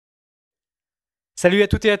Salut à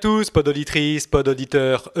toutes et à tous, podauditrices,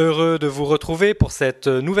 podauditeurs, heureux de vous retrouver pour cette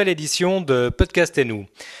nouvelle édition de Podcast et nous.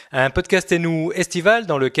 Un Podcast et nous estival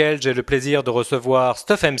dans lequel j'ai le plaisir de recevoir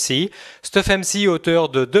Stuff MC. Stuff MC, auteur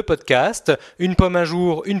de 2 podcasts, Une pomme un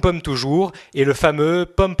jour, une pomme toujours, et le fameux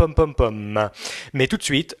Pom Pom Pom Pom. Mais tout de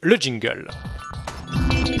suite, le jingle.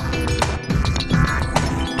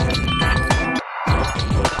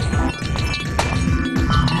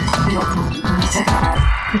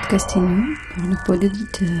 Podcast et nous par le pod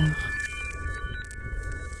auditeur.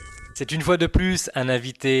 C'est une fois de plus un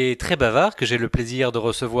invité très bavard que j'ai le plaisir de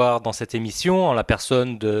recevoir dans cette émission en la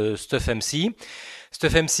personne de Stuff MC.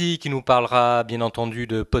 Stuff MC qui nous parlera bien entendu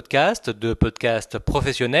de podcasts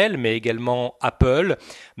professionnels mais également Apple,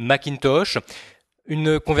 Macintosh.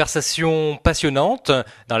 Une conversation passionnante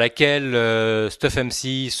dans laquelle Stuff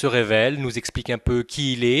MC se révèle, nous explique un peu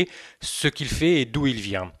qui il est, ce qu'il fait et d'où il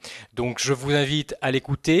vient. Donc je vous invite à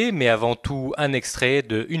l'écouter, mais avant tout un extrait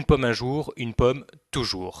de Une pomme un jour, une pomme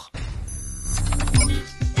toujours.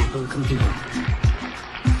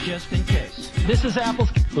 Just in case. This is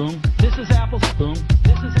Apple's boom. This is Apple's boom.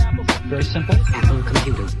 This is Apple's very simple. Apple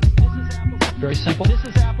computer. This is Apple's very simple.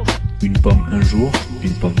 This is Apple's Une pomme un jour,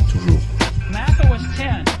 une pomme toujours. macOS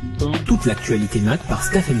 10. Boom. Toute l'actualité Mac par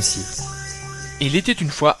Stuff MC. Il était une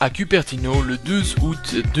fois à Cupertino le 12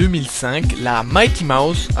 août 2005, la Mighty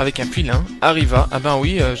Mouse avec un fil arriva. Ah ben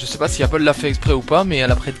oui, je sais pas si Apple l'a fait exprès ou pas, mais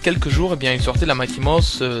après quelques jours, eh bien il sortait la Mighty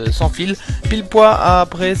Mouse sans fil, pile poids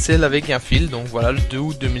après celle avec un fil. Donc voilà, le 2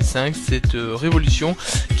 août 2005, cette révolution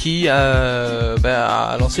qui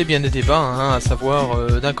a lancé bien des débats, à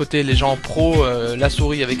savoir d'un côté les gens pro la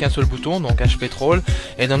souris avec un seul bouton, donc HP Troll,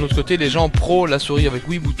 et d'un autre côté les gens pro la souris avec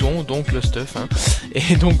 8 boutons, donc le Stuff.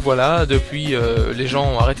 Et donc voilà, depuis les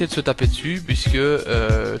gens ont arrêté de se taper dessus puisque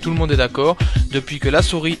tout le monde est d'accord depuis que la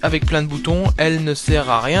souris avec plein de boutons elle ne sert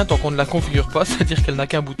à rien tant qu'on ne la configure pas, c'est-à-dire qu'elle n'a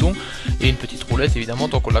qu'un bouton et une petite roulette évidemment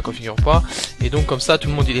tant qu'on ne la configure pas, et donc comme ça tout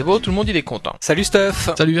le monde il est beau, tout le monde il est content. Salut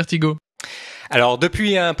Stuff. Salut Vertigo. Alors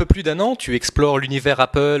depuis un peu plus d'1 an, tu explores l'univers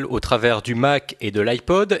Apple au travers du Mac et de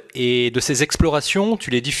l'iPod, et de ces explorations, tu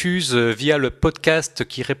les diffuses via le podcast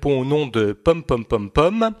qui répond au nom de Pom Pom Pom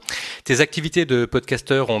Pom. Tes activités de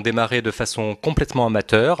podcasteur ont démarré de façon complètement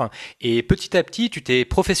amateur, et petit à petit, tu t'es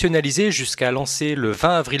professionnalisé jusqu'à lancer le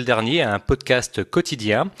 20 avril dernier un podcast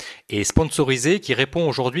quotidien et sponsorisé qui répond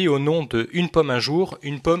aujourd'hui au nom de Une pomme un jour,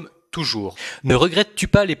 une pomme toujours. Ne regrettes-tu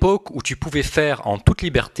pas l'époque où tu pouvais faire en toute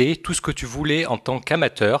liberté tout ce que tu voulais en tant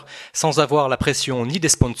qu'amateur, sans avoir la pression ni des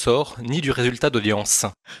sponsors, ni du résultat d'audience?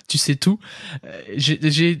 Tu sais tout.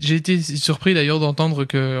 J'ai été surpris d'ailleurs d'entendre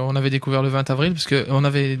qu'on avait découvert le 20 avril, parce qu'on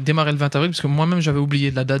avait démarré le 20 avril, parce que moi-même j'avais oublié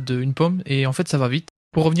la date de Une pomme, et en fait ça va vite.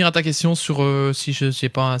 Pour revenir à ta question sur si je sais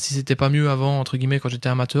pas si c'était pas mieux avant entre guillemets quand j'étais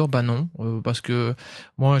amateur, bah non, parce que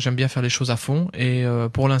moi j'aime bien faire les choses à fond, et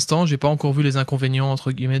pour l'instant j'ai pas encore vu les inconvénients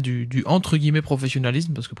entre guillemets du entre guillemets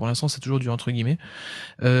professionnalisme, parce que pour l'instant c'est toujours du entre guillemets,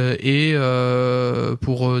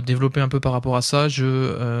 pour développer un peu par rapport à ça,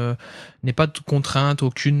 je n'ai pas de contrainte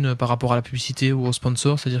aucune par rapport à la publicité ou aux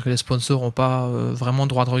sponsors, c'est-à-dire que les sponsors ont pas vraiment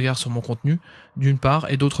droit de regard sur mon contenu d'une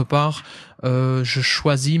part, et d'autre part je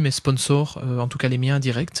choisis mes sponsors, en tout cas les miens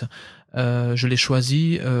directs. Je les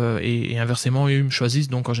choisis et inversement eux me choisissent,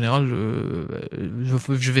 donc en général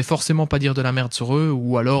je vais forcément pas dire de la merde sur eux,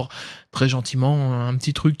 ou alors très gentiment un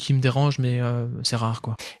petit truc qui me dérange, mais c'est rare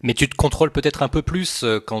quoi. Mais tu te contrôles peut-être un peu plus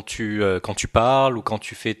quand tu parles ou quand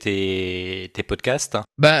tu fais tes podcasts?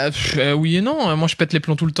 Oui et non, moi je pète les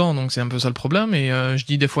plombs tout le temps, donc c'est un peu ça le problème, et je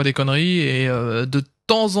dis des fois des conneries, et de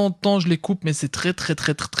temps en temps je les coupe, mais c'est très très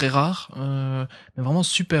très très très rare, mais vraiment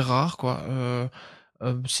super rare quoi.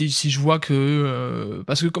 Si je vois que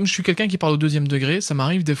parce que comme je suis quelqu'un qui parle au deuxième degré, ça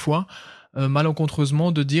m'arrive des fois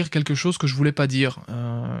malencontreusement de dire quelque chose que je voulais pas dire,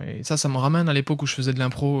 et ça me ramène à l'époque où je faisais de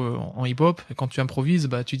l'impro en hip-hop, et quand tu improvises,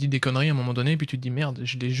 bah tu dis des conneries à un moment donné, puis tu te dis merde,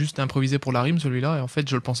 je l'ai juste improvisé pour la rime celui-là, et en fait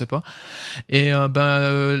je le pensais pas. Et la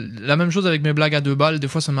même chose avec mes blagues à 2 balles, des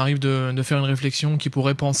fois ça m'arrive de faire une réflexion qui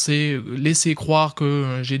pourrait laisser croire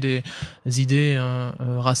que j'ai des idées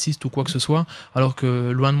racistes ou quoi que ce soit, alors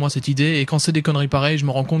que loin de moi cette idée, et quand c'est des conneries pareilles, je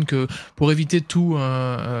me rends compte que pour éviter tout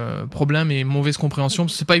problème et mauvaise compréhension,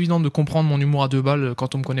 parce que c'est pas évident de comprendre mon humour à 2 balles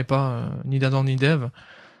quand on me connaît pas, ni d'Adam ni d'Ève.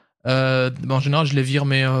 En général je les vire,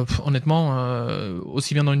 mais honnêtement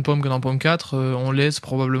aussi bien dans Une pomme que dans Pomme 4, on laisse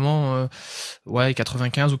probablement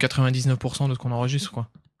 95 ou 99% de ce qu'on enregistre quoi.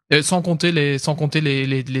 Sans compter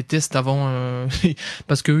les tests avant,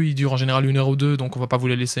 parce que eux, ils durent en général 1 heure ou 2, donc on va pas vous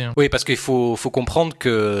les laisser. Oui, parce qu'il faut comprendre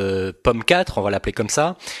que Pomme 4, on va l'appeler comme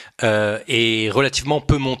ça, est relativement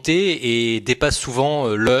peu monté et dépasse souvent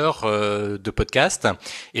l'heure de podcast.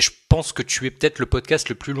 Et je pense que tu es peut-être le podcast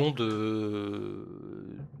le plus long de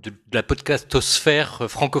la podcastosphère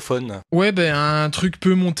francophone. Ouais, ben un truc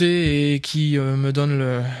peu monté et qui me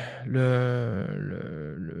donne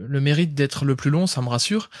le mérite d'être le plus long, ça me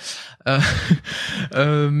rassure. Mais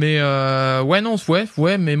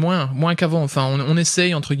mais moins qu'avant. Enfin, on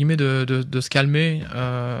essaye entre guillemets de se calmer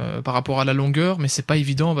par rapport à la longueur, mais c'est pas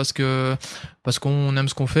évident parce qu'on aime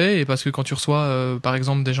ce qu'on fait et parce que quand tu reçois par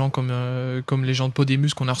exemple des gens comme les gens de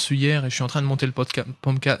Podémus qu'on a reçus hier, et je suis en train de monter le podcast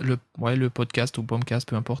ou Pomcast,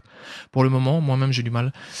 peu importe. Pour le moment, moi-même j'ai du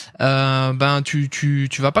mal. Tu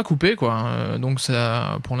vas pas couper quoi. Donc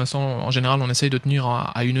ça, pour l'instant, en général, on essaye de tenir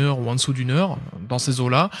à 1 heure ou en dessous d'1 heure dans ces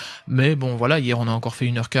eaux-là. Mais bon, voilà, hier on a encore fait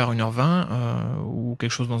 1h15, 1h20 ou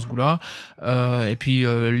quelque chose dans ce goût-là. Et puis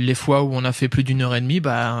les fois où on a fait plus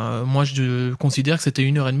d'1h30, moi je considère que c'était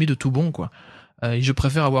 1h30 de tout bon quoi. Et je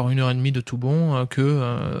préfère avoir 1h30 de tout bon que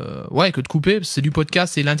de couper. C'est du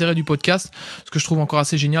podcast et l'intérêt du podcast. Ce que je trouve encore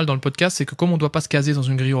assez génial dans le podcast, c'est que comme on doit pas se caser dans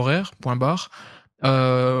une grille horaire, point barre,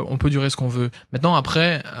 on peut durer ce qu'on veut. Maintenant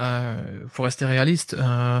après, faut rester réaliste.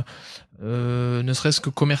 Ne serait-ce que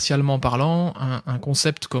commercialement parlant, un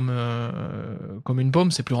concept comme une pomme,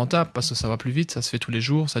 c'est plus rentable parce que ça va plus vite, ça se fait tous les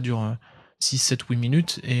jours, ça dure 6, 7, 8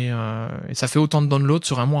 minutes et ça fait autant de downloads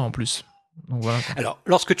sur un mois en plus. Donc voilà. Alors,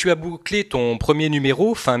 lorsque tu as bouclé ton premier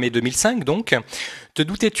numéro, fin mai 2005 donc, te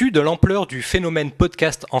doutais-tu de l'ampleur du phénomène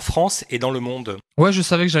podcast en France et dans le monde ? Ouais, je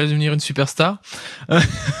savais que j'allais devenir une superstar.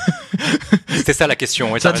 C'était ça la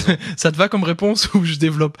question, ouais, ça te va comme réponse ou je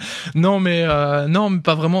développe ? Non, mais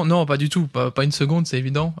pas vraiment. Non, pas du tout. Pas une seconde, c'est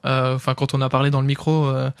évident. Enfin, quand on a parlé dans le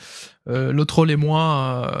micro, l'autre rôle et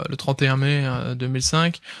moi, le 31 mai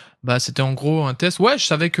 2005, c'était en gros un test. Ouais, je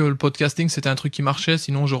savais que le podcasting c'était un truc qui marchait,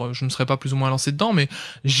 sinon je me serais pas plus ou moins lancé dedans, mais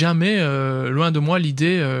jamais, loin de moi,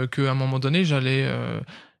 l'idée qu'à un moment donné j'allais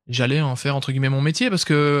en faire entre guillemets mon métier, parce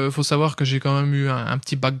que faut savoir que j'ai quand même eu un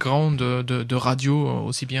petit background de radio,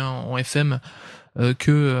 aussi bien en FM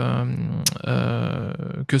que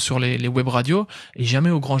sur les web radios, et jamais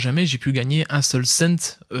au grand jamais j'ai pu gagner un seul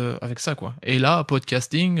cent avec ça quoi. Et là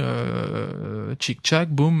podcasting, tchic tchac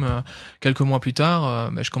boum, quelques mois plus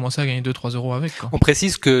tard je commençais à gagner 2-3 euros avec quoi. On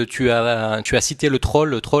précise que tu as cité le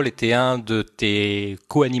Troll était un de tes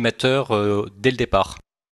co-animateurs dès le départ.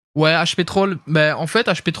 Ouais, HP Troll, en fait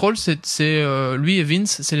HP Troll c'est lui et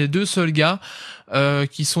Vince, c'est les deux seuls gars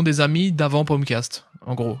qui sont des amis d'avant Pomcast.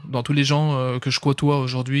 En gros, dans tous les gens que je côtoie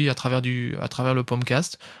aujourd'hui à travers le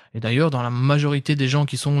Pomcast, et d'ailleurs dans la majorité des gens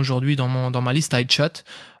qui sont aujourd'hui dans ma liste iChat,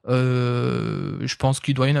 je pense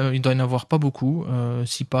qu'il doit y en avoir pas beaucoup,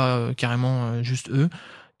 si pas carrément juste eux,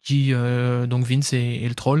 qui donc Vince et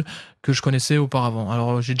le Troll que je connaissais auparavant.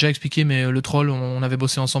 Alors j'ai déjà expliqué, mais le Troll, on avait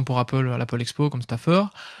bossé ensemble pour Apple à l'Apple Expo comme staffeur,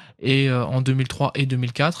 et en 2003 et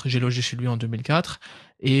 2004, j'ai logé chez lui en 2004.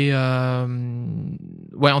 Et en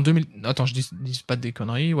 2000, attends, je dis pas des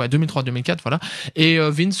conneries, 2003-2004, voilà. Et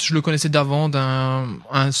Vince, je le connaissais d'avant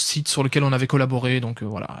un site sur lequel on avait collaboré, donc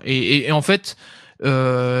voilà. Et en fait,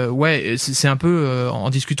 c'est un peu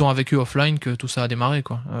en discutant avec eux offline que tout ça a démarré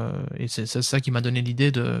quoi. Et c'est ça qui m'a donné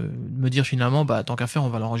l'idée de me dire finalement tant qu'à faire on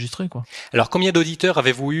va l'enregistrer quoi. Alors combien d'auditeurs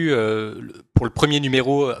avez-vous eu pour le premier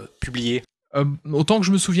numéro publié ? Autant que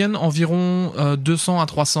je me souvienne, environ 200 à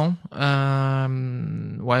 300.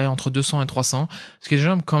 Entre 200 et 300. Ce qui est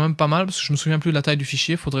déjà quand même pas mal, parce que je me souviens plus de la taille du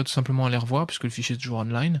fichier. Faudrait tout simplement aller revoir, puisque le fichier est toujours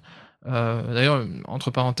online. D'ailleurs,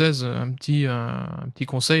 entre parenthèses, un petit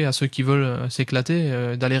conseil à ceux qui veulent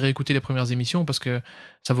s'éclater, d'aller réécouter les premières émissions, parce que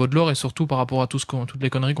ça vaut de l'or, et surtout par rapport à toutes les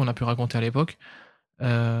conneries qu'on a pu raconter à l'époque.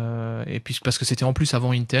 Et puis parce que c'était en plus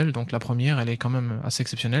avant Intel, donc la première, elle est quand même assez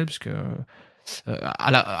exceptionnelle, puisque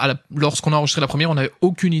lorsqu'on a enregistré la première, on n'avait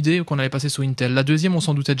aucune idée qu'on allait passer sous Intel. La deuxième, on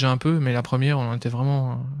s'en doutait déjà un peu, mais la première, on était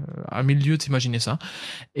vraiment à 1000 lieues de s'imaginer ça.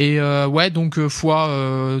 Et donc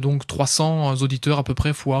 300 auditeurs à peu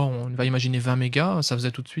près, on va imaginer 20 mégas, ça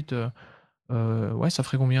faisait tout de suite... ça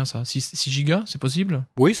ferait combien ça ? 6 gigas, c'est possible ?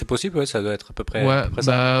 Oui, c'est possible, ouais, ça doit être à peu près,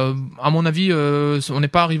 ça. À mon avis, on n'est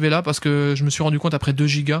pas arrivé là, parce que je me suis rendu compte après 2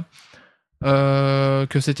 gigas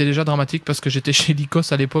que c'était déjà dramatique, parce que j'étais chez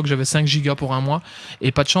Lycos à l'époque, j'avais 5 gigas pour un mois,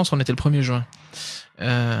 et pas de chance, on était le 1er juin.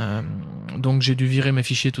 Donc j'ai dû virer mes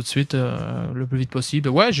fichiers tout de suite, le plus vite possible.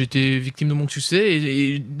 Ouais, j'ai été victime de mon succès,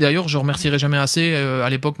 et d'ailleurs je remercierai jamais assez à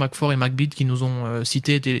l'époque MacFor et MacBeat qui nous ont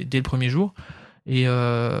cités dès le premier jour. et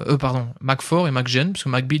Mac4 et MacGen, parce que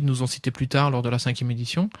MacBeat nous ont cité plus tard lors de la 5e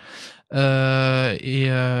édition. Et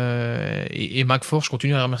Mac4, je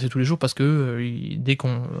continue à les remercier tous les jours parce que dès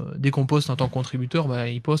qu'on poste en tant que contributeur, bah,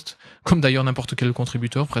 ils postent, comme d'ailleurs n'importe quel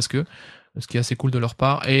contributeur presque, ce qui est assez cool de leur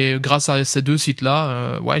part. Et grâce à ces deux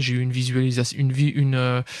sites-là, j'ai eu une visualisation,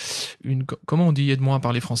 comment on dit, aide-moi à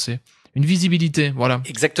parler français, une visibilité, voilà.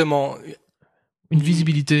 Exactement. Une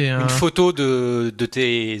visibilité. Une photo de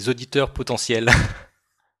tes auditeurs potentiels.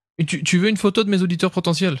 Tu veux une photo de mes auditeurs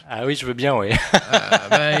potentiels? Ah oui, je veux bien, oui.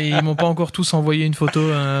 Ils m'ont pas encore tous envoyé une photo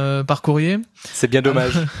par courrier. C'est bien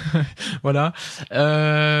dommage. Voilà.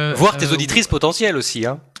 Voir tes auditrices potentielles aussi,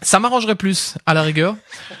 hein. Ça m'arrangerait plus, à la rigueur.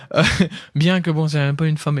 Bien que bon, c'est un peu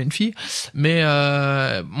une femme et une fille. Mais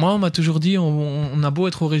moi, on m'a toujours dit, on a beau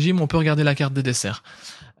être au régime, on peut regarder la carte des desserts.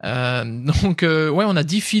 Donc on a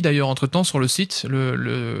 10 filles d'ailleurs entre temps sur le site.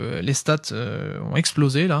 Les stats ont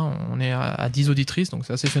explosé là. On est à 10 auditrices, donc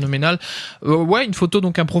c'est assez phénoménal. Une photo,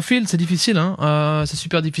 donc un profil, c'est difficile, hein. C'est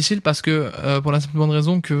super difficile parce que pour la simple bonne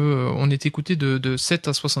raison que on est écouté de 7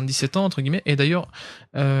 à 77 ans entre guillemets. Et d'ailleurs,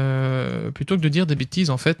 plutôt que de dire des bêtises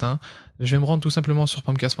en fait, hein, je vais me rendre tout simplement sur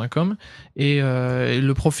pomcast.com et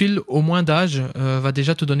le profil au moins d'âge va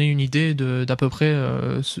déjà te donner une idée d'à peu près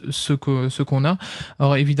ce qu'on a.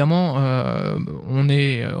 Alors évidemment, on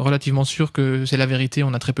est relativement sûr que c'est la vérité,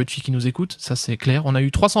 on a très peu de filles qui nous écoutent, ça c'est clair. On a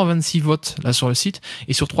eu 326 votes là sur le site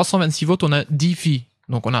et sur 326 votes, on a 10 filles.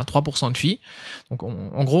 Donc on a 3% de filles. Donc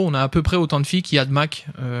en gros, on a à peu près autant de filles qu'il y a de Mac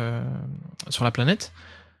sur la planète.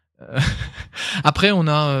 Après, on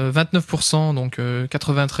a 29%, donc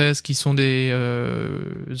 93 qui sont des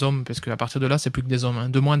hommes, parce qu'à partir de là, c'est plus que des hommes, hein,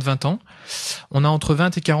 de moins de 20 ans. On a entre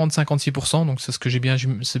 20 et 40, 56%, donc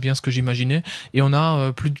c'est bien ce que j'imaginais. Et on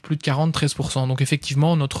a plus de 40, 13%. Donc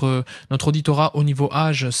effectivement, notre auditorat au niveau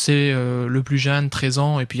âge, c'est le plus jeune, 13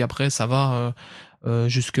 ans, et puis après, ça va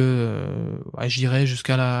je dirais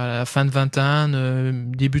jusqu'à la fin de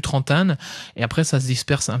vingtaine, début trentaine, et après ça se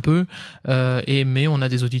disperse un peu, mais on a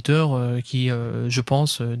des auditeurs qui je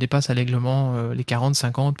pense dépassent allègrement les 40,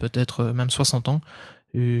 50, peut-être même 60 ans.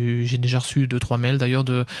 J'ai déjà reçu 2-3 mails d'ailleurs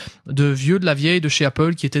de vieux de la vieille de chez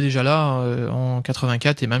Apple qui étaient déjà là en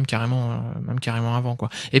 84 et même carrément avant quoi.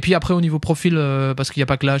 Et puis après au niveau profil, parce qu'il n'y a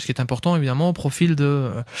pas que l'âge qui est important évidemment, profil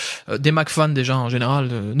des Mac fans déjà en général,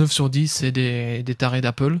 9 sur 10 c'est des tarés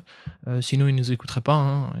d'Apple, sinon ils nous écouteraient pas,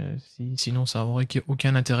 hein. Sinon ça aurait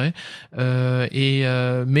aucun intérêt,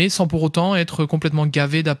 mais sans pour autant être complètement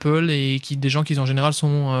gavés d'Apple et des gens qui en général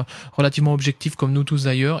sont relativement objectifs comme nous tous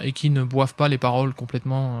d'ailleurs et qui ne boivent pas les paroles complètement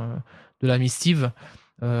de l'ami Steve.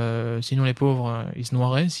 Sinon les pauvres ils se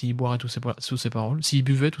noieraient s'ils boiraient sous ces paroles, s'ils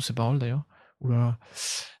buvaient toutes ces paroles d'ailleurs. Oulala.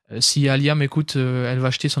 Si Alia m'écoute, elle va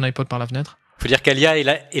acheter son iPod par la fenêtre. Faut dire qu'Alia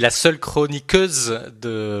est la seule chroniqueuse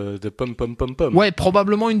de Pom Pom Pom Pom. Ouais,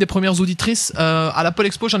 probablement une des premières auditrices. À l'Apple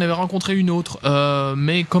Expo, j'en avais rencontré une autre,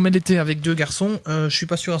 mais comme elle était avec deux garçons, je suis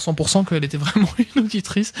pas sûr à 100% qu'elle était vraiment une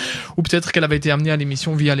auditrice, ou peut-être qu'elle avait été amenée à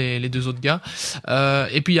l'émission via les deux autres gars.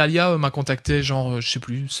 Et puis Alia m'a contacté, genre, je sais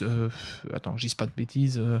plus, attends, je dis pas de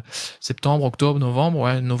bêtises, septembre, octobre,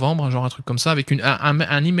 novembre, genre un truc comme ça, avec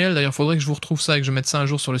un email. D'ailleurs, faudrait que je vous retrouve ça et que je mette ça un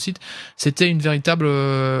jour sur le site. C'était une véritable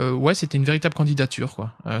candidature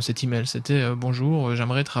quoi. Cet email, c'était bonjour,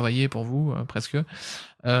 j'aimerais travailler pour vous, presque.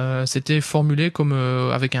 C'était formulé comme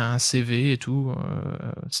avec un CV et tout.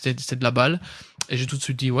 C'était de la balle. Et j'ai tout de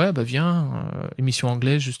suite dit ouais bah viens, émission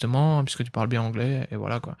anglaise justement puisque tu parles bien anglais, et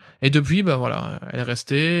voilà quoi. Et depuis bah voilà, elle est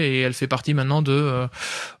restée et elle fait partie maintenant de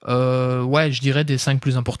je dirais des 5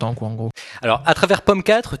 plus importants quoi en gros. Alors à travers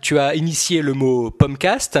POM4, tu as initié le mot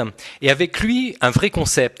Pomcast et avec lui un vrai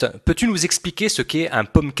concept. Peux-tu nous expliquer ce qu'est un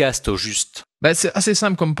Pomcast au juste? Bah, c'est assez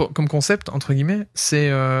simple comme concept, entre guillemets.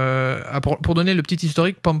 C'est pour donner le petit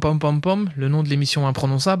historique, Pom Pom Pom Pom, le nom de l'émission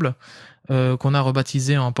imprononçable, qu'on a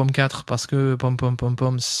rebaptisé en POM4 parce que Pom Pom Pom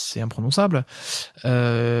Pom c'est imprononçable.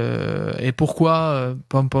 Et pourquoi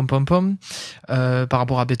Pom Pom Pom Pom par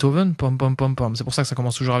rapport à Beethoven, Pom Pom Pom Pom. C'est pour ça que ça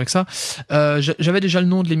commence toujours avec ça. J'avais déjà le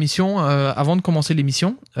nom de l'émission avant de commencer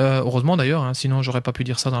l'émission. Heureusement d'ailleurs, hein, sinon j'aurais pas pu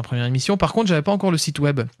dire ça dans la première émission. Par contre, j'avais pas encore le site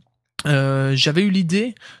web. J'avais eu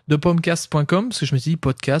l'idée de pomcast.com parce que je me suis dit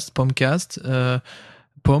podcast, pomcast,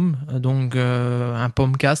 Pom, donc un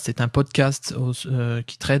Pomcast c'est un podcast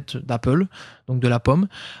qui traite d'Apple, donc de la pomme,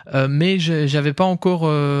 mais j'avais pas encore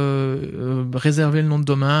réservé le nom de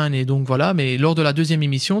domaine et donc voilà, mais lors de la deuxième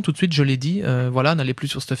émission tout de suite je l'ai dit, voilà, n'allez plus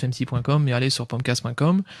sur stuffmc.com mais allez sur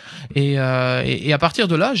pomcast.com et à partir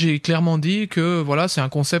de là j'ai clairement dit que voilà c'est un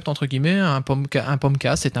concept entre guillemets, un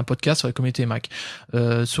Pomcast c'est un podcast sur la communauté Mac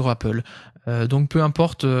sur Apple. Donc peu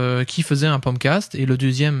importe qui faisait un Pommcast, et le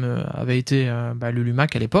deuxième avait été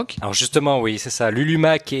Lulumac à l'époque. Alors justement, oui, c'est ça,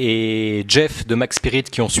 Lulumac et Jeff de Mac Spirit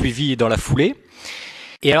qui ont suivi dans la foulée.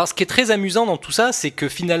 Et alors, ce qui est très amusant dans tout ça, c'est que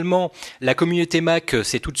finalement, la communauté Mac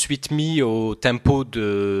s'est tout de suite mis au tempo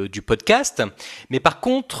du podcast. Mais par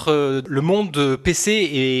contre, le monde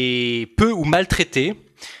PC est peu ou maltraité.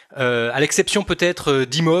 À l'exception peut-être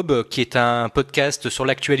d'Imob, qui est un podcast sur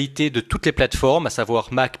l'actualité de toutes les plateformes, à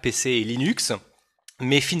savoir Mac, PC et Linux.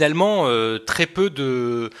 Mais finalement, très peu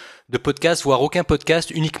de podcasts, voire aucun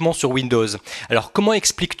podcast uniquement sur Windows. Alors, comment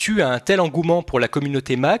expliques-tu un tel engouement pour la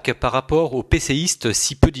communauté Mac par rapport aux PCistes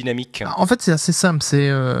si peu dynamiques ? En fait, c'est assez simple.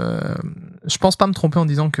 Je pense pas me tromper en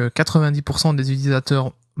disant que 90% des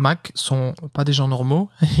utilisateurs Mac sont pas des gens normaux,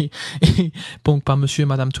 donc pas monsieur et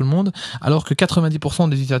madame tout le monde, alors que 90%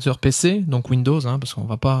 des utilisateurs PC, donc Windows, parce qu'on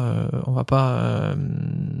va pas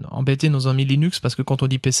embêter nos amis Linux, parce que quand on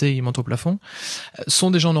dit PC, ils montent au plafond, sont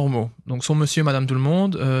des gens normaux. Donc sont monsieur et madame tout le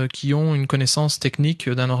monde, qui ont une connaissance technique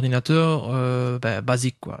d'un ordinateur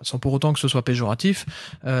basique, quoi. Sans pour autant que ce soit péjoratif,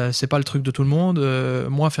 c'est pas le truc de tout le monde.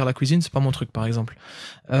 Moi, faire la cuisine, c'est pas mon truc, par exemple.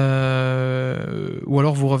 Ou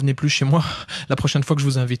alors vous revenez plus chez moi la prochaine fois que je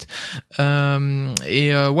vous invite.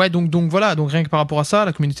 Donc voilà, donc rien que par rapport à ça,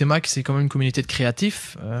 la communauté Mac, c'est quand même une communauté de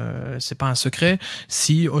créatifs. C'est pas un secret.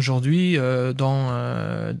 Si aujourd'hui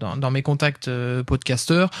dans mes contacts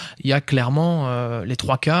podcasteurs, il y a clairement les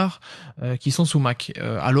 3/4 qui sont sous Mac,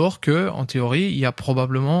 alors que en théorie, il y a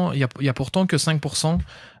pourtant que 5%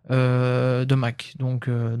 de Mac. Donc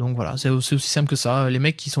voilà, c'est aussi simple que ça. Les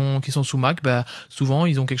mecs qui sont sous Mac, souvent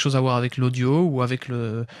ils ont quelque chose à voir avec l'audio ou avec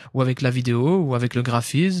la vidéo ou avec le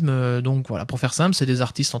graphisme. Donc voilà, pour faire simple, c'est des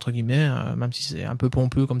artistes entre guillemets, même si c'est un peu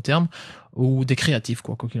pompeux comme terme, ou des créatifs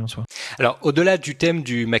quoi qu'il en soit. Alors, au-delà du thème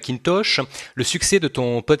du Macintosh, le succès de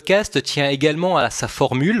ton podcast tient également à sa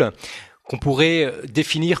formule, qu'on pourrait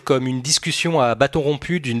définir comme une discussion à bâton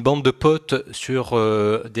rompu d'une bande de potes sur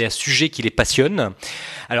des sujets qui les passionnent.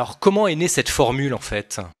 Alors, comment est née cette formule, en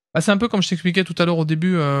fait ? C'est un peu comme je t'expliquais tout à l'heure au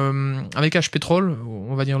début, avec HP Troll,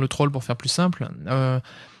 on va dire le troll pour faire plus simple.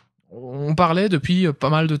 On parlait depuis pas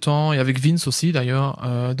mal de temps, et avec Vince aussi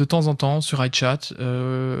d'ailleurs, de temps en temps sur iChat,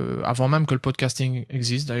 avant même que le podcasting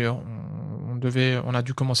existe d'ailleurs. On a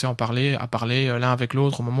dû commencer à parler l'un avec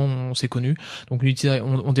l'autre au moment où on s'est connus. Donc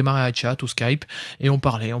on démarrait iChat ou Skype et on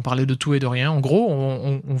parlait de tout et de rien. En gros,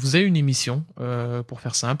 on faisait une émission, pour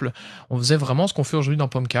faire simple. On faisait vraiment ce qu'on fait aujourd'hui dans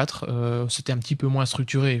Pomme 4. C'était un petit peu moins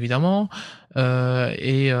structuré évidemment.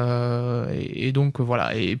 Et donc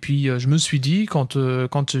voilà. Et puis je me suis dit quand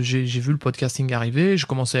j'ai vu le podcasting arriver, je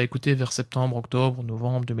commençais à écouter vers septembre, octobre,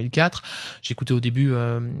 novembre 2004. J'écoutais au début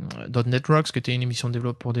 .NET Rocks, qui était une émission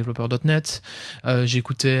pour développeurs .NET.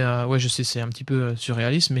 J'écoutais, je sais, c'est un petit peu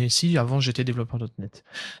surréaliste, mais si, avant j'étais développeur .NET.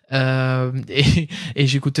 Et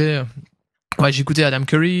j'écoutais Adam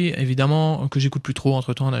Curry, évidemment, que j'écoute plus trop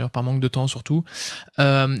entre temps, d'ailleurs, par manque de temps surtout,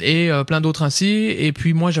 et plein d'autres ainsi. Et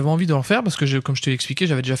puis moi, j'avais envie de le faire parce que, comme je te l'ai expliqué,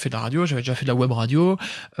 j'avais déjà fait de la radio, j'avais déjà fait de la web radio.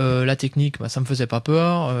 La technique, ça me faisait pas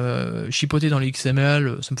peur. Chipoter dans les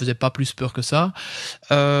XML, ça me faisait pas plus peur que ça.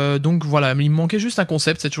 Donc voilà, mais il me manquait juste un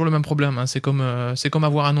concept. C'est toujours le même problème. C'est comme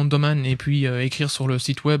avoir un nom de domaine et puis écrire sur le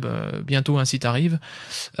site web. Bientôt un site arrive.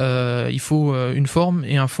 Il faut une forme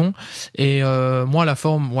et un fond. Et moi, la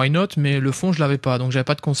forme, why not, mais le fond, je l'avais pas, donc j'avais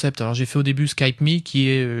pas de concept. Alors j'ai fait au début Skype Me, qui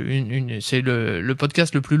est c'est le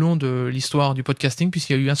podcast le plus long de l'histoire du podcasting,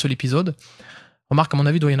 puisqu'il y a eu un seul épisode. Remarque, à mon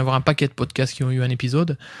avis, il doit y en avoir un paquet de podcasts qui ont eu un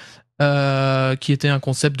épisode, qui était un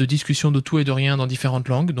concept de discussion de tout et de rien dans différentes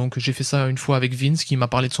langues. Donc j'ai fait ça une fois avec Vince, qui m'a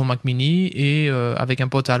parlé de son Mac Mini, et avec un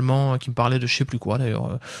pote allemand qui me parlait de je sais plus quoi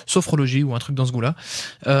d'ailleurs, sophrologie ou un truc dans ce goût-là.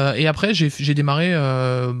 Et après j'ai démarré,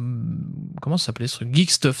 comment ça s'appelait ce truc, Geek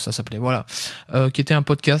Stuff, ça s'appelait, voilà, qui était un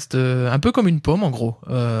podcast un peu comme une pomme en gros,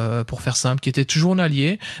 pour faire simple, qui était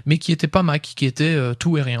journalier, mais qui était pas Mac, qui était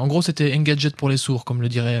tout et rien. En gros, c'était Engadget pour les sourds, comme le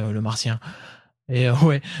dirait le Martien. Et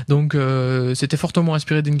donc c'était fortement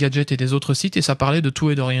inspiré d'Engadget et des autres sites, et ça parlait de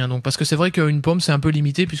tout et de rien. Donc parce que c'est vrai qu'une pomme c'est un peu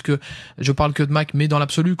limité, puisque je parle que de Mac, mais dans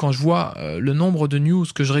l'absolu, quand je vois le nombre de news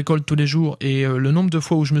que je récolte tous les jours et le nombre de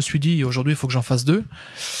fois où je me suis dit aujourd'hui il faut que j'en fasse 2,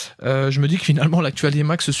 je me dis que finalement l'actualité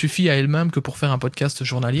Mac se suffit à elle-même que pour faire un podcast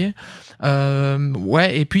journalier.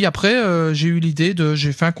 Et puis après j'ai eu l'idée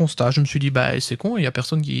j'ai fait un constat. Je me suis dit c'est con, il y a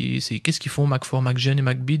personne qu'est-ce qu'ils font Mac4, MacGen et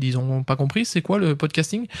MacBeat, ils ont pas compris c'est quoi le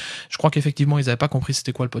podcasting. Je crois qu'effectivement ils avaient pas compris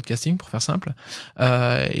c'était quoi le podcasting, pour faire simple.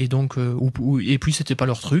 Et donc, et puis c'était pas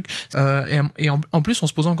leur truc. Et en plus, on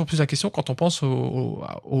se posait encore plus la question quand on pense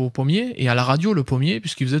au pommier et à la radio, le pommier,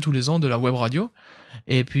 puisqu'ils faisaient tous les ans de la web radio.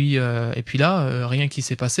 Et puis là, rien qui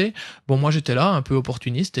s'est passé. Bon, moi j'étais là, un peu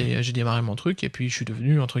opportuniste, et j'ai démarré mon truc, et puis je suis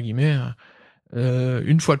devenu, entre guillemets,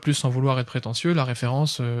 une fois de plus, sans vouloir être prétentieux, la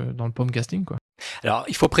référence dans le pomcasting, quoi. Alors,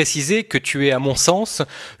 il faut préciser que tu es, à mon sens,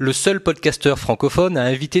 le seul podcasteur francophone à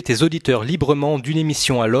inviter tes auditeurs librement d'une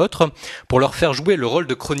émission à l'autre pour leur faire jouer le rôle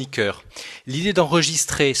de chroniqueur. L'idée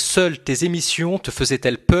d'enregistrer seul tes émissions te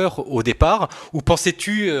faisait-elle peur au départ, ou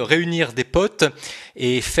pensais-tu réunir des potes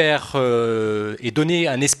et et donner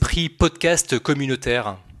un esprit podcast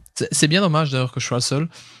communautaire ? C'est bien dommage d'ailleurs que je sois le seul.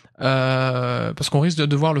 Parce qu'on risque de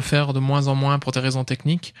devoir le faire de moins en moins pour des raisons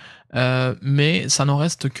techniques, mais ça n'en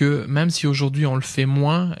reste que, même si aujourd'hui on le fait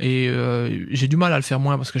moins, et j'ai du mal à le faire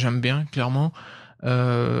moins parce que j'aime bien, clairement,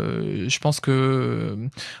 je pense que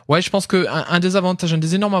un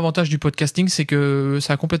des énormes avantages du podcasting, c'est que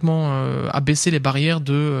ça a complètement abaissé les barrières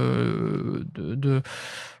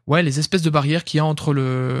les espèces de barrières qu'il y a entre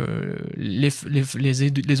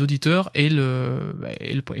les auditeurs et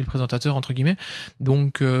le présentateur, entre guillemets.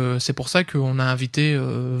 Donc c'est pour ça qu'on a invité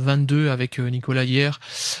 22 avec Nicolas hier,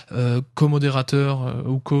 co-modérateur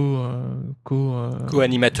ou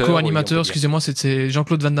co-animateur, excusez-moi, c'est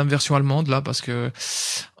Jean-Claude Van Damme version allemande là, parce que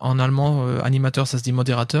en allemand animateur ça se dit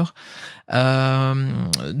modérateur.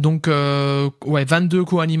 Donc 22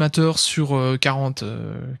 co-animateurs sur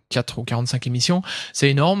 44 ou 45 émissions, c'est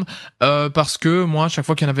énorme, parce que moi, chaque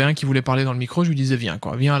fois qu'il y en avait un qui voulait parler dans le micro, je lui disais viens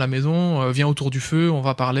à la maison, viens autour du feu, on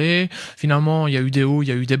va parler. Finalement, il y a eu des hauts, il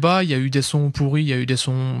y a eu des bas, il y a eu des sons pourris, il y a eu des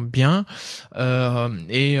sons bien,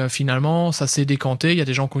 et finalement ça s'est décanté. Il y a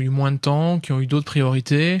des gens qui ont eu moins de temps, qui ont eu d'autres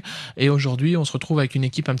priorités, et aujourd'hui on se retrouve avec une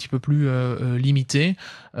équipe un petit peu plus limitée,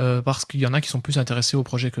 parce qu'il y en a qui sont plus intéressés au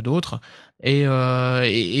projet que d'autres. Et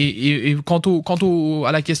quant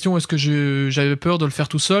à la question, est-ce que j'avais peur de le faire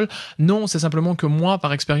tout seul? Non, c'est simplement que moi,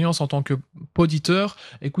 par expérience en tant que poditeur,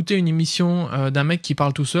 écouter une émission d'un mec qui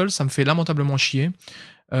parle tout seul, ça me fait lamentablement chier.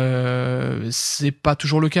 C'est pas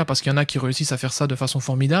toujours le cas, parce qu'il y en a qui réussissent à faire ça de façon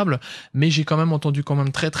formidable, mais j'ai quand même entendu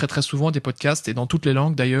très très très souvent des podcasts, et dans toutes les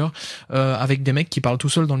langues d'ailleurs, avec des mecs qui parlent tout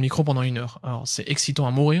seuls dans le micro pendant 1 heure. Alors c'est excitant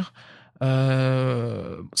à mourir.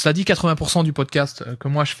 Cela dit, 80% du podcast que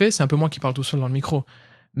moi je fais, c'est un peu moi qui parle tout seul dans le micro.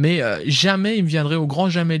 Mais jamais il me viendrait, au grand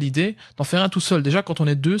jamais, l'idée d'en faire un tout seul. Déjà, quand on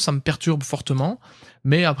est 2, ça me perturbe fortement.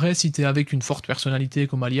 Mais après, si t'es avec une forte personnalité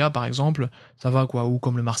comme Alia, par exemple, ça va, quoi. Ou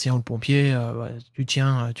comme le Martien ou le Pompier, tu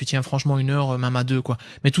tiens franchement 1 heure, même à 2, quoi.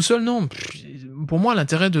 Mais tout seul, non. Pour moi,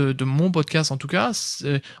 l'intérêt de mon podcast, en tout cas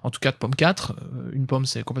de Pomme 4, une pomme,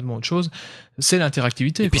 c'est complètement autre chose, c'est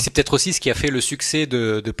l'interactivité. Et puis c'est peut-être aussi ce qui a fait le succès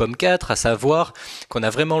de Pomme 4, à savoir qu'on a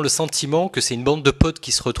vraiment le sentiment que c'est une bande de potes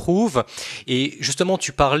qui se retrouvent. Et justement,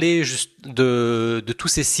 tu parlais de tous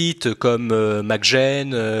ces sites comme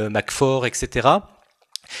MacGen, Mac4, etc.,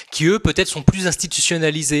 qui eux peut-être sont plus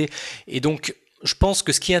institutionnalisés. Et donc je pense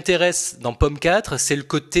que ce qui intéresse dans Pomme 4, c'est le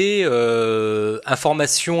côté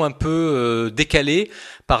information un peu décalée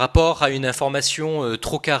par rapport à une information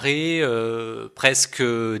trop carrée, presque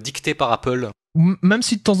dictée par Apple. Même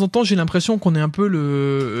si de temps en temps j'ai l'impression qu'on est un peu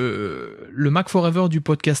le Mac Forever du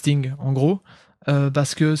podcasting, en gros.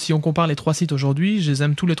 Parce que si on compare les 3 sites aujourd'hui, je les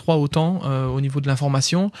aime tous les 3 autant au niveau de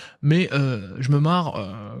l'information, mais je me marre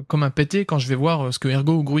comme un pété quand je vais voir ce que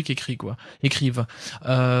Ergo ou Gruik écrivent,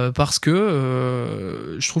 parce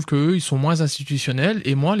que je trouve que eux ils sont moins institutionnels,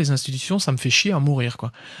 et moi les institutions ça me fait chier à mourir,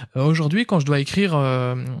 quoi. Aujourd'hui, quand je dois écrire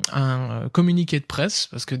un communiqué de presse,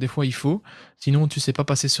 parce que des fois il faut, sinon tu sais pas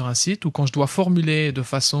passer sur un site, ou quand je dois formuler de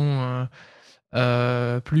façon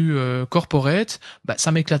plus corporate,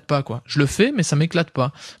 ça m'éclate pas, quoi. Je le fais, mais ça m'éclate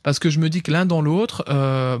pas, parce que je me dis que l'un dans l'autre,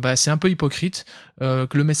 c'est un peu hypocrite,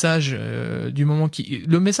 que le message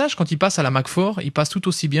le message quand il passe à la Mac4, il passe tout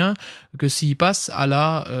aussi bien que s'il passe à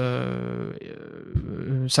la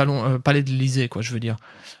salon Palais de l'Élysée, quoi, je veux dire.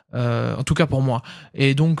 En tout cas pour moi.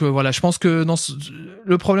 Et donc voilà, je pense que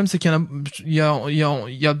le problème c'est qu'il y a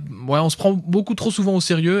on se prend beaucoup trop souvent au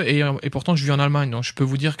sérieux, et pourtant je vis en Allemagne, donc je peux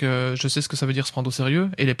vous dire que je sais ce que ça veut dire se prendre au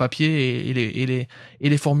sérieux, et les papiers et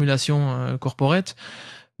les formulations corporate.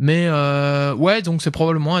 Mais donc c'est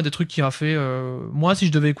probablement un des trucs qui a fait moi, si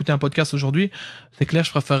je devais écouter un podcast aujourd'hui, c'est clair, je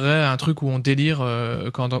préférerais un truc où on délire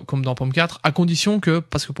comme dans Pomme 4, à condition que,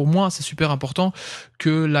 parce que pour moi c'est super important,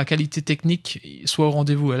 que la qualité technique soit au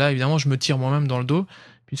rendez-vous. Et là évidemment je me tire moi-même dans le dos,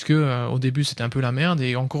 puisque au début c'était un peu la merde,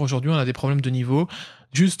 et encore aujourd'hui on a des problèmes de niveau.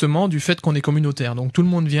 justement du fait qu'on est communautaire. Donc tout le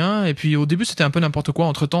monde vient, et puis au début c'était un peu n'importe quoi.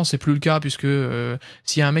 Entre temps c'est plus le cas, puisque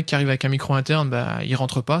s'il y a un mec qui arrive avec un micro interne, bah il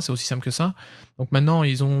rentre pas, c'est aussi simple que ça. Donc maintenant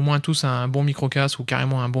ils ont au moins tous un bon micro casque ou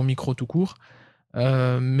carrément un bon micro tout court.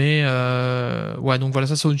 Ouais, donc voilà,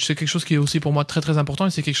 ça c'est quelque chose qui est aussi pour moi très très important, et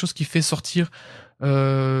c'est quelque chose qui fait sortir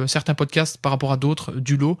certains podcasts par rapport à d'autres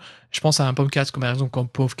du lot. Je pense à un podcast comme par exemple comme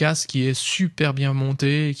Podcast, qui est super bien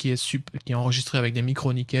monté, qui est enregistré avec des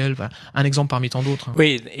micros nickel, enfin, un exemple parmi tant d'autres.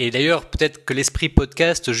 Oui, et d'ailleurs peut-être que l'esprit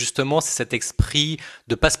podcast, justement, c'est cet esprit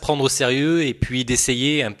de pas se prendre au sérieux et puis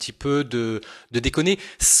d'essayer un petit peu de déconner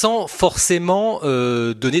sans forcément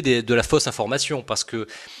donner de la fausse information, parce que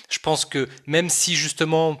je pense que même si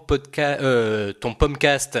justement ton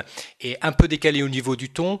podcast est un peu décalé au niveau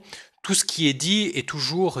du ton, tout ce qui est dit est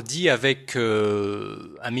toujours dit avec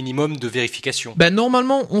un minimum de vérification. Ben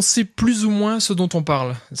normalement, on sait plus ou moins ce dont on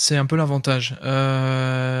parle. C'est un peu l'avantage.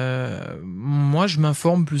 Moi, je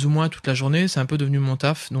m'informe plus ou moins toute la journée. C'est un peu devenu mon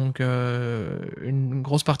taf. Donc, une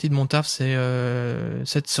grosse partie de mon taf, c'est de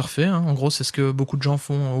surfer. Hein. En gros, c'est ce que beaucoup de gens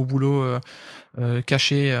font au boulot,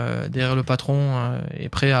 caché derrière le patron et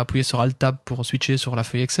prêt à appuyer sur Alt-Tab pour switcher sur la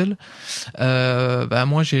feuille Excel.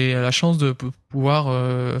 Moi, j'ai la chance de pouvoir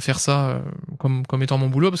faire ça comme étant mon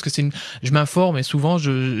boulot, parce que je m'informe, et souvent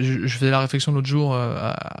je faisais la réflexion l'autre jour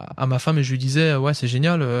à ma femme, et je lui disais ouais, c'est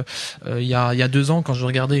génial, il y a 2 ans quand je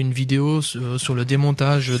regardais une vidéo sur le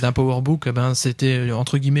démontage d'un PowerBook, c'était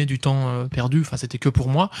entre guillemets du temps perdu, enfin c'était que pour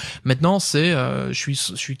moi. Maintenant je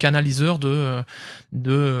suis canaliseur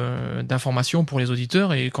d'informations pour les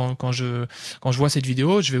auditeurs, et quand je vois cette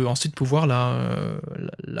vidéo, je vais ensuite pouvoir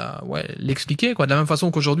l'expliquer, quoi. De la même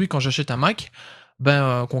façon qu'aujourd'hui, quand j'achète un Mac,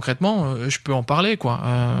 concrètement, je peux en parler, quoi.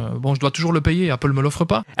 Je dois toujours le payer, Apple me l'offre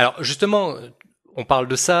pas. Alors justement, on parle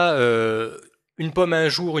de ça, une pomme un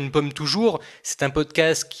jour, une pomme toujours. C'est un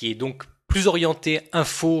podcast qui est donc plus orienté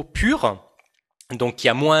info pure. Donc il y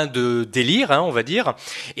a moins de délire, hein, on va dire.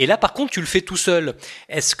 Et là, par contre, tu le fais tout seul.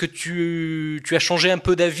 Est-ce que tu as changé un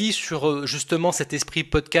peu d'avis sur justement cet esprit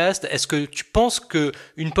podcast ? Est-ce que tu penses que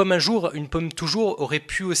une pomme un jour, une pomme toujours aurait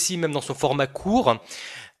pu aussi, même dans son format court,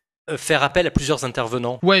 faire appel à plusieurs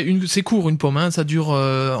intervenants? Ouais, c'est court, une pomme, hein. Ça dure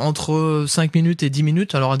entre 5 minutes et 10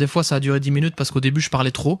 minutes. Alors des fois ça a duré 10 minutes parce qu'au début je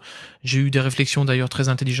parlais trop. J'ai eu des réflexions d'ailleurs très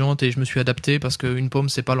intelligentes, et je me suis adapté, parce qu'une pomme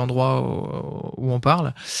c'est pas l'endroit où on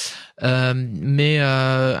parle. Inviter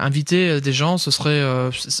des gens, ce serait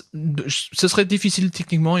difficile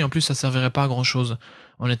techniquement, et en plus ça servirait pas à grand chose,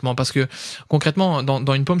 honnêtement, parce que concrètement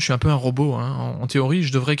dans une pomme je suis un peu un robot, hein. En théorie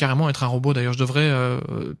je devrais carrément être un robot. D'ailleurs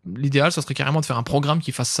l'idéal ça serait carrément de faire un programme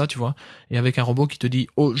qui fasse ça, tu vois, et avec un robot qui te dit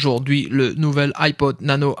aujourd'hui le nouvel iPod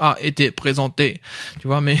Nano a été présenté, tu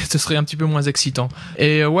vois, mais ce serait un petit peu moins excitant.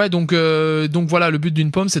 Et donc voilà, le but d'une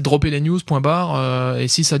pomme c'est de dropper les news, point barre, et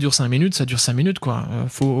si ça dure 5 minutes, ça dure 5 minutes, quoi.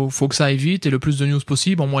 Faut que ça aille vite, et le plus de news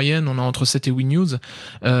possible. En moyenne on a entre 7 et 8 news,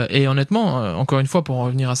 et honnêtement, encore une fois, pour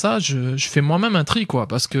revenir à ça, je fais moi-même un tri, quoi,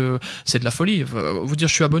 parce que c'est de la folie. Vous dire,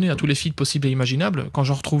 je suis abonné à tous les feeds possibles et imaginables. Quand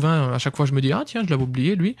j'en retrouve un, à chaque fois je me dis ah tiens, je l'avais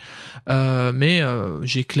oublié lui.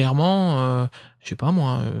 J'ai clairement je sais pas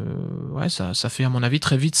moi, ça fait à mon avis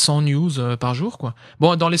très vite 100 news par jour, quoi.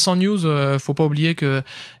 Bon, dans les 100 news, faut pas oublier que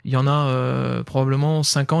il y en a probablement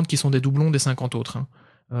 50 qui sont des doublons des 50 autres, hein.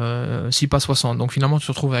 Si pas 60. Donc finalement tu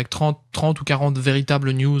te retrouves avec 30 ou 40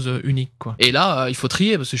 véritables news uniques, quoi. Et là il faut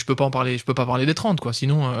trier, parce que je peux pas parler des 30, quoi.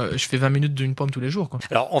 Sinon je fais 20 minutes d'une pomme tous les jours, quoi.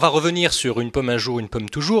 Alors on va revenir sur une pomme un jour, une pomme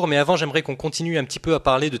toujours, mais avant j'aimerais qu'on continue un petit peu à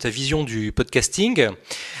parler de ta vision du podcasting.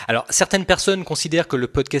 Alors certaines personnes considèrent que le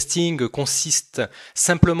podcasting consiste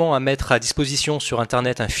simplement à mettre à disposition sur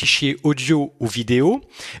internet un fichier audio ou vidéo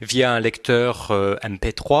via un lecteur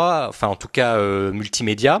MP3, enfin en tout cas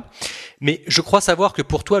multimédia. Mais je crois savoir que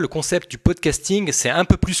pour toi, le concept du podcasting, c'est un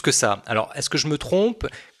peu plus que ça. Alors, est-ce que je me trompe ?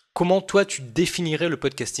 Comment toi, tu définirais le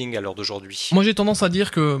podcasting à l'heure d'aujourd'hui ? Moi, j'ai tendance à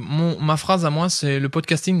dire que ma phrase à moi, c'est le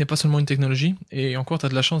podcasting n'est pas seulement une technologie. Et encore, t'as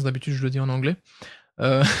de la chance, d'habitude, je le dis en anglais.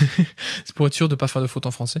 C'est pour être sûr de pas faire de faute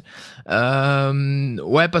en français.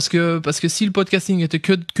 Parce que si le podcasting était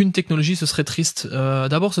qu'une technologie, ce serait triste.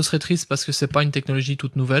 D'abord, ce serait triste parce que c'est pas une technologie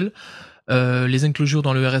toute nouvelle. Les inclusions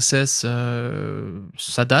dans le RSS,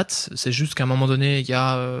 ça date. C'est juste qu'à un moment donné, il y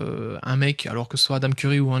a un mec, alors que ce soit Adam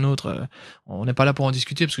Curry ou un autre, on n'est pas là pour en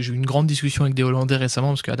discuter, parce que j'ai eu une grande discussion avec des Hollandais récemment,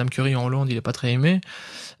 parce que Adam Curry en Hollande, il est pas très aimé.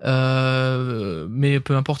 Mais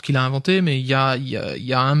peu importe qui l'a inventé, mais il y a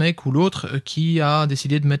un mec ou l'autre qui a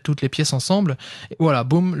décidé de mettre toutes les pièces ensemble. Et voilà,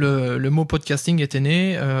 boum, le mot podcasting était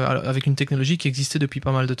né avec une technologie qui existait depuis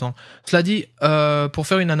pas mal de temps. Cela dit, pour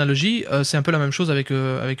faire une analogie, c'est un peu la même chose avec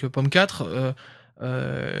POM4.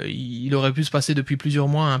 il aurait pu se passer depuis plusieurs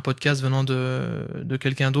mois un podcast venant de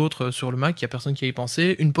quelqu'un d'autre sur le Mac. Il y a personne qui a y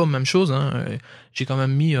pensé. Une pomme, même chose. J'ai quand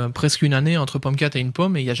même mis presque une année entre Pomme4 et une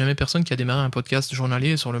pomme, et il y a jamais personne qui a démarré un podcast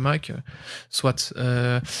journalier sur le Mac. Soit.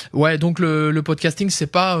 Ouais, donc le podcasting, c'est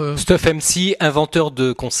pas Stuff MC, inventeur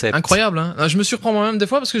de concepts. incroyable. Hein. Je me surprends moi-même des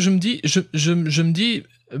fois parce que je me dis.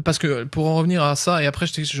 Parce que pour en revenir à ça, et après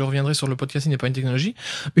je reviendrai sur le podcasting n'est pas une technologie,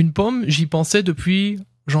 une pomme, j'y pensais depuis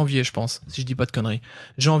janvier, je pense, si je dis pas de conneries.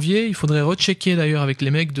 Janvier, il faudrait rechecker d'ailleurs avec les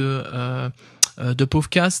mecs de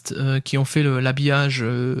Povcast qui ont fait l'habillage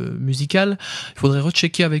musical. Il faudrait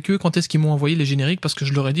rechecker avec eux quand est-ce qu'ils m'ont envoyé les génériques, parce que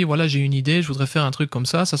je leur ai dit voilà, j'ai une idée, je voudrais faire un truc comme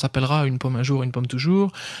ça s'appellera une pomme un jour, une pomme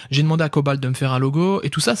toujours. J'ai demandé à Cobalt de me faire un logo, et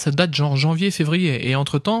tout ça date genre janvier, février, et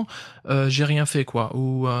entre temps j'ai rien fait quoi,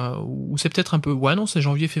 ou c'est peut-être un peu, ouais non, c'est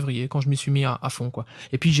janvier, février quand je m'y suis mis à fond quoi.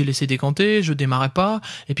 Et puis j'ai laissé décanter, je démarrais pas,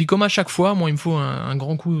 et puis comme à chaque fois, moi il me faut un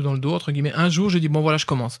grand coup dans le dos entre guillemets. Un jour j'ai dit bon voilà, je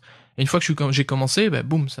commence. Et une fois que j'ai commencé, ben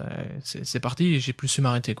boum, c'est parti, et j'ai plus su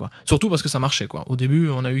m'arrêter quoi. Surtout parce que ça marchait quoi. Au début,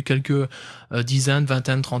 on a eu quelques dizaines,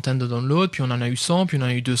 vingtaines, trentaines de downloads, puis on en a eu 100, puis on en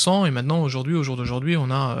a eu 200, et maintenant aujourd'hui, au jour d'aujourd'hui, on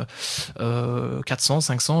a 400,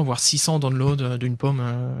 500, voire 600 downloads d'une pomme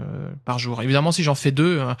par jour. Évidemment, si j'en fais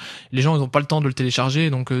deux, les gens ils ont pas le temps de le télécharger,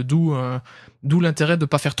 donc d'où l'intérêt de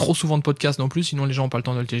pas faire trop souvent de podcasts non plus, sinon les gens ont pas le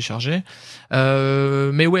temps de le télécharger.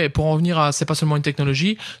 Mais ouais, pour en venir à, c'est pas seulement une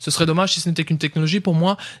technologie. Ce serait dommage si ce n'était qu'une technologie. Pour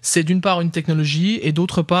moi, c'est d'une part une technologie et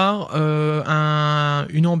d'autre part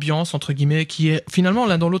une ambiance entre guillemets qui est finalement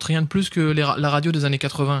l'un dans l'autre rien de plus que la radio des années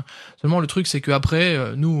 80. Seulement le truc c'est que après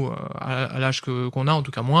nous à l'âge qu'on a, en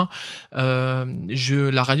tout cas moi,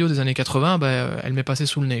 la radio des années 80, elle m'est passée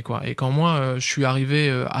sous le nez quoi. Et quand moi je suis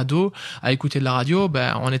arrivé ado à écouter de la radio,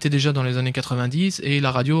 on était déjà dans les années 90 et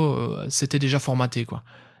la radio c'était déjà formaté quoi.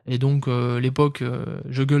 Et donc l'époque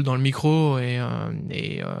je gueule dans le micro et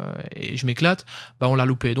je m'éclate, on l'a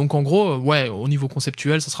loupé. Donc en gros ouais, au niveau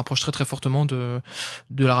conceptuel ça se rapproche très très fortement de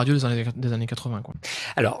la radio des années 80 quoi.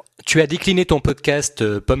 Alors tu as décliné ton podcast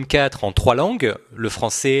Pomme4 en 3 langues, le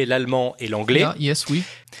français, l'allemand et l'anglais. Yes, oui.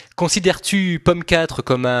 Considères-tu Pomme4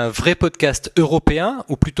 comme un vrai podcast européen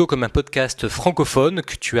ou plutôt comme un podcast francophone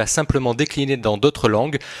que tu as simplement décliné dans d'autres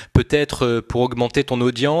langues, peut-être pour augmenter ton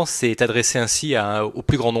audience et t'adresser ainsi au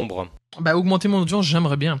plus grand nombre? Augmenter mon audience,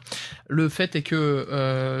 j'aimerais bien. Le fait est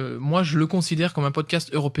que moi je le considère comme un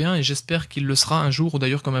podcast européen et j'espère qu'il le sera un jour, ou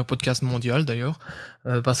d'ailleurs comme un podcast mondial d'ailleurs,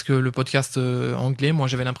 parce que le podcast anglais, moi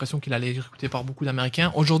j'avais l'impression qu'il allait être écouté par beaucoup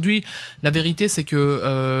d'Américains. Aujourd'hui, la vérité c'est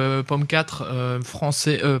que Pomme4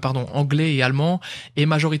 anglais et allemand est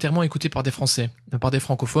majoritairement écouté par des Français, par des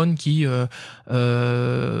francophones qui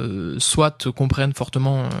soit comprennent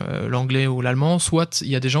fortement l'anglais ou l'allemand, soit il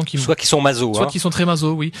y a des gens qui sont maso, soit qui sont très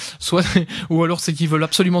maso, oui, soit ou alors c'est qu'ils veulent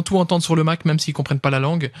absolument tout entendre sur le Mac même s'ils comprennent pas la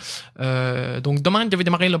langue. Donc demain je vais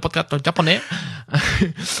démarrer le podcast japonais.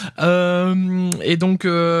 Et donc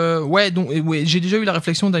j'ai déjà eu la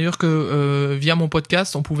réflexion d'ailleurs que via mon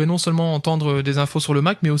podcast on pouvait non seulement entendre des infos sur le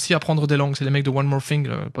Mac mais aussi apprendre des langues. C'est les mecs de One More Thing,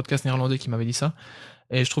 le podcast néerlandais, qui m'avaient dit ça.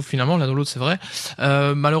 Et je trouve finalement l'un dans l'autre c'est vrai.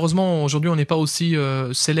 Malheureusement aujourd'hui on n'est pas aussi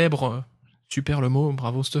célèbre. Super le mot,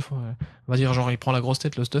 bravo Stuff. On va dire genre il prend la grosse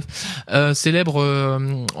tête le Stuff. Célèbre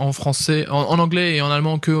en français, en anglais et en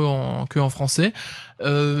allemand que en français.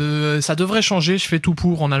 Ça devrait changer. Je fais tout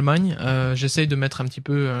pour en Allemagne. J'essaye de mettre un petit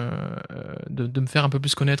peu, de me faire un peu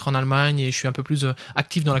plus connaître en Allemagne, et je suis un peu plus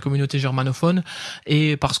actif dans la communauté germanophone.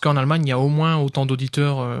 Et parce qu'en Allemagne il y a au moins autant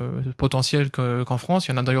d'auditeurs potentiels qu'en France.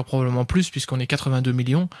 Il y en a d'ailleurs probablement plus puisqu'on est 82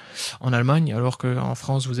 millions en Allemagne, alors qu'en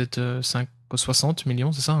France vous êtes 60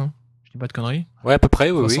 millions, c'est ça hein? Je dis pas de conneries. Ouais, à peu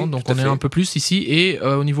près, oui. 60, donc on est un peu plus ici. Et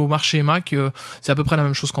au niveau marché Mac, c'est à peu près la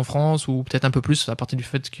même chose qu'en France, ou peut-être un peu plus, partons du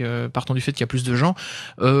fait qu'il y a plus de gens.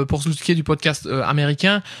 Pour ce qui est du podcast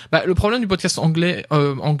américain, le problème du podcast anglais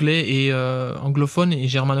et anglophone et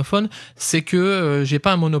germanophone, c'est que j'ai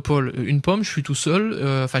pas un monopole. Une pomme, je suis tout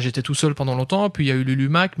seul. J'étais tout seul pendant longtemps. Puis il y a eu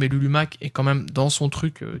Lulumac, mais Lulumac est quand même dans son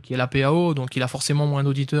truc qui est la PAO, donc il a forcément moins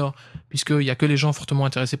d'auditeurs puisqu'il y a que les gens fortement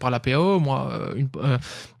intéressés par la PAO. Moi,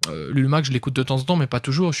 Lulumac, je l'écoute de temps en temps, mais pas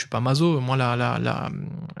toujours. Je suis pas maso. Moi,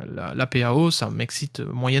 la PAO, ça m'excite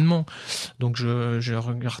moyennement. Donc, je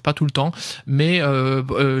regarde pas tout le temps. Mais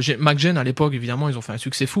MacGen, à l'époque, évidemment, ils ont fait un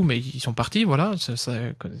succès fou, mais ils sont partis. Voilà,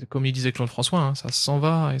 comme il disait Claude François, hein, ça s'en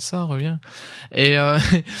va et ça revient.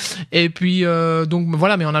 Et puis donc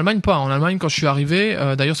voilà. Mais en Allemagne, pas. En Allemagne, quand je suis arrivé,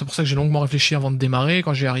 d'ailleurs, c'est pour ça que j'ai longuement réfléchi avant de démarrer.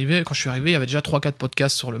 Quand je suis arrivé, il y avait déjà 3-4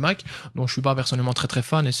 podcasts sur le Mac, dont je suis pas personnellement très très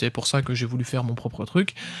fan, et c'est pour ça que j'ai voulu faire mon propre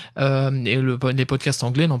truc. Et les podcasts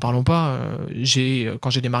anglais, n'en parlons pas. Quand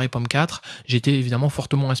j'ai démarré Pomme4, j'ai été évidemment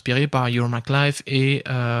fortement inspiré par Your Mac Life et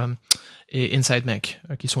et Inside Mac,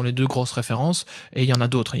 qui sont les deux grosses références. Et il y en a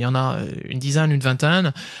d'autres. Il y en a une dizaine, une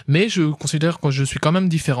vingtaine. Mais je considère que je suis quand même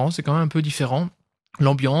différent. C'est quand même un peu différent.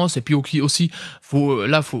 L'ambiance, et puis aussi, faut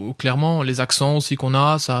clairement, les accents aussi qu'on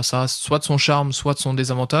a, ça a soit de son charme, soit de son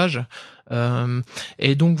désavantage.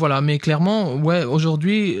 Et donc voilà, mais clairement, ouais,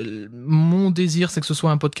 aujourd'hui, mon désir, c'est que ce soit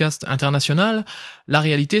un podcast international. La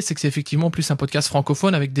réalité, c'est que c'est effectivement plus un podcast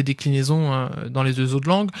francophone avec des déclinaisons dans les deux autres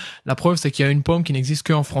langues. La preuve, c'est qu'il y a une pomme qui n'existe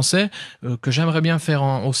qu'en français, que j'aimerais bien faire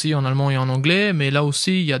aussi en allemand et en anglais, mais là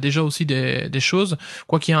aussi, il y a déjà aussi des choses.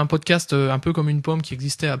 Quoi qu'il y a un podcast un peu comme une pomme qui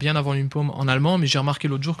existait bien avant une pomme en allemand, mais j'ai remarqué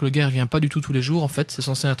l'autre jour que le gars, il revient pas du tout tous les jours. En fait, c'est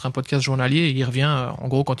censé être un podcast journalier et il revient en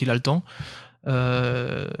gros quand il a le temps.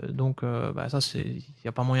 Donc ça c'est, y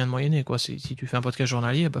a pas moyen de moyenner quoi. Si tu fais un podcast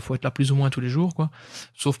journalier, faut être là plus ou moins tous les jours quoi,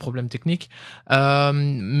 sauf problème technique.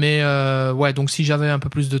 Ouais, donc si j'avais un peu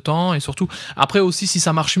plus de temps, et surtout après aussi si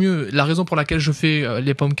ça marche mieux, la raison pour laquelle je fais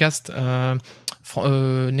les podcasts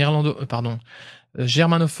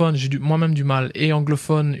germanophone, j'ai moi-même du mal, et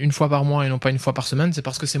anglophone une fois par mois et non pas une fois par semaine, c'est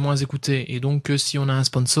parce que c'est moins écouté. Et donc, si on a un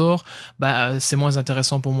sponsor, c'est moins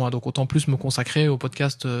intéressant pour moi. Donc, autant plus me consacrer au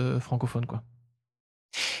podcast francophone, quoi.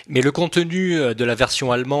 Mais le contenu de la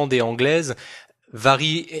version allemande et anglaise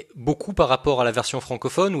varie beaucoup par rapport à la version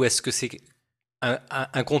francophone, ou est-ce que c'est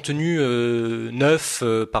un contenu neuf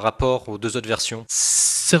par rapport aux deux autres versions?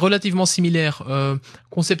 C'est relativement similaire.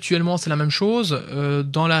 Conceptuellement, c'est la même chose.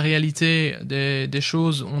 Dans la réalité des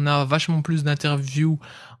choses, on a vachement plus d'interviews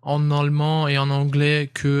en allemand et en anglais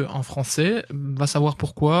que en français. Va savoir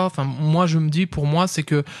pourquoi. Enfin, moi, je me dis, pour moi, c'est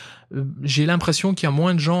que j'ai l'impression qu'il y a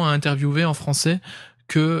moins de gens à interviewer en français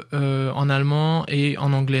que en allemand et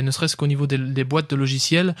en anglais, ne serait-ce qu'au niveau des boîtes de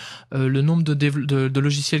logiciels, le nombre de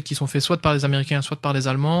logiciels qui sont faits soit par des Américains, soit par des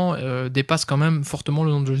Allemands, dépasse quand même fortement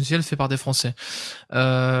le nombre de logiciels faits par des Français.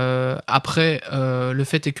 Après, le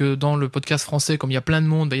fait est que dans le podcast français, comme il y a plein de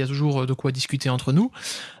monde, il y a toujours de quoi discuter entre nous.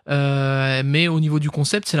 Mais au niveau du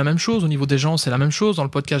concept, c'est la même chose. Au niveau des gens, c'est la même chose. Dans le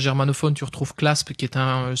podcast germanophone, tu retrouves Clasp, qui est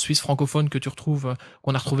un Suisse francophone que tu retrouves,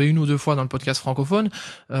 qu'on a retrouvé une ou deux fois dans le podcast francophone.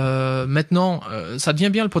 Maintenant, ça devient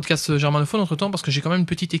bien le podcast germanophone entre temps, parce que j'ai quand même une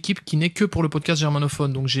petite équipe qui n'est que pour le podcast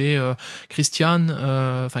germanophone. Donc j'ai Christian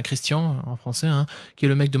en français, hein, qui est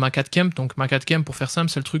le mec de Mac at Camp. Donc Mac at Camp, pour faire simple,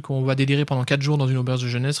 c'est le truc où on va délirer pendant 4 jours dans une auberge de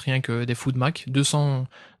jeunesse, rien que des food Mac. 200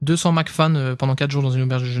 Mac fans pendant 4 jours dans une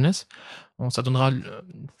auberge de jeunesse. Bon, ça donnera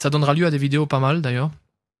lieu à des vidéos pas mal d'ailleurs.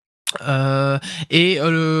 Ouais,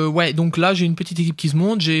 donc là j'ai une petite équipe qui se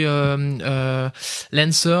monte. J'ai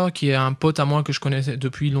Lancer, qui est un pote à moi que je connais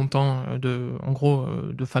depuis longtemps,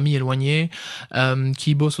 de famille éloignée,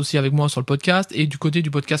 qui bosse aussi avec moi sur le podcast. Et du côté du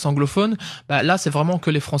podcast anglophone, là c'est vraiment que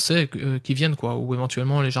les Français qui viennent quoi, ou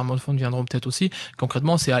éventuellement les germanophones viendront peut-être aussi.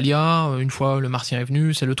 Concrètement, c'est Alia, une fois le Martien est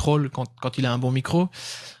venu, c'est le troll quand il a un bon micro.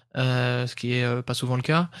 Ce qui est pas souvent le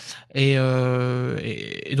cas, et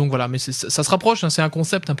donc voilà, mais ça se rapproche, hein, c'est un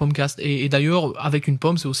concept, un pomcast, et d'ailleurs avec une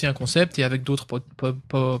pomme c'est aussi un concept, et avec d'autres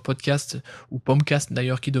podcasts ou pomcast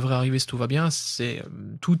d'ailleurs qui devraient arriver si tout va bien,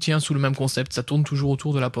 tout tient sous le même concept, ça tourne toujours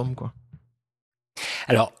autour de la pomme quoi.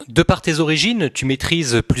 Alors, de par tes origines, tu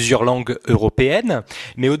maîtrises plusieurs langues européennes,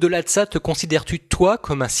 mais au-delà de ça, te considères-tu, toi,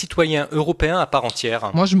 comme un citoyen européen à part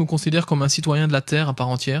entière ? Moi, je me considère comme un citoyen de la Terre à part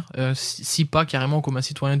entière, si pas carrément comme un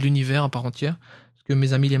citoyen de l'univers à part entière, parce que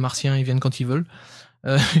mes amis les martiens, ils viennent quand ils veulent.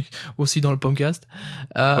 Aussi dans le podcast.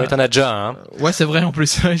 Ouais, t'en as déjà un. Hein. Ouais, c'est vrai en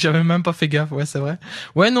plus. J'avais même pas fait gaffe. Ouais, c'est vrai.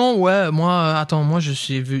 Ouais, non, ouais. Moi, je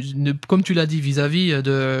suis, comme tu l'as dit, vis-à-vis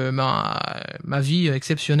de ma vie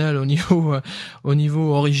exceptionnelle au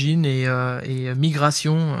niveau origine et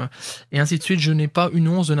migration et ainsi de suite. Je n'ai pas une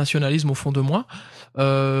once de nationalisme au fond de moi,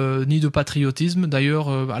 ni de patriotisme. D'ailleurs,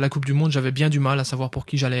 à la Coupe du Monde, j'avais bien du mal à savoir pour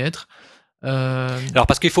qui j'allais être. Alors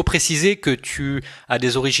parce qu'il faut préciser que tu as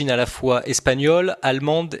des origines à la fois espagnoles,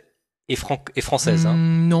 allemandes et françaises. Hein.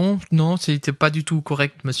 Non, c'était pas du tout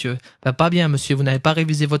correct, monsieur. Pas bien, monsieur. Vous n'avez pas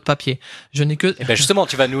révisé votre papier. Je n'ai que. Eh ben justement,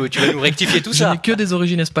 tu vas nous rectifier tout ça. Je n'ai que des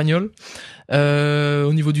origines espagnoles.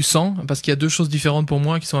 Au niveau du sang, parce qu'il y a deux choses différentes pour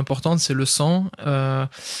moi qui sont importantes, c'est le sang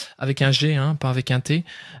avec un G, hein, pas avec un T,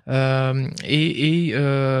 et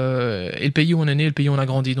le pays où on est né, le pays où on a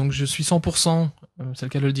grandi. Donc je suis 100%, c'est le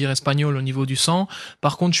cas de le dire, espagnol au niveau du sang.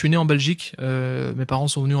 Par contre, je suis né en Belgique. Mes parents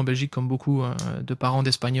sont venus en Belgique comme beaucoup de parents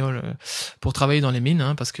d'Espagnols pour travailler dans les mines,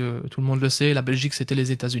 hein, parce que tout le monde le sait, la Belgique c'était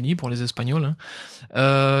les États-Unis pour les Espagnols.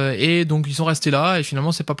 Hein. Et donc ils sont restés là et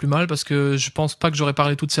finalement c'est pas plus mal parce que je pense pas que j'aurais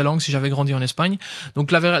parlé toutes ces langues si j'avais grandi en Espagne. Donc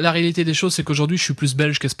la réalité des choses, c'est qu'aujourd'hui je suis plus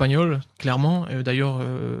belge qu'espagnol, clairement. D'ailleurs,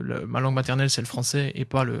 ma langue maternelle c'est le français et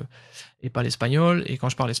pas l'espagnol. Et quand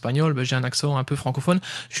je parle espagnol, j'ai un accent un peu francophone.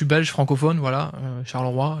 Je suis belge francophone, voilà,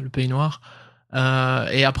 Charleroi, le Pays Noir.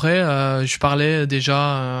 Et après, je parlais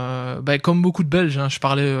déjà, comme beaucoup de Belges, hein, je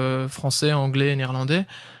parlais français, anglais, néerlandais.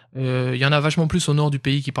 Il y en a vachement plus au nord du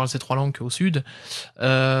pays qui parlent ces 3 langues qu'au sud.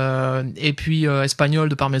 Et puis espagnol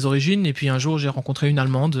de par mes origines. Et puis un jour, j'ai rencontré une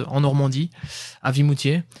Allemande en Normandie, à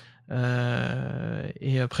Vimoutier,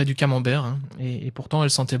 et près du Camembert. Hein. Et pourtant, elle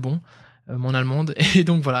sentait bon. Mon allemande, et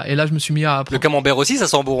donc voilà, et là je me suis mis à apprendre. Le camembert aussi, ça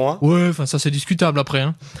sent bon, hein. Ouais, enfin ça c'est discutable après,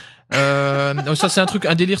 hein. Ça c'est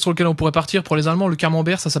un délire sur lequel on pourrait partir. Pour les Allemands, le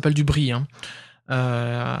camembert ça s'appelle du brie, hein.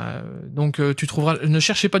 Donc tu trouveras, ne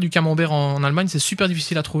cherchez pas du camembert en Allemagne, c'est super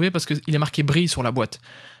difficile à trouver parce qu'il est marqué brie sur la boîte.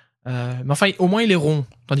 Mais enfin au moins il est rond,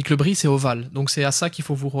 tandis que le brie c'est ovale, donc c'est à ça qu'il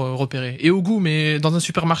faut vous repérer. Et au goût, mais dans un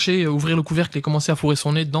supermarché, ouvrir le couvercle et commencer à fourrer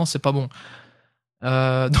son nez dedans, c'est pas bon.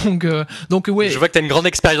 Donc ouais. Je vois que t'as une grande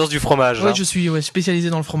expérience du fromage. Ouais, hein. je suis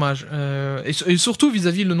spécialisé dans le fromage. Et surtout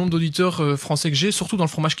vis-à-vis le nombre d'auditeurs français que j'ai, surtout dans le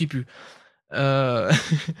fromage qui pue.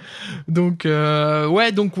 Donc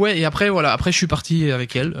ouais. Et après voilà. Après je suis parti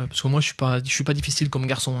avec elle parce que moi je suis pas difficile comme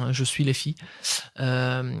garçon. Hein, je suis les filles.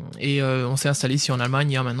 On s'est installé ici en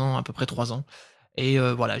Allemagne il y a maintenant à peu près 3 ans. Et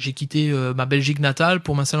voilà, j'ai quitté ma Belgique natale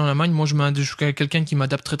pour m'installer en Allemagne. Moi je suis quelqu'un qui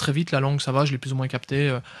m'adapte très très vite. La langue ça va, je l'ai plus ou moins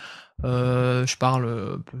capté. Je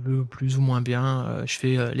parle plus ou moins bien. Je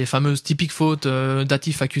fais les fameuses typiques fautes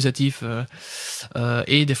datif, accusatif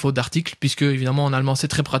et des fautes d'articles, puisque évidemment en allemand c'est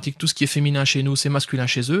très pratique. Tout ce qui est féminin chez nous, c'est masculin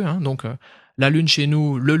chez eux. Hein, donc la lune chez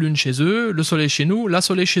nous, le lune chez eux, le soleil chez nous, la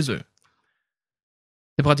soleil chez eux.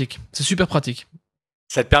 C'est pratique, c'est super pratique.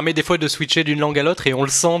 Ça te permet des fois de switcher d'une langue à l'autre et on le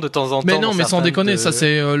sent de temps en temps. Mais non, mais sans déconner, ça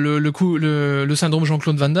c'est le syndrome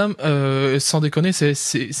Jean-Claude Van Damme. Sans déconner,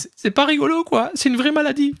 c'est pas rigolo quoi. C'est une vraie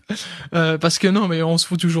maladie. Parce que non, mais on se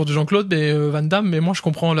fout toujours de Jean-Claude, mais Van Damme. Mais moi, je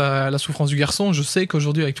comprends la souffrance du garçon. Je sais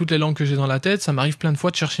qu'aujourd'hui, avec toutes les langues que j'ai dans la tête, ça m'arrive plein de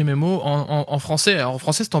fois de chercher mes mots en français. Alors en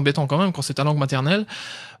français, c'est embêtant quand même quand c'est ta langue maternelle.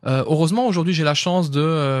 Heureusement, aujourd'hui, j'ai la chance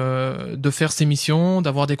de faire ces missions,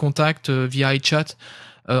 d'avoir des contacts via iChat.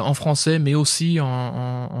 En français, mais aussi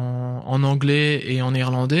en anglais et en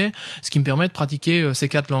néerlandais, ce qui me permet de pratiquer ces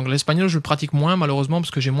 4 langues. L'espagnol, je le pratique moins, malheureusement,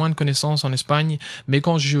 parce que j'ai moins de connaissances en Espagne, mais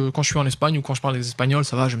quand je suis en Espagne ou quand je parle des Espagnols,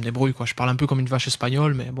 ça va, je me débrouille, quoi. Je parle un peu comme une vache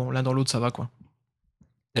espagnole, mais bon, l'un dans l'autre, ça va, quoi.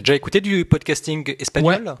 T'as déjà écouté du podcasting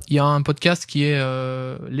espagnol ? Ouais, il y a un podcast qui est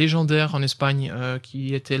légendaire en Espagne,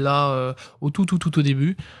 qui était là au tout au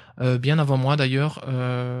début, bien avant moi d'ailleurs,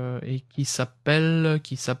 et qui s'appelle,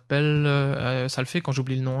 ça le fait quand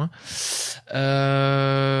j'oublie le nom. Hein.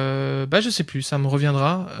 Je sais plus, ça me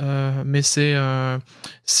reviendra, mais c'est un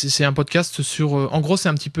podcast sur, en gros c'est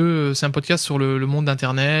un podcast sur le monde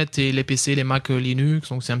d'internet et les PC, les Mac Linux,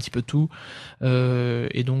 donc c'est un petit peu tout.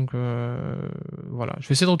 Et donc voilà, je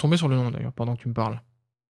vais essayer de retomber sur le nom d'ailleurs pendant que tu me parles.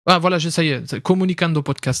 Ah voilà, ça y est, Comunicando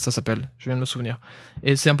Podcast, ça s'appelle, je viens de me souvenir.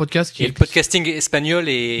 Et c'est un podcast qui... Et le podcasting espagnol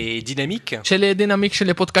est dynamique ? Chez les dynamiques, chez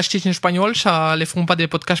les podcastistes espagnols, ça les font pas des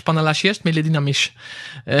podcasts pendant la sieste, mais les dynamiques.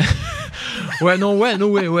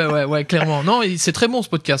 Ouais, clairement. Non, c'est très bon ce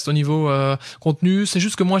podcast au niveau contenu. C'est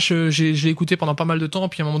juste que moi, j'ai écouté pendant pas mal de temps,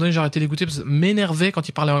 puis à un moment donné, j'ai arrêté d'écouter parce que ça m'énervait quand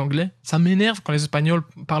ils parlaient en anglais. Ça m'énerve quand les Espagnols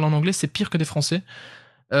parlent en anglais, c'est pire que des Français.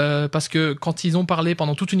 Parce que quand ils ont parlé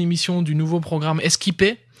pendant toute une émission du nouveau programme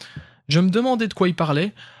Esquipé, je me demandais de quoi ils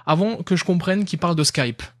parlaient avant que je comprenne qu'ils parlent de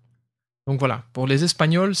Skype. Donc voilà, pour les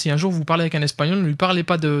Espagnols, si un jour vous parlez avec un Espagnol, ne lui parlez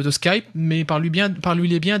pas de Skype, mais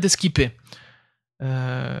parlez-lui bien d'Esquipé.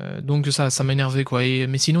 Donc ça m'énervait quoi.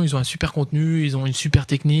 Mais sinon ils ont un super contenu, ils ont une super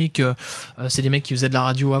technique. C'est des mecs qui faisaient de la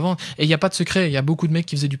radio avant. Et il y a pas de secret. Il y a beaucoup de mecs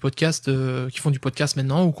qui faisaient du podcast, qui font du podcast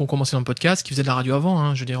maintenant ou qui ont commencé dans le podcast, qui faisaient de la radio avant.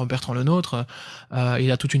 Hein. Je veux dire Bertrand Lenôtre,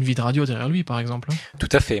 il a toute une vie de radio derrière lui par exemple. Tout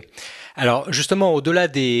à fait. Alors justement, au-delà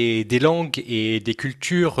des langues et des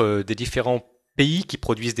cultures des différents pays qui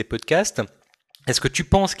produisent des podcasts, est-ce que tu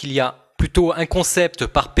penses qu'il y a plutôt un concept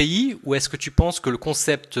par pays ou est-ce que tu penses que le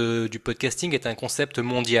concept du podcasting est un concept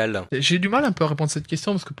mondial ? J'ai du mal un peu à répondre à cette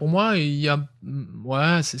question parce que pour moi,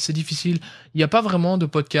 c'est difficile. Il n'y a pas vraiment de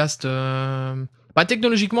podcast.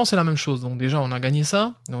 Technologiquement, c'est la même chose. Donc déjà, on a gagné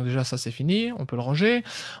ça. Donc déjà, ça c'est fini. On peut le ranger.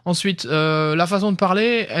 Ensuite, la façon de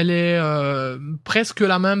parler, elle est presque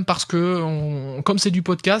la même parce que comme c'est du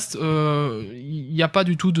podcast, il n'y a pas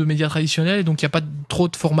du tout de médias traditionnels, donc il n'y a pas trop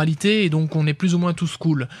de formalités et donc on est plus ou moins tous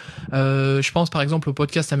cool. Je pense par exemple aux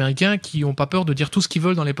podcasts américains qui ont pas peur de dire tout ce qu'ils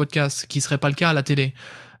veulent dans les podcasts, qui serait pas le cas à la télé.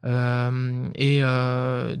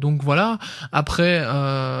 Donc voilà. Après,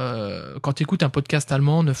 quand tu écoutes un podcast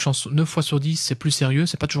allemand, 9 fois sur 10, c'est plus sérieux.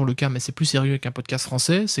 C'est pas toujours le cas, mais c'est plus sérieux qu'un podcast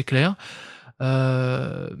français, c'est clair.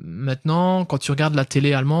 Maintenant, quand tu regardes la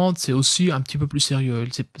télé allemande, c'est aussi un petit peu plus sérieux.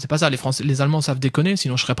 C'est pas ça. Les Allemands savent déconner,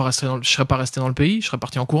 sinon je serais pas resté dans le pays, je serais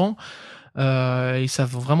parti en courant. Ils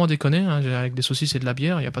savent vraiment déconner, hein, avec des saucisses et de la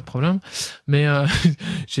bière, il y a pas de problème. Mais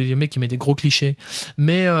j'ai des mecs qui mettent des gros clichés.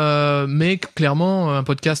 Mais clairement, un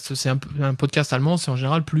podcast, un podcast allemand, c'est en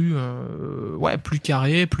général plus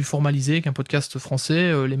carré, plus formalisé qu'un podcast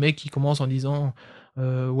français. Les mecs qui commencent en disant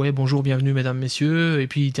ouais, bonjour, bienvenue mesdames, messieurs, et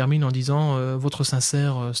puis ils terminent en disant votre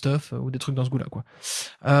sincère stuff, ou des trucs dans ce goût-là, quoi.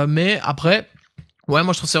 Mais après, ouais,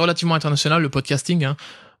 moi je trouve que c'est relativement international le podcasting, hein.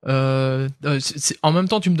 En même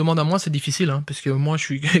temps, tu me demandes à moi, c'est difficile, hein, parce que moi je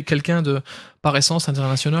suis quelqu'un de par essence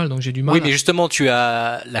international, donc j'ai du mal. Oui, mais justement, tu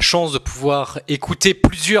as la chance de pouvoir écouter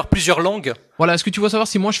plusieurs langues. Voilà, est-ce que tu veux savoir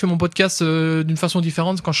si moi je fais mon podcast d'une façon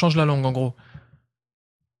différente quand je change la langue, en gros?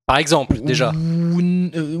 Par exemple, déjà.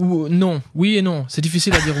 Non, oui et non. C'est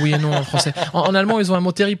difficile à dire oui et non en français. En allemand, ils ont un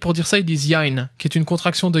mot terrible pour dire ça, ils disent Jein, qui est une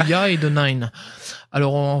contraction de ja et de nein.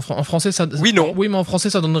 Alors en français, ça. Oui, non. Oui, mais en français,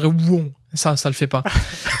 ça donnerait won. Ça le fait pas.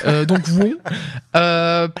 Donc won.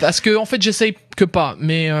 Parce que en fait, j'essaye que pas,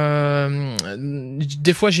 mais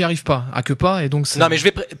des fois, j'y arrive pas à que pas, et donc. Non, mais je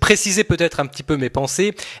vais préciser peut-être un petit peu mes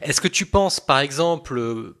pensées. Est-ce que tu penses, par exemple,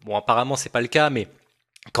 bon, apparemment, c'est pas le cas, mais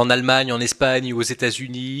qu'en Allemagne, en Espagne ou aux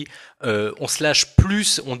États-Unis, on se lâche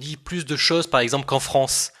plus, on dit plus de choses, par exemple, qu'en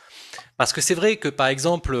France. Parce que c'est vrai que, par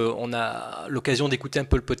exemple, on a l'occasion d'écouter un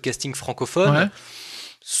peu le podcasting francophone. Ouais.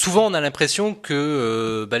 Souvent, on a l'impression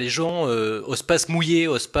que les gens osent pas se mouiller,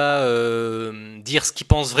 osent pas dire ce qu'ils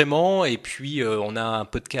pensent vraiment. Et puis, on a un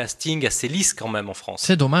podcasting assez lisse quand même en France.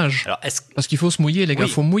 C'est dommage. Alors, parce qu'il faut se mouiller, les gars.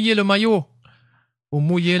 Il faut mouiller le maillot.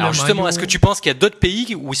 Alors justement, est-ce que tu penses qu'il y a d'autres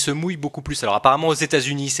pays où ils se mouillent beaucoup plus? Alors apparemment aux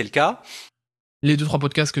États-Unis c'est le cas. Les 2-3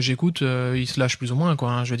 podcasts que j'écoute, ils se lâchent plus ou moins, quoi.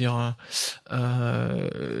 Hein. Je veux dire,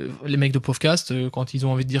 les mecs de podcast, quand ils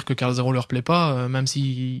ont envie de dire que Carl Zero leur plaît pas, même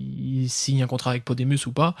s'ils signent un contrat avec Podemos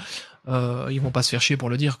ou pas, ils vont pas se faire chier pour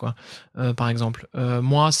le dire, quoi. Par exemple,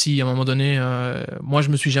 moi, si à un moment donné, moi je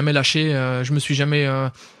me suis jamais lâché, je me suis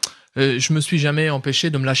jamais empêché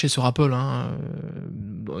de me lâcher sur Apple, hein.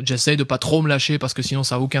 J'essaye de pas trop me lâcher parce que sinon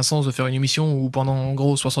ça a aucun sens de faire une émission où pendant en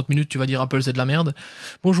gros 60 minutes tu vas dire Apple c'est de la merde.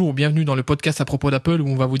 Bonjour, bienvenue dans le podcast à propos d'Apple où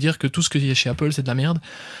on va vous dire que tout ce qu'il y a chez Apple c'est de la merde.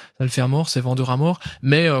 Ça le fait à mort, c'est vendeur à mort.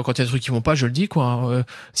 Mais quand il y a des trucs qui vont pas, je le dis, quoi.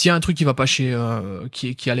 S'il y a un truc qui va pas chez,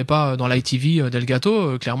 qui allait pas dans l'ITV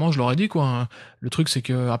d'Elgato, clairement je l'aurais dit, quoi. Le truc c'est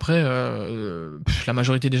que après, la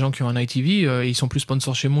majorité des gens qui ont un ITV, ils sont plus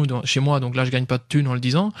sponsors chez moi, donc là je gagne pas de thunes en le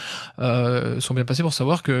disant. Sont bien passés pour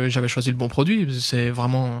savoir que j'avais choisi le bon produit. C'est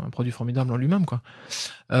vraiment un produit formidable en lui-même, quoi.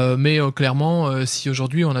 Mais clairement, si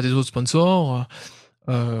aujourd'hui on a des autres sponsors,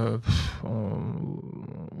 on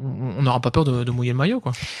n'aura pas peur de mouiller le maillot,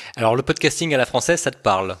 quoi. Alors le podcasting à la française, ça te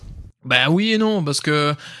parle? Ben oui et non, parce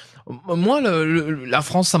que moi, la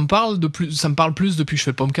France, ça me parle plus depuis que je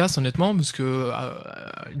fais le podcast, honnêtement, parce que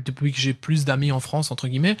depuis que j'ai plus d'amis en France, entre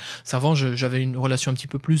guillemets. Avant, j'avais une relation un petit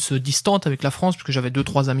peu plus distante avec la France, parce que j'avais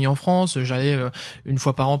 2-3 amis en France. J'allais une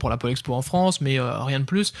fois par an pour la Pôle Expo en France, mais rien de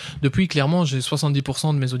plus. Depuis, clairement, j'ai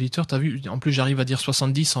 70% de mes auditeurs. T'as vu? En plus, j'arrive à dire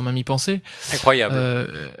 70 sans même y penser. Incroyable.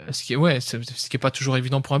 Ce qui est pas toujours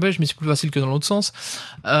évident pour un Belge, mais c'est plus facile que dans l'autre sens.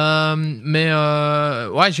 Ouais,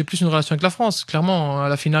 j'ai plus une relation avec la France. Clairement, à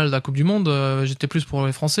la finale de la Coupe du Monde, j'étais plus pour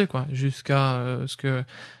les Français, quoi, jusqu'à ce que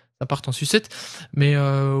ça parte en sucette, mais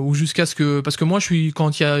ou jusqu'à ce que, parce que moi je suis,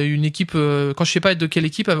 quand il y a une équipe, quand je sais pas être de quelle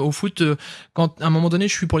équipe au foot, quand à un moment donné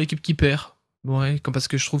je suis pour l'équipe qui perd. Ouais, parce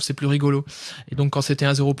que je trouve que c'est plus rigolo. Et donc quand c'était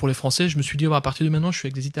 1-0 pour les Français, je me suis dit à partir de maintenant je suis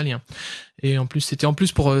avec des Italiens. Et en plus c'était en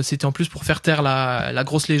plus pour faire taire la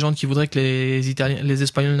grosse légende qui voudrait que les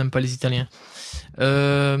Espagnols n'aiment pas les Italiens.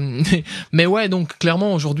 Mais ouais, donc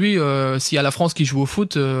clairement aujourd'hui, s'il y a la France qui joue au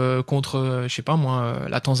foot contre, je sais pas moi,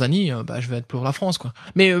 la Tanzanie, je vais être pour la France, quoi.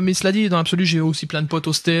 Mais cela dit, dans l'absolu, j'ai aussi plein de potes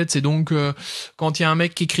aux States, et donc quand il y a un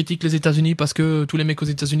mec qui critique les États-Unis parce que tous les mecs aux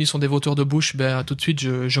États-Unis sont des voteurs de Bush, tout de suite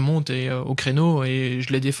je monte au créneau et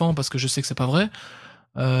je les défends parce que je sais que c'est pas vrai.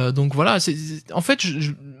 Donc voilà, en fait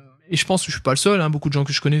et je pense que je suis pas le seul, hein, beaucoup de gens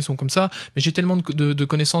que je connais sont comme ça, mais j'ai tellement de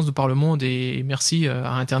connaissances de par le monde, et merci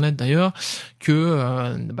à Internet d'ailleurs,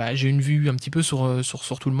 que j'ai une vue un petit peu sur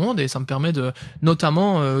tout le monde, et ça me permet de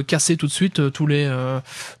notamment casser tout de suite tous les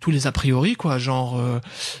a priori, quoi, genre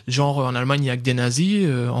en Allemagne il y a que des nazis,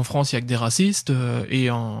 en France il y a que des racistes, et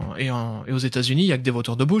aux États-Unis il y a que des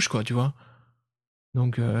voteurs de Bush, quoi, tu vois.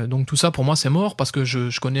 Donc tout ça pour moi c'est mort, parce que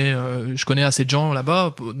je connais assez de gens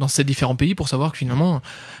là-bas dans ces différents pays pour savoir que finalement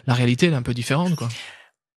la réalité elle est un peu différente, quoi.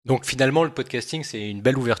 Donc finalement le podcasting c'est une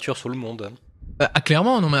belle ouverture sur le monde.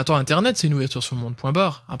 Clairement, non mais attends, Internet c'est une ouverture sur le monde, point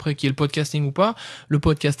barre. Après qu'il y ait le podcasting ou pas, le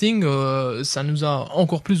podcasting ça nous a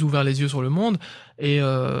encore plus ouvert les yeux sur le monde, et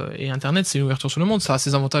Internet c'est une ouverture sur le monde, ça a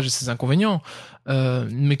ses avantages et ses inconvénients,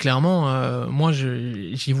 mais clairement moi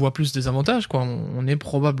j'y vois plus des avantages, quoi. On est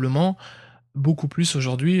probablement beaucoup plus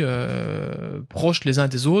aujourd'hui proches les uns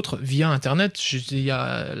des autres via Internet. Il y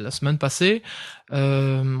a la semaine passée,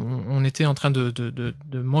 on était en train de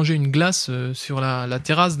manger une glace sur la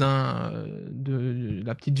terrasse de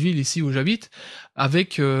la petite ville ici où j'habite,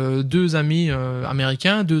 avec 2 amis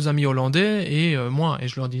américains, 2 amis hollandais et moi. Et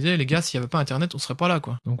je leur disais, les gars, s'il n'y avait pas Internet, on serait pas là,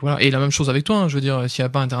 quoi. Donc voilà. Et la même chose avec toi. Hein, je veux dire, s'il n'y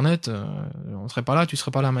avait pas Internet, on serait pas là. Tu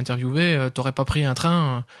serais pas là à m'interviewer. T'aurais pas pris un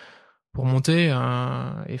train pour monter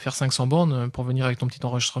et faire 500 bornes pour venir avec ton petit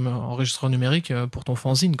enregistreur numérique pour ton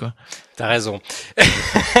fanzine, quoi. T'as raison.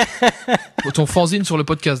 Ton fanzine sur le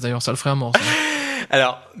podcast, d'ailleurs, ça le ferait à mort, ça.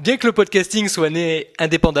 Alors, bien que le podcasting soit né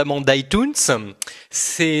indépendamment d'iTunes,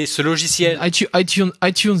 c'est ce logiciel... iTunes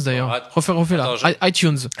d'ailleurs. Refais là.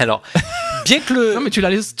 iTunes. Alors, bien que le... Non, mais tu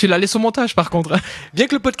la laisses au montage, par contre. Bien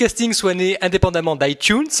que le podcasting soit né indépendamment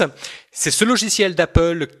d'iTunes, c'est ce logiciel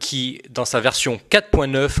d'Apple qui, dans sa version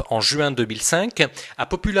 4.9 en juin 2005, a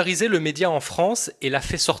popularisé le média en France et l'a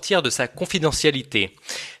fait sortir de sa confidentialité.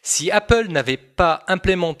 Si Apple n'avait pas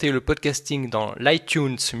implémenté le podcasting dans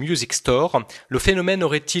l'iTunes Music Store, le phénomène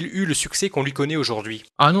aurait-il eu le succès qu'on lui connaît aujourd'hui ?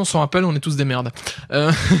 Ah non, sans Apple, on est tous des merdes.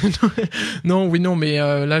 Non, mais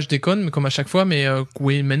là je déconne, comme à chaque fois, mais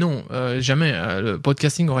oui, mais non, jamais. Le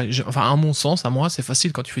podcasting aurait, enfin à mon sens, à moi, c'est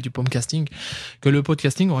facile quand tu fais du podcasting, que le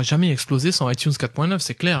podcasting aurait jamais explosé sans iTunes 4.9,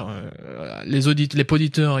 c'est clair. Les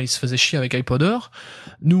auditeurs, ils se faisaient chier avec iPodder.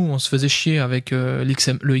 Nous, on se faisait chier avec le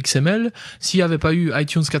XML. S'il y avait pas eu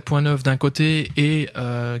iTunes 4.9 d'un côté et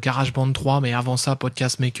GarageBand 3, mais avant ça,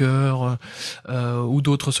 Podcast Maker ou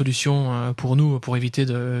d'autres solutions pour nous, pour éviter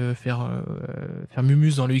de faire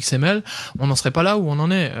mumus dans le XML, on n'en serait pas là où on en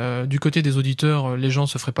est. Du côté des auditeurs, les gens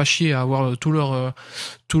se feraient pas chier à avoir tout leur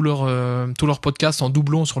podcast en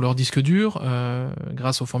doublon sur leur disque dur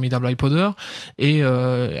grâce au formidable iPodder et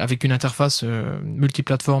avec une interface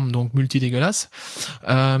multiplateforme, donc multi-dégueulasse.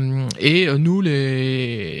 Et nous,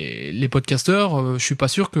 les podcasteurs, je suis pas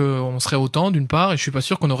sûr qu'on serait autant d'une part, et je suis pas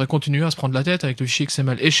sûr qu'on aurait continué à se prendre la tête avec le fichier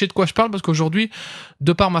XML. Et je sais de quoi je parle parce qu'aujourd'hui,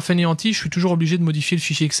 de par ma fainéantise, je suis toujours obligé de modifier le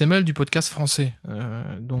fichier XML du podcast français.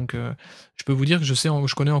 Donc je peux vous dire que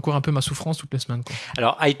je connais encore un peu ma souffrance toutes les semaines, quoi.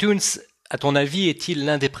 Alors iTunes, à ton avis, est-il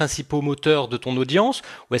l'un des principaux moteurs de ton audience,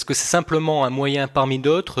 ou est-ce que c'est simplement un moyen parmi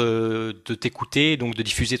d'autres de t'écouter, donc de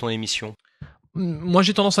diffuser ton émission ? Moi,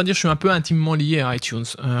 j'ai tendance à dire que je suis un peu intimement lié à iTunes.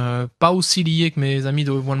 Pas aussi lié que mes amis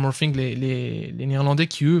de One More Thing, les Néerlandais,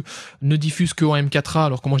 qui eux ne diffusent que en MP4A,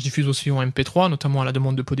 alors que moi je diffuse aussi en MP3, notamment à la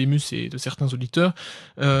demande de Podémus et de certains auditeurs.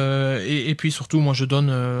 Et puis surtout, moi je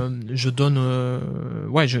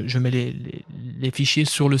mets les fichiers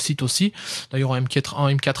sur le site aussi. D'ailleurs en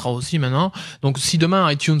M4A aussi maintenant. Donc si demain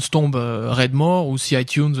iTunes tombe raide mort, ou si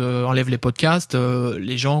iTunes enlève les podcasts,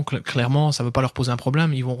 les gens clairement ça veut pas leur poser un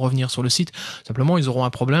problème, ils vont revenir sur le site. Simplement, ils auront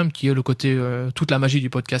un problème qui est le côté toute la magie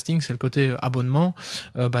du podcasting, c'est le côté abonnement.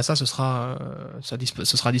 Ça ce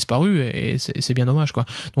sera disparu et c'est bien dommage, quoi.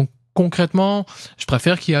 Donc concrètement, je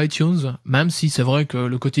préfère qu'il y ait iTunes, même si c'est vrai que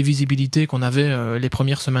le côté visibilité qu'on avait les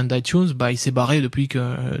premières semaines d'iTunes, il s'est barré depuis que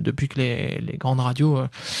les grandes radios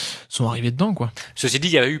sont arrivées dedans, quoi. Ceci dit,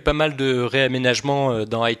 il y a eu pas mal de réaménagements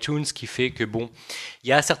dans iTunes qui fait que il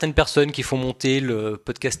y a certaines personnes qui font monter le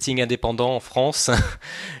podcasting indépendant en France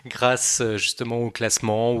grâce justement au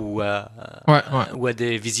classement ou à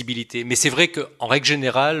des visibilités. Mais c'est vrai qu'en règle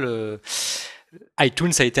générale,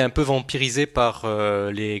 iTunes a été un peu vampirisé par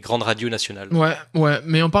les grandes radios nationales. Ouais,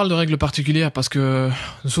 mais on parle de règles particulières parce que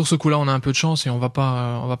sur ce coup-là, on a un peu de chance et on va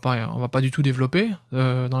pas du tout développer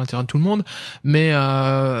dans l'intérêt de tout le monde. Mais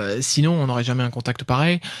sinon, on n'aurait jamais un contact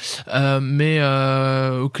pareil. Mais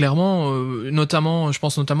clairement, notamment, je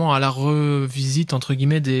pense notamment à la revisite entre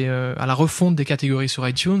guillemets à la refonte des catégories sur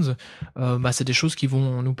iTunes. C'est des choses qui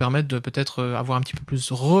vont nous permettre de peut-être avoir un petit peu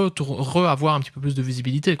plus avoir un petit peu plus de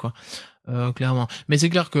visibilité, quoi. Clairement. Mais c'est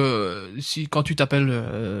clair que quand tu t'appelles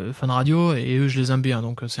Fun Radio, et eux je les aime bien,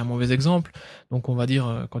 donc c'est un mauvais exemple, donc on va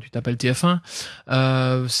dire quand tu t'appelles TF1,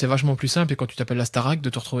 c'est vachement plus simple, et quand tu t'appelles la Starac, de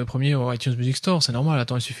te retrouver premier au iTunes Music Store, c'est normal.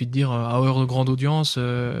 Attends, il suffit de dire à heure de grande audience,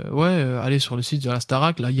 allez sur le site de la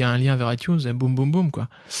Starac, là il y a un lien vers iTunes, et boum boum boum, quoi.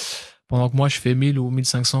 Pendant que moi je fais 1000 ou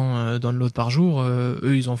 1500 downloads par jour,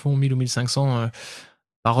 eux ils en font 1000 ou 1500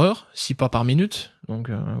 par heure, si pas par minute. Donc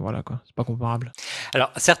voilà, quoi, c'est pas comparable.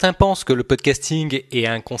 Alors certains pensent que le podcasting est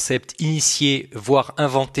un concept initié, voire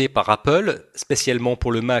inventé par Apple, spécialement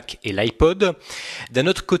pour le Mac et l'iPod. D'un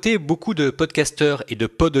autre côté, beaucoup de podcasteurs et de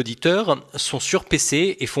pod-auditeurs sont sur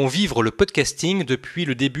PC et font vivre le podcasting depuis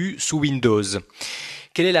le début sous Windows.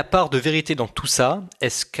 Quelle est la part de vérité dans tout ça ?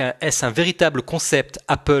 Est-ce un véritable concept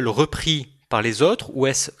Apple repris par les autres, ou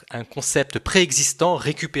est-ce un concept préexistant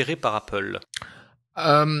récupéré par Apple ?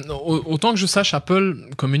 Autant que je sache, Apple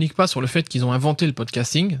communique pas sur le fait qu'ils ont inventé le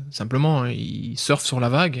podcasting. Simplement, ils surfent sur la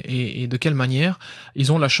vague. Et de quelle manière?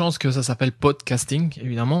 Ils ont la chance que ça s'appelle podcasting,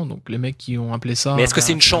 évidemment. Donc les mecs qui ont appelé ça. Mais est-ce que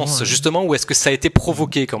c'est une chance, justement, ou est-ce que ça a été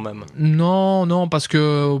provoqué quand même? Non, parce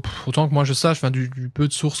que autant que moi je sache, du peu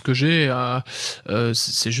de sources que j'ai,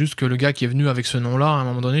 c'est juste que le gars qui est venu avec ce nom-là, à un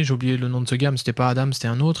moment donné, j'ai oublié le nom de ce gars, mais c'était pas Adam, c'était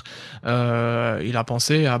un autre. Il a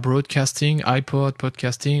pensé à broadcasting, iPod,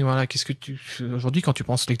 podcasting. Voilà, aujourd'hui, quand tu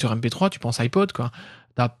penses lecteur MP3, tu penses iPod, quoi.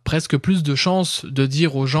 T'as presque plus de chances de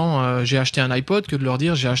dire aux gens j'ai acheté un iPod que de leur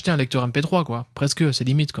dire j'ai acheté un lecteur MP3, quoi. Presque, c'est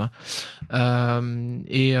limite, quoi.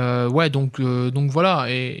 Ouais, donc voilà.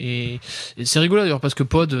 Et c'est rigolo d'ailleurs parce que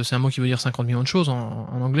pod, c'est un mot qui veut dire 50 millions de choses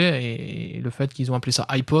en anglais, et le fait qu'ils ont appelé ça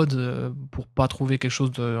iPod pour pas trouver quelque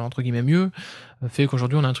chose de entre guillemets mieux fait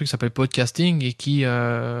qu'aujourd'hui on a un truc qui s'appelle podcasting et qui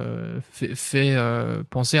fait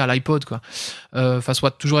penser à l'iPod, quoi. Enfin, soit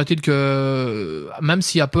toujours est-il que même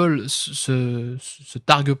si Apple se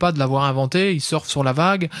targue pas de l'avoir inventé, ils surfent sur la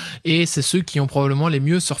vague, et c'est ceux qui ont probablement les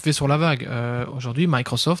mieux surfé sur la vague. Aujourd'hui,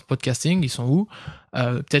 Microsoft podcasting, ils sont où?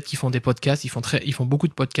 Peut-être qu'ils font des podcasts, ils font beaucoup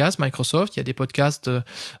de podcasts. Microsoft, il y a des podcasts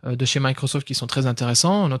de chez Microsoft qui sont très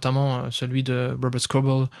intéressants, notamment celui de Robert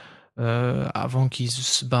Scoble. Avant qu'ils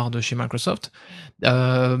se barrent de chez Microsoft.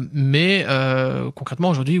 Mais concrètement,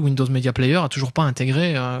 aujourd'hui, Windows Media Player a toujours pas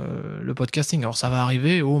intégré le podcasting. Alors ça va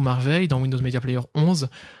arriver au merveille dans Windows Media Player 11,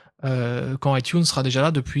 quand iTunes sera déjà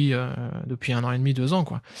là depuis 1 an et demi, 2 ans,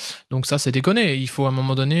 quoi. Donc ça, c'est déconné. Il faut à un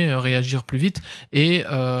moment donné réagir plus vite. Et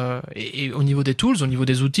au niveau des tools, au niveau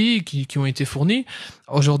des outils qui ont été fournis,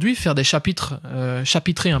 aujourd'hui, faire des chapitres,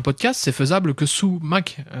 chapitrer un podcast, c'est faisable que sous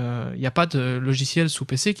Mac. Il n'y a pas de logiciel sous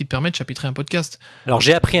PC qui te permet de chapitrer un podcast. Alors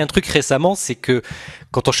j'ai appris un truc récemment, c'est que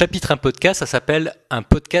quand on chapitre un podcast, ça s'appelle un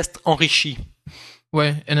podcast enrichi.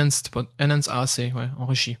 Ouais, enhanced AAC, ouais,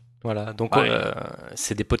 enrichi. Voilà, donc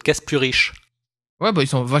c'est des podcasts plus riches. Ouais, ils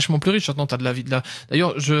sont vachement plus riches. Maintenant, t'as de la vie de la.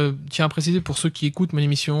 D'ailleurs, je tiens à préciser pour ceux qui écoutent mon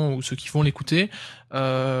émission ou ceux qui vont l'écouter,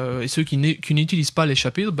 et ceux qui n'utilisent pas les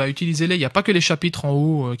chapitres, utilisez-les. Il n'y a pas que les chapitres en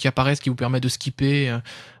haut qui apparaissent qui vous permettent de skipper,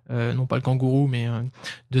 non pas le kangourou, mais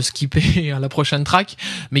de skipper à la prochaine track.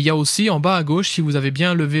 Mais il y a aussi en bas à gauche, si vous avez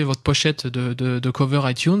bien levé votre pochette de cover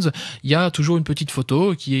iTunes, il y a toujours une petite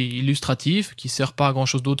photo qui est illustrative, qui sert pas à grand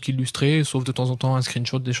chose d'autre qu'illustrer, sauf de temps en temps un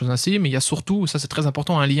screenshot, des choses ainsi. Mais il y a surtout, ça c'est très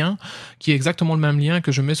important, un lien qui est exactement le même lien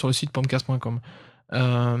que je mets sur le site pomcast.com.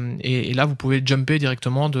 Et là vous pouvez jumper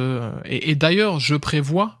directement et d'ailleurs je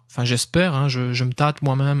prévois, enfin j'espère, je me tâte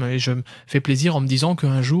moi-même et je me fais plaisir en me disant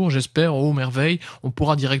qu'un jour, j'espère, oh merveille, on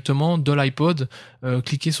pourra directement de l'iPod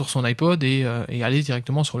cliquer sur son iPod et aller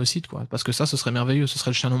directement sur le site, quoi, parce que ça ce serait merveilleux, ce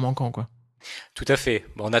serait le chaînon manquant, quoi. Tout à fait.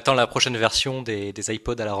 Bon, on attend la prochaine version des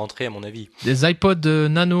iPods à la rentrée, à mon avis. Des iPods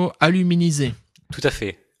nano aluminisés. Tout à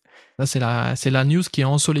fait. Ça c'est la news qui a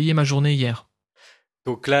ensoleillé ma journée hier.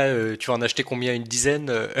 Donc là, tu vas en acheter combien? Une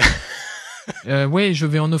dizaine? Oui, je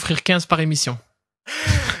vais en offrir 15 par émission.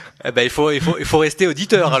 Il faut rester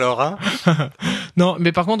auditeur alors, hein. Non,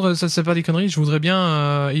 mais par contre, ça c'est pas des conneries. Je voudrais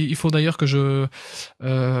bien. Il faut d'ailleurs que j'ai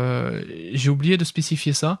oublié de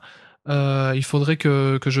spécifier ça. Il faudrait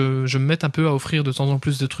que je me mette un peu à offrir de temps en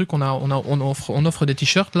plus de trucs. On offre des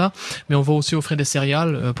t-shirts là, mais on va aussi offrir des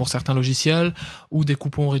céréales pour certains logiciels ou des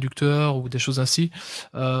coupons réducteurs ou des choses ainsi.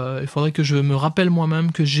 Il faudrait que je me rappelle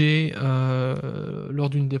moi-même que j'ai lors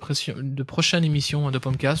de prochaine émission de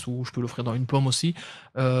Pomcast, où je peux l'offrir dans une pomme aussi,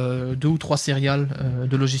 2 ou 3 céréales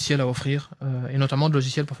de logiciels à offrir, et notamment de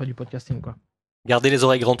logiciels pour faire du podcasting, quoi. Gardez les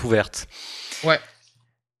oreilles grandes ouvertes. Ouais.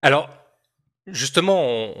 Alors, justement,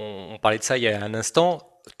 on parlait de ça il y a un instant.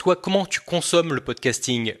 Toi, comment tu consommes le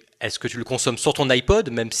podcasting? Est-ce que tu le consommes sur ton iPod,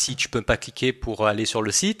 même si tu peux pas cliquer pour aller sur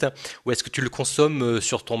le site, ou est-ce que tu le consommes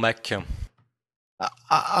sur ton Mac?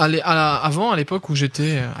 Avant, à l'époque où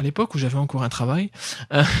j'avais encore un travail,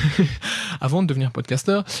 avant de devenir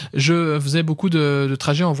podcasteur, je faisais beaucoup de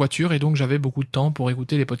trajets en voiture, et donc j'avais beaucoup de temps pour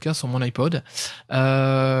écouter les podcasts sur mon iPod.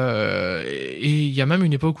 Et il y a même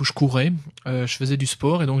une époque où je courais, je faisais du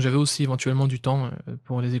sport, et donc j'avais aussi éventuellement du temps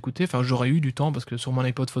pour les écouter. Enfin, j'aurais eu du temps parce que sur mon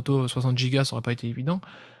iPod photo 60 Go, ça aurait pas été évident.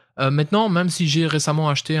 Maintenant, même si j'ai récemment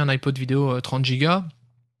acheté un iPod vidéo 30 Go,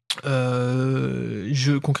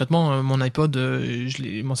 concrètement mon iPod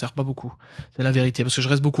je m'en sers pas beaucoup, c'est la vérité, parce que je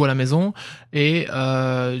reste beaucoup à la maison et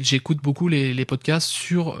j'écoute beaucoup les podcasts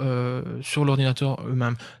sur l'ordinateur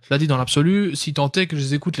eux-mêmes. Cela dit, dans l'absolu, si tant est que je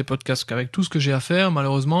les écoute les podcasts avec tout ce que j'ai à faire,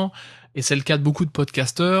 malheureusement, et c'est le cas de beaucoup de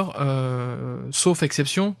podcasteurs, sauf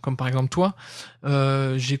exception, comme par exemple toi,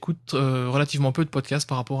 j'écoute relativement peu de podcasts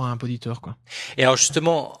par rapport à un poditeur, quoi. Et alors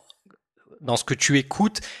justement, dans ce que tu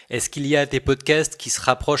écoutes, est-ce qu'il y a des podcasts qui se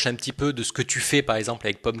rapprochent un petit peu de ce que tu fais, par exemple,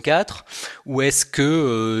 avec Pomme4, ou est-ce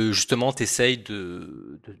que, justement, tu essayes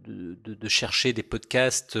de chercher des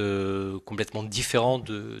podcasts complètement différents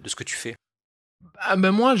de ce que tu fais? Ah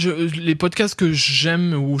ben moi, les podcasts que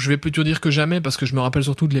j'aime, ou je vais plutôt dire que jamais, parce que je me rappelle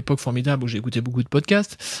surtout de l'époque formidable où j'ai écouté beaucoup de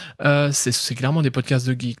podcasts, c'est clairement des podcasts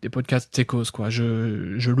de geeks, des podcasts techos, quoi.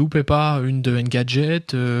 Je loupais pas une de Engadget,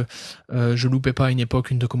 je loupais pas à une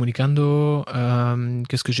époque une de Comunicando,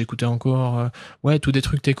 qu'est-ce que j'écoutais encore, ouais, tous des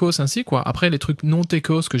trucs techos ainsi, quoi. Après, les trucs non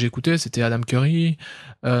techos que j'écoutais, c'était Adam Curry,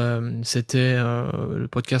 c'était le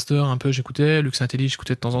podcasteur un peu, j'écoutais, Lux Intelli,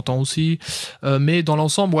 j'écoutais de temps en temps aussi, mais dans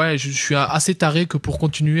l'ensemble, ouais, je suis assez taré que pour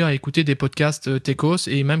continuer à écouter des podcasts techos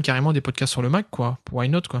et même carrément des podcasts sur le Mac, quoi. Why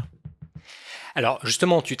not, quoi. Alors,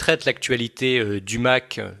 justement, tu traites l'actualité du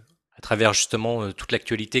Mac à travers justement toute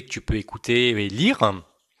l'actualité que tu peux écouter et lire.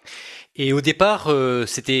 Et au départ,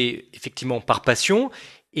 c'était effectivement par passion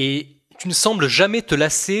et tu ne sembles jamais te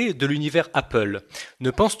lasser de l'univers Apple.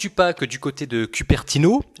 Ne penses-tu pas que du côté de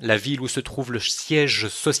Cupertino, la ville où se trouve le siège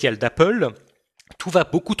social d'Apple, tout va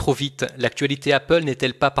beaucoup trop vite? L'actualité Apple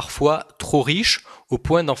n'est-elle pas parfois trop riche au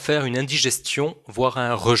point d'en faire une indigestion, voire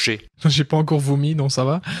un rejet? J'ai pas encore vomi, donc ça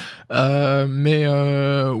va. Mais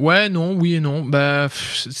ouais, non, oui et non. Bah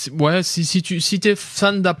ouais, si t'es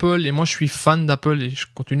fan d'Apple, et moi je suis fan d'Apple et je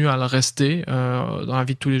continue à le rester dans la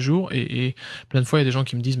vie de tous les jours, et plein de fois il y a des gens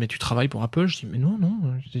qui me disent mais tu travailles pour Apple? Je dis mais non,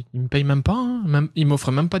 ils me payent même pas, hein. Même, ils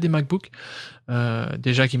m'offrent même pas des MacBooks.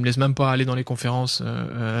 Déjà qu'ils me laissent même pas aller dans les conférences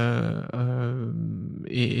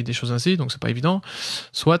et des choses ainsi, donc c'est pas évident.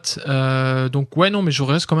 Soit donc ouais, non, mais je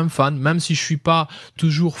reste quand même fan, même si je suis pas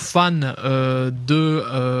toujours fan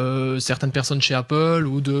de certaines personnes chez Apple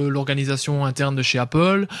ou de l'organisation interne de chez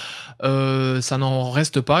Apple. Ça n'en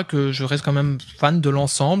reste pas que je reste quand même fan de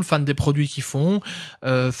l'ensemble, fan des produits qu'ils font,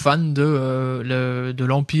 fan de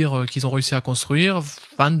l'empire qu'ils ont réussi à construire,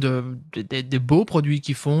 fan des beaux produits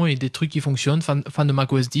qu'ils font et des trucs qui fonctionnent, fan de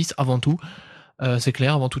macOS 10 avant tout. C'est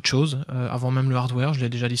clair, avant toute chose, avant même le hardware, je l'ai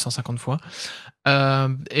déjà dit 150 fois.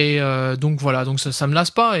 Donc voilà, donc ça me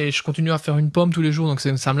lasse pas et je continue à faire une pomme tous les jours, donc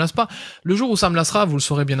ça me lasse pas. Le jour où ça me lassera, vous le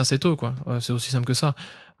saurez bien assez tôt, quoi. C'est aussi simple que ça.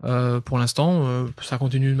 Pour l'instant, ça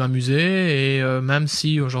continue de m'amuser et même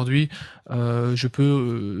si aujourd'hui je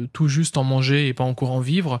peux tout juste en manger et pas encore en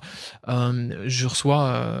vivre, je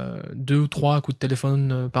reçois 2 ou 3 coups de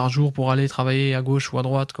téléphone par jour pour aller travailler à gauche ou à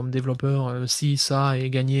droite comme développeur, ci, ça, et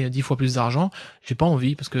gagner 10 fois plus d'argent. J'ai pas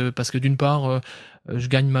envie parce que d'une part je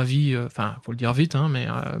gagne ma vie, enfin faut le dire vite, hein,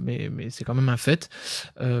 mais c'est quand même un fait,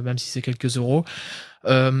 même si c'est quelques euros.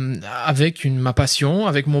 Avec ma passion,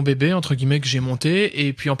 avec mon bébé entre guillemets que j'ai monté,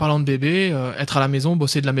 et puis en parlant de bébé, être à la maison,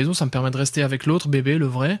 bosser de la maison, ça me permet de rester avec l'autre bébé, le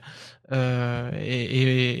vrai,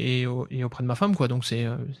 et auprès de ma femme, quoi. Donc c'est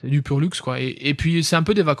du pur luxe, quoi. Et puis c'est un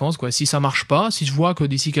peu des vacances, quoi. Si ça marche pas, si je vois que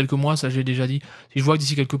d'ici quelques mois, ça j'ai déjà dit, si je vois que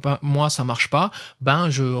d'ici quelques mois ça marche pas, ben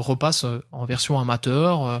je repasse en version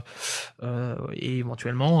amateur, et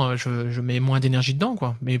éventuellement je mets moins d'énergie dedans,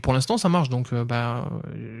 quoi. Mais pour l'instant ça marche, donc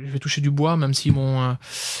je vais toucher du bois, même si mon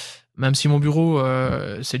bureau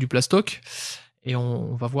c'est du plastoc, et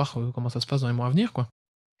on va voir comment ça se passe dans les mois à venir, quoi.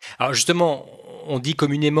 Alors justement, on dit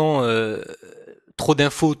communément trop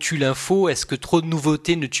d'infos tue l'info. Est-ce que trop de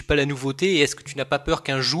nouveautés ne tue pas la nouveauté? Et est-ce que tu n'as pas peur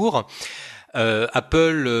qu'un jour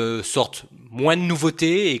Apple sorte moins de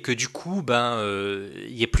nouveautés et que du coup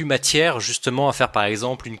il y ait plus matière justement à faire par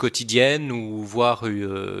exemple une quotidienne ou voire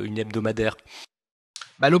une hebdomadaire?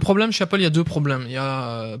 Le problème chez Apple, il y a 2 problèmes. Il y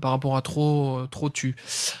a par rapport à trop tue.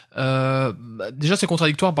 Déjà c'est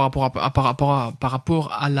contradictoire par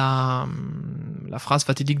rapport à la phrase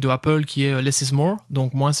fatidique de Apple qui est less is more,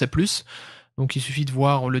 donc moins c'est plus. Donc il suffit de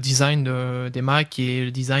voir le design des Mac et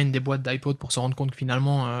le design des boîtes d'iPod pour se rendre compte que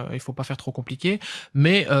finalement il faut pas faire trop compliqué.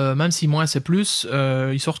 Mais même si moins c'est plus,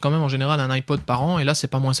 ils sortent quand même en général un iPod par an, et là c'est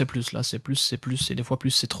pas moins c'est plus, là c'est plus, et des fois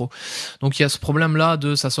plus c'est trop. Donc il y a ce problème là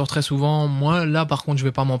de ça sort très souvent. Moi là par contre je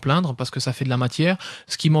vais pas m'en plaindre parce que ça fait de la matière.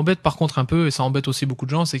 Ce qui m'embête par contre un peu, et ça embête aussi beaucoup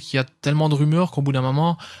de gens, c'est qu'il y a tellement de rumeurs qu'au bout d'un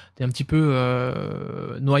moment t'es un petit peu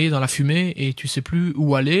noyé dans la fumée et tu sais plus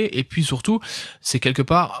où aller. Et puis surtout c'est quelque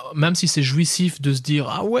part, même si c'est jouissif de se dire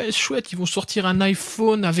ah ouais chouette, ils vont sortir un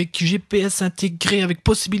iPhone avec GPS intégré, avec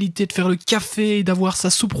possibilité de faire le café et d'avoir sa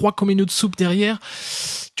soupe roi comme une autre soupe derrière,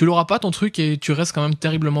 tu l'auras pas ton truc et tu restes quand même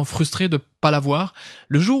terriblement frustré de pas l'avoir.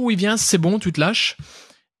 Le jour où il vient, c'est bon, tu te lâches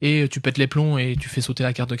et tu pètes les plombs et tu fais sauter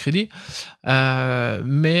la carte de crédit.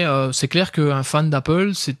 Mais c'est clair qu'un fan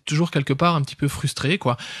d'Apple, c'est toujours quelque part un petit peu frustré,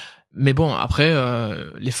 quoi. Mais bon, après,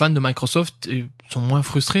 les fans de Microsoft sont moins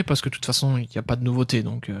frustrés parce que de toute façon, il n'y a pas de nouveauté,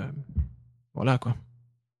 donc voilà, quoi.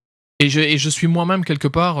 Et je suis moi-même quelque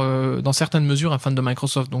part, dans certaines mesures, un fan de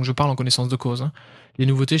Microsoft, donc je parle en connaissance de cause. Hein. Les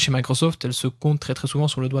nouveautés chez Microsoft, elles se comptent très très souvent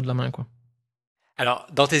sur le doigt de la main, quoi. Alors,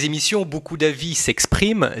 dans tes émissions, beaucoup d'avis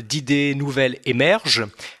s'expriment, d'idées nouvelles émergent.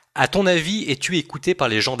 À ton avis, es-tu écouté par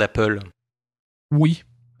les gens d'Apple ? Oui,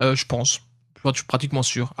 je pense. Je suis pratiquement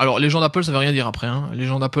sûr. Alors, les gens d'Apple, ça veut rien dire après. Hein. Les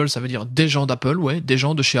gens d'Apple, ça veut dire des gens d'Apple, ouais, des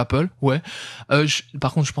gens de chez Apple, ouais.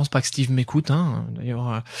 Par contre, je pense pas que Steve m'écoute. Hein.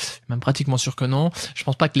 D'ailleurs, même pratiquement sûr que non. Je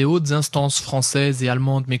pense pas que les hautes instances françaises et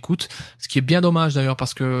allemandes m'écoutent. Ce qui est bien dommage d'ailleurs,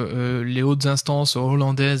 parce que les hautes instances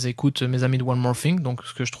hollandaises écoutent mes amis de One More Thing. Donc,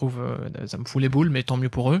 ce que je trouve, ça me fout les boules, mais tant mieux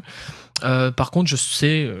pour eux. Par contre, je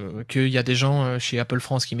sais qu'il y a des gens chez Apple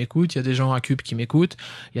France qui m'écoutent, il y a des gens à Cube qui m'écoutent,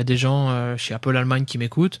 il y a des gens chez Apple Allemagne qui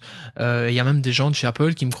m'écoutent, il y a même des gens de chez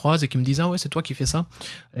Apple qui me croisent et qui me disent ah ouais c'est toi qui fais ça,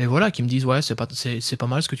 et voilà, qui me disent ouais c'est pas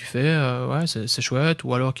mal ce que tu fais, ouais c'est chouette,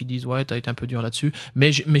 ou alors qui disent ouais t'as été un peu dur là-dessus,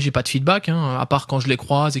 mais j'ai pas de feedback, hein, à part quand je les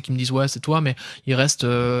croise et qu'ils me disent ouais c'est toi, mais ils restent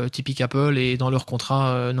typique Apple et dans leur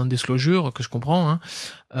contrat non-disclosure que je comprends,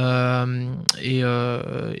 hein. Et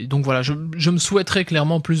donc voilà, je me souhaiterais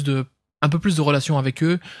clairement un peu plus de relations avec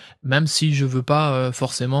eux, même si je veux pas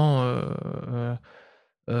forcément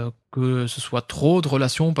que ce soit trop de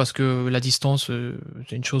relations, parce que la distance,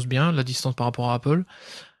 c'est une chose bien, la distance par rapport à Apple.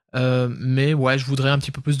 Mais ouais, je voudrais un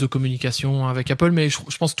petit peu plus de communication avec Apple, mais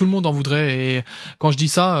je pense que tout le monde en voudrait. Et quand je dis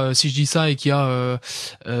ça, si je dis ça et qu'il y a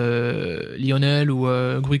Lionel ou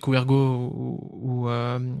Gruic ou Ergo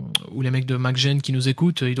ou les mecs de MacGen qui nous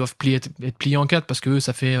écoutent, ils doivent être pliés en quatre, parce que eux,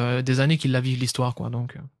 ça fait des années qu'ils la vivent l'histoire, quoi.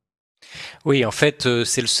 Donc Oui, en fait,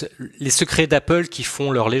 c'est les secrets d'Apple qui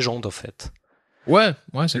font leur légende, en fait. ouais,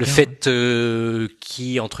 c'est Le clair. fait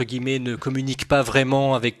qui, entre guillemets, ne communique pas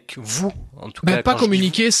vraiment avec vous, en tout cas. Pas quand je dis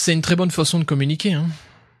communiquer, c'est une très bonne façon de communiquer, hein,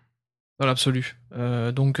 dans l'absolu.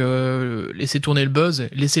 Donc, laissez tourner le buzz,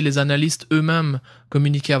 laissez les analystes eux-mêmes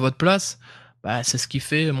communiquer à votre place. Bah, c'est ce qui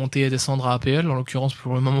fait monter et descendre à APL, en l'occurrence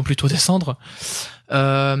pour le moment plutôt descendre.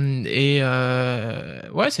 Ouais,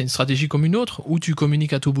 c'est une stratégie comme une autre, où tu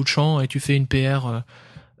communiques à tout bout de champ et tu fais une PR,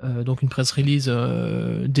 donc une press release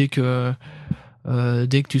dès que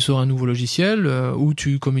tu sors un nouveau logiciel, où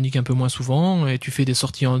tu communiques un peu moins souvent et tu fais des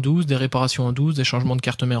sorties en douce, des réparations en douce, des changements de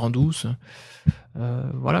carte mère en douce.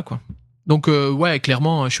 Voilà quoi. Donc ouais,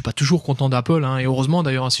 clairement, je suis pas toujours content d'Apple, hein, et heureusement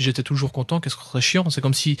d'ailleurs, hein, si j'étais toujours content, qu'est-ce que ce serait chiant. C'est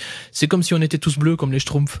comme si on était tous bleus comme les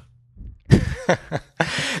Schtroumpfs.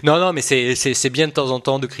 Non, mais c'est bien de temps en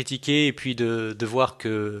temps de critiquer et puis de voir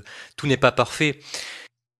que tout n'est pas parfait.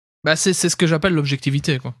 Bah c'est ce que j'appelle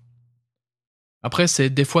l'objectivité, quoi. Après, c'est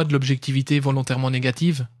des fois de l'objectivité volontairement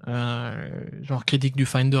négative, genre critique du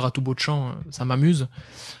Finder à tout bout de champ, ça m'amuse.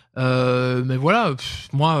 Mais voilà,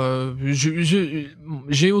 moi,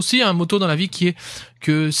 j'ai aussi un motto dans la vie qui est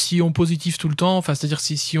que si on positive tout le temps, enfin, c'est-à-dire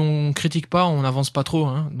si on critique pas, on n'avance pas trop,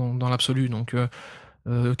 hein, dans l'absolu. Donc,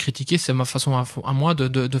 critiquer, c'est ma façon à moi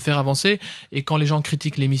de faire avancer. Et quand les gens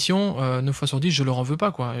critiquent l'émission, 9 fois sur 10, je leur en veux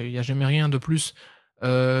pas, quoi. Il y a jamais rien de plus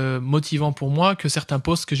motivant pour moi que certains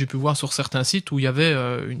posts que j'ai pu voir sur certains sites où il y avait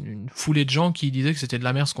une foulée de gens qui disaient que c'était de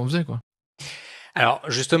la merde ce qu'on faisait, quoi. Alors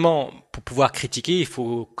justement, pour pouvoir critiquer, il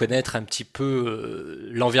faut connaître un petit peu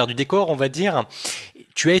l'envers du décor, on va dire.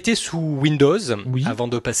 Tu as été sous Windows, Oui. avant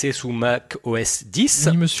de passer sous Mac OS 10.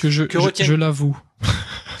 Oui, monsieur, je l'avoue.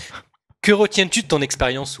 Que retiens-tu de ton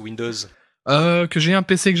expérience sous Windows ? Que j'ai un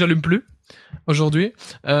PC que j'allume plus aujourd'hui,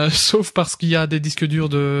 sauf parce qu'il y a des disques durs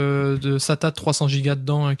de SATA de 300 Go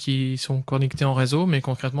dedans, hein, qui sont connectés en réseau, mais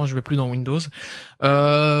concrètement je vais plus dans Windows.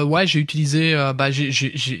 Ouais, j'ai utilisé,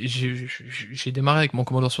 j'ai démarré avec mon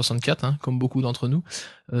Commodore 64, hein, comme beaucoup d'entre nous,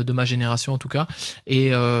 de ma génération en tout cas,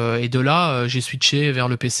 et de là j'ai switché vers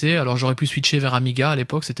le PC. Alors j'aurais pu switcher vers Amiga à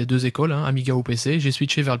l'époque, c'était deux écoles, hein, Amiga ou PC. J'ai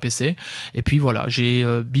switché vers le PC, et puis voilà, j'ai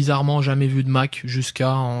bizarrement jamais vu de Mac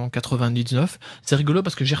jusqu'à en 99. C'est rigolo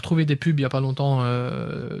parce que j'ai retrouvé des pubs il y a pas longtemps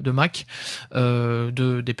de Mac,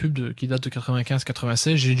 des pubs qui datent de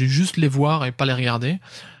 95-96. J'ai dû juste les voir et pas les regarder.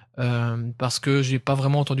 Parce que j'ai pas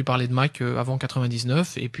vraiment entendu parler de Mac avant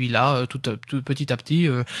 99, et puis là tout petit à petit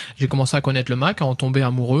j'ai commencé à connaître le Mac, à en tomber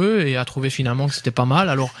amoureux et à trouver finalement que c'était pas mal.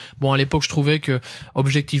 Alors bon, à l'époque je trouvais que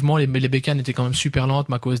objectivement les bécanes étaient quand même super lentes,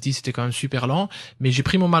 Mac OS X était quand même super lent, mais j'ai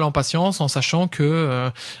pris mon mal en patience en sachant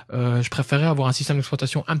que je préférais avoir un système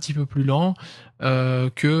d'exploitation un petit peu plus lent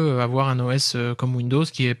que avoir un OS comme Windows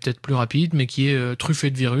qui est peut-être plus rapide mais qui est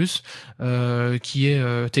truffé de virus, qui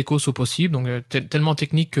est techos au possible, donc tellement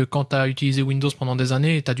technique que quand t'as utilisé Windows pendant des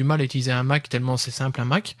années, t'as du mal à utiliser un Mac tellement c'est simple un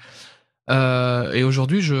Mac. Et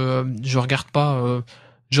aujourd'hui je regarde pas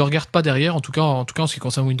Je regarde pas derrière, en tout cas en ce qui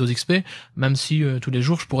concerne Windows XP, même si tous les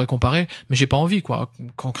jours je pourrais comparer, mais j'ai pas envie quoi.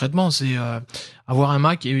 Concrètement, c'est avoir un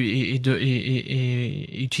Mac et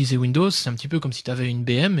utiliser Windows, c'est un petit peu comme si tu avais une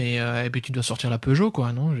BM et puis tu dois sortir la Peugeot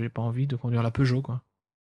quoi. Non, j'ai pas envie de conduire la Peugeot quoi.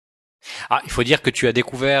 Ah, il faut dire que tu as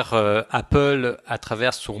découvert Apple à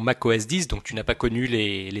travers son Mac OS X, donc tu n'as pas connu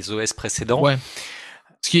les OS précédents. Ouais.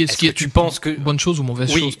 Ce qui est tu penses que bonne chose ou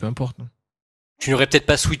mauvaise chose, peu importe. tu n'aurais peut-être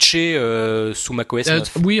pas switché sous Mac OS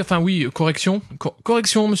 9. Oui, correction,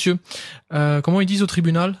 monsieur. Comment ils disent au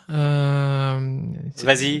tribunal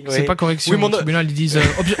Vas-y. C'est oui. pas correction. Oui, Au tribunal, ils disent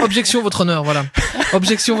objection, votre honneur. Voilà.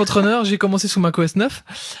 Objection, votre honneur. J'ai commencé sous macOS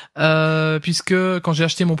 9, puisque quand j'ai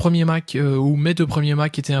acheté mon premier Mac ou mes deux premiers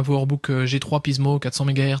Mac, qui étaient un PowerBook G3 Pismo 400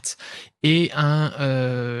 MHz et un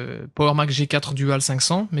Power Mac G4 Dual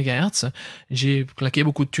 500 MHz, j'ai claqué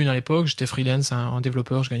beaucoup de thunes à l'époque. J'étais freelance, un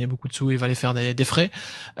développeur, je gagnais beaucoup de sous, il fallait faire des frais.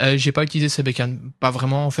 J'ai pas utilisé ces bécanes, pas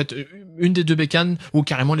vraiment. En fait, une des deux bécanes ou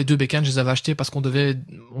carrément les deux bécanes, je les avais achetées parce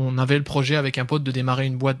on avait le projet avec un pote de démarrer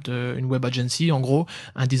une web agency, en gros,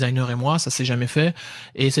 un designer et moi, ça s'est jamais fait.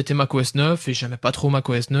 Et c'était macOS 9 et j'aimais pas trop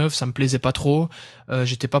macOS 9, ça me plaisait pas trop.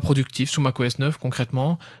 J'étais pas productif sous macOS 9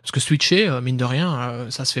 concrètement, parce que switcher, mine de rien,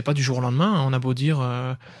 ça se fait pas du jour au lendemain. On a beau dire,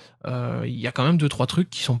 il y a quand même 2-3 trucs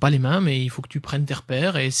qui sont pas les mêmes et il faut que tu prennes tes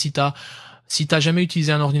repères. Et si t'as jamais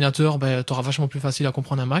utilisé un ordinateur, ben, t'auras vachement plus facile à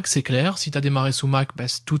comprendre un Mac, c'est clair. Si t'as démarré sous Mac, ben,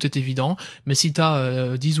 tout est évident. Mais si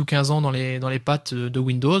t'as 10 ou 15 ans dans les pattes de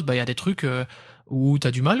Windows, ben, il y a des trucs où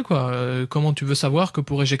t'as du mal, quoi. Comment tu veux savoir que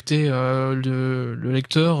pour éjecter le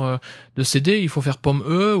lecteur de CD, il faut faire pomme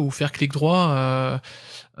E ou faire clic droit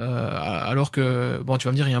alors que, bon, tu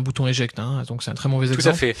vas me dire, il y a un bouton éjecte, hein, donc c'est un très mauvais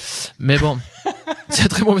exemple. Tout à fait. Mais bon, c'est un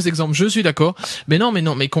très mauvais exemple, je suis d'accord. Mais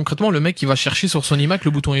concrètement, le mec, il va chercher sur son iMac le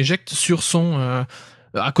bouton éjecte sur son...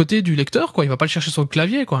 à côté du lecteur, quoi. Il va pas le chercher sur le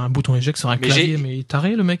clavier, quoi. Un bouton éjecte sur un clavier, mais il est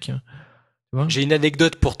taré, le mec. J'ai une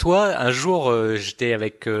anecdote pour toi. Un jour, j'étais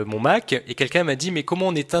avec mon Mac et quelqu'un m'a dit, mais comment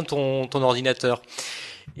on éteint ton ordinateur?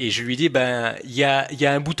 Et je lui ai dit, ben, il y a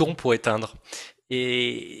un bouton pour éteindre.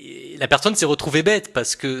 Et la personne s'est retrouvée bête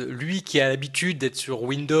parce que lui qui a l'habitude d'être sur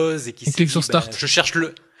Windows et qui clique sur Start. Je cherche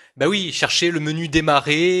chercher le menu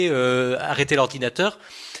démarrer, arrêter l'ordinateur.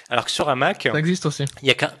 Alors que sur un Mac, ça existe aussi. Il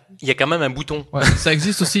y a quand même un bouton. Ouais, ça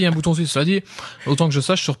existe aussi, il y a un bouton aussi. Cela dit, autant que je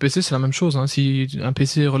sache, sur PC, c'est la même chose, hein. Si un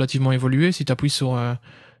PC est relativement évolué, si tu appuies sur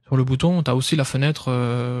le bouton, tu as aussi la fenêtre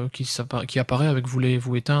qui apparaît avec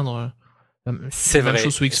vous éteindre. C'est vrai.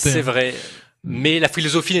 Chose sous XP, c'est vrai. Mais la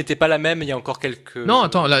philosophie n'était pas la même il y a encore quelques... Non,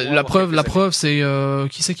 attends, la preuve, c'est...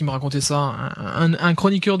 qui c'est qui me racontait ça? Un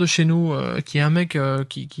chroniqueur de chez nous, qui est un mec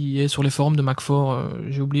qui est sur les forums de Mac4,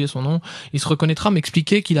 j'ai oublié son nom, il se reconnaîtra,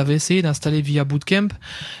 m'expliquait qu'il avait essayé d'installer via Bootcamp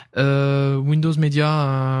Windows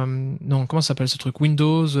Media... non, comment ça s'appelle ce truc?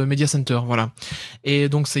 Windows Media Center, voilà. Et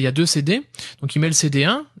donc, il y a 2 CD, donc il met le CD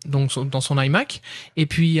 1 donc dans son iMac, et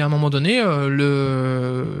puis à un moment donné,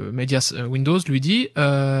 le Windows lui dit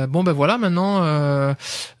bon ben voilà, maintenant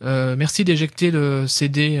merci d'éjecter le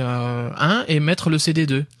CD 1 et mettre le CD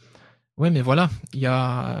 2. Ouais, mais voilà,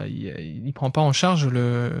 il prend pas en charge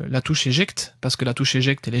la touche éjecte, parce que la touche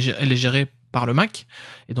éjecte elle est gérée par le Mac,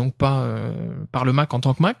 et donc pas par le Mac en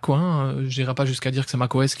tant que Mac, quoi, hein. Je dirais pas jusqu'à dire que c'est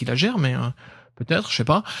macOS qui la gère, mais peut-être, je sais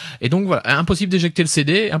pas. Et donc voilà, impossible d'éjecter le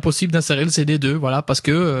CD, impossible d'insérer le CD 2, voilà, parce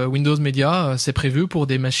que Windows Media, c'est prévu pour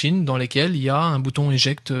des machines dans lesquelles il y a un bouton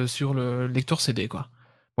éjecte sur le lecteur CD, quoi.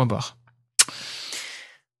 Point barre.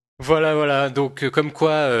 Voilà. Donc, comme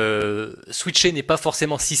quoi, switcher n'est pas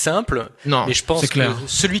forcément si simple. Non, mais je pense que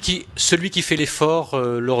celui qui fait l'effort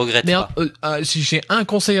le regrette pas. Si j'ai un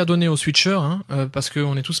conseil à donner aux switchers, hein, parce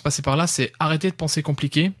qu'on est tous passés par là, c'est arrêter de penser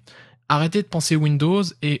compliqué, arrêter de penser Windows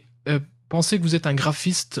et pensez que vous êtes un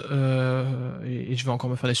graphiste, et je vais encore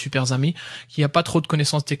me faire des super amis, qui a pas trop de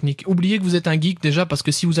connaissances techniques. Oubliez que vous êtes un geek déjà, parce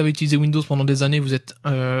que si vous avez utilisé Windows pendant des années, vous êtes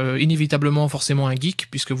inévitablement forcément un geek,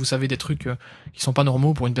 puisque vous savez des trucs qui sont pas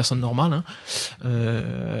normaux pour une personne normale.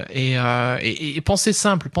 Hein. Et pensez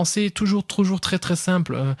simple, pensez toujours très très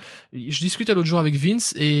simple. Je discutais l'autre jour avec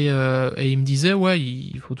Vince et il me disait ouais,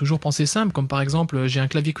 il faut toujours penser simple, comme par exemple j'ai un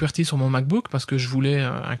clavier QWERTY sur mon MacBook parce que je voulais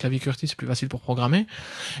un clavier QWERTY, c'est plus facile pour programmer.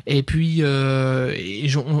 Et puis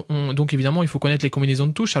donc évidemment il faut connaître les combinaisons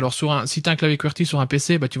de touches. Alors si t'as un clavier QWERTY sur un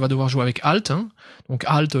PC, bah tu vas devoir jouer avec Alt, hein. Donc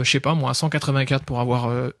Alt, je sais pas moi, 184 pour avoir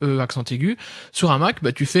E accent aigu. Sur un Mac,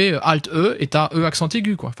 bah tu fais Alt E et t'as E accent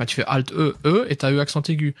aigu, quoi. Enfin tu fais Alt E et t'as E accent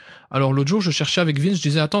aigu. Alors l'autre jour je cherchais avec Vince, je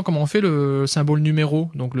disais attends, comment on fait le symbole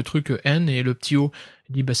numéro, donc le truc N et le petit O.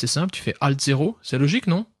 Il dit bah c'est simple, tu fais Alt 0, c'est logique,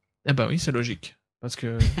 non? Eh ben oui, c'est logique. Parce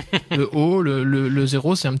que le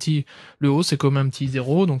 0, c'est un petit, le O, c'est comme un petit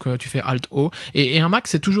 0, donc tu fais Alt O. Et un Mac,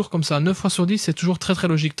 c'est toujours comme ça. 9 fois sur 10, c'est toujours très très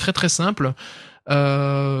logique, très très simple.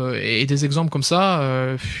 Et des exemples comme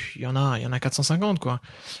ça, il y en a 450, quoi.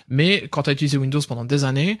 Mais quand t'as utilisé Windows pendant des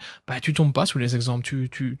années, bah, tu tombes pas sous les exemples,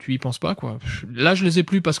 tu y penses pas, quoi. Là, je les ai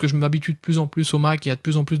plus parce que je m'habitue de plus en plus au Mac, il y a de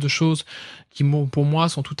plus en plus de choses qui, pour moi,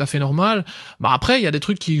 sont tout à fait normales. Bah, après, il y a des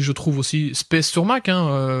trucs qui, je trouve aussi space sur Mac,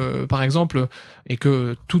 hein, par exemple, et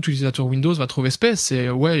que tout utilisateur Windows va trouver space, c'est,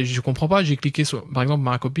 ouais, je comprends pas, j'ai cliqué sur, par exemple,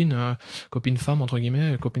 ma copine, copine femme, entre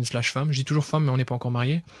guillemets, copine slash femme, je dis toujours femme, mais on n'est pas encore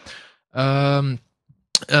mariés. Et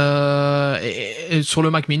sur le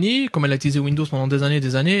Mac Mini, comme elle a utilisé Windows pendant des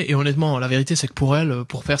années, et honnêtement, la vérité c'est que pour elle,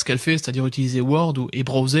 pour faire ce qu'elle fait, c'est-à-dire utiliser Word et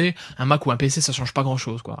browser, un Mac ou un PC, ça change pas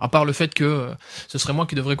grand-chose, quoi. À part le fait que ce serait moi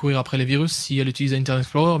qui devrais courir après les virus si elle utilisait Internet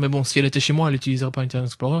Explorer, mais bon, si elle était chez moi, elle utiliserait pas Internet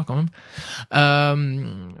Explorer quand même.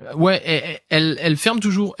 Ouais, elle ferme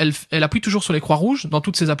toujours, elle appuie toujours sur les croix rouges dans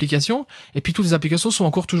toutes ses applications, et puis toutes les applications sont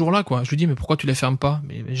encore toujours là, quoi. Je lui dis, mais pourquoi tu les fermes pas?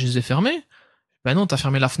 Mais je les ai fermées. Ben non, t'as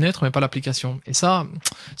fermé la fenêtre, mais pas l'application. Et ça,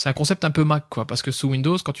 c'est un concept un peu Mac, quoi, parce que sous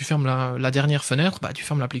Windows, quand tu fermes la dernière fenêtre, bah tu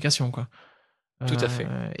fermes l'application, quoi. Tout à fait.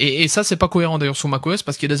 Et ça, c'est pas cohérent d'ailleurs sous macOS,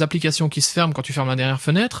 parce qu'il y a des applications qui se ferment quand tu fermes la dernière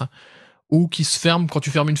fenêtre, ou qui se ferment quand tu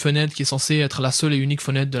fermes une fenêtre qui est censée être la seule et unique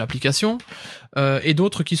fenêtre de l'application, et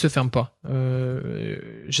d'autres qui se ferment pas.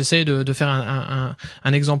 J'essaie de faire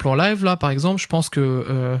un exemple en live, là, par exemple. Je pense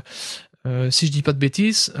que si je dis pas de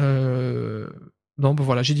bêtises, non, bah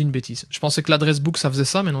voilà, j'ai dit une bêtise. Je pensais que l'adresse book ça faisait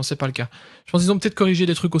ça, mais non, c'est pas le cas. Je pense qu'ils ont peut-être corrigé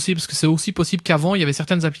des trucs aussi, parce que c'est aussi possible qu'avant, il y avait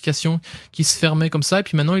certaines applications qui se fermaient comme ça, et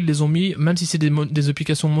puis maintenant, ils les ont mis, même si c'est des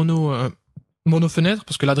applications mono fenêtre,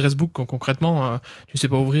 parce que l'adresse book, concrètement, tu sais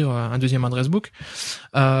pas ouvrir un deuxième adresse book,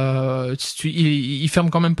 il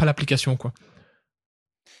ferme quand même pas l'application, quoi.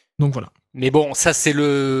 Donc voilà. Mais bon, ça c'est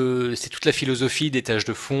toute la philosophie des tâches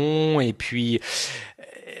de fond, et puis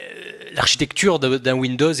l'architecture d'un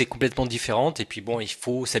Windows est complètement différente, et puis bon, il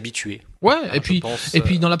faut s'habituer. Ouais, Alors, et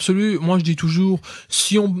puis dans l'absolu, moi je dis toujours,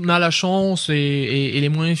 si on a la chance et les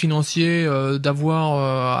moyens financiers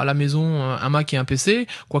d'avoir à la maison un Mac et un PC,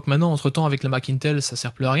 quoique maintenant entre temps avec le Mac Intel ça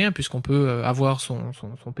sert plus à rien puisqu'on peut avoir son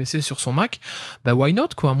PC sur son Mac, bah why not,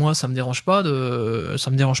 quoi. Moi ça me dérange pas de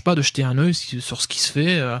jeter un œil sur ce qui se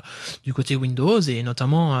fait du côté Windows, et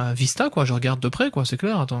notamment Vista, quoi. Je regarde de près, quoi, c'est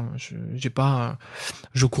clair. Attends,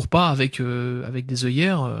 je cours pas avec des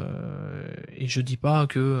œillères et je dis pas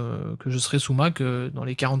que je serai sous Mac dans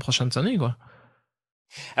les 40 prochaines années, quoi.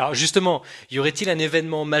 Alors justement, y aurait-il un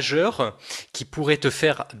événement majeur qui pourrait te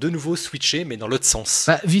faire de nouveau switcher, mais dans l'autre sens?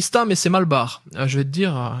 Bah, Vista, mais c'est mal barre. Je vais te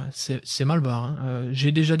dire, c'est mal barre. Hein.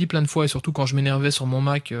 J'ai déjà dit plein de fois, et surtout quand je m'énervais sur mon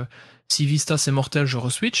Mac, si Vista c'est mortel, je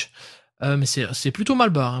reswitch. Mais c'est plutôt mal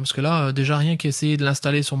barre, hein, parce que là, déjà rien qu'essayer de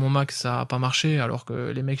l'installer sur mon Mac, ça a pas marché, alors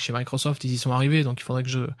que les mecs chez Microsoft, ils y sont arrivés, donc il faudrait que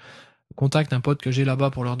je contacte un pote que j'ai là-bas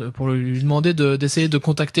pour lui demander d'essayer de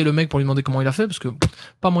contacter le mec pour lui demander comment il a fait, parce que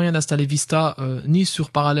pas moyen d'installer Vista ni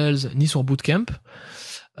sur Parallels ni sur Bootcamp.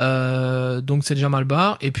 Donc c'est déjà mal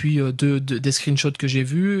barre. Et puis des screenshots que j'ai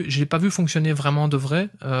vus, je l'ai pas vu fonctionner vraiment de vrai,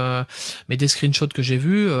 mais des screenshots que j'ai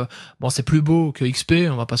vus, bon, c'est plus beau que XP,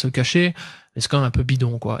 on va pas se le cacher, mais c'est quand même un peu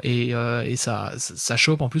bidon, quoi. Et ça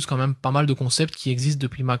chope en plus quand même pas mal de concepts qui existent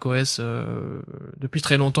depuis macOS depuis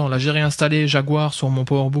très longtemps. Là, j'ai réinstallé Jaguar sur mon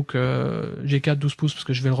PowerBook G4 12 pouces parce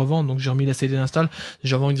que je vais le revendre, donc j'ai remis la CD d'install.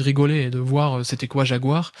 J'avais envie de rigoler et de voir c'était quoi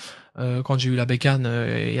Jaguar quand j'ai eu la bécane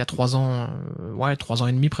il y a 3 ans, 3 ans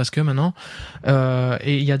et demi presque maintenant.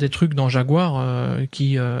 Et il y a des trucs dans Jaguar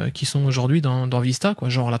qui sont aujourd'hui dans Vista, quoi,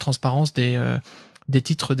 genre la transparence des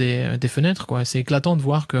titres des fenêtres, quoi. C'est éclatant de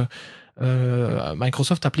voir que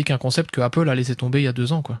Microsoft applique un concept que Apple a laissé tomber il y a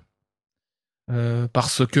 2 ans, quoi.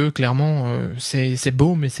 Parce que clairement c'est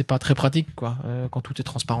beau, mais c'est pas très pratique, quoi, quand tout est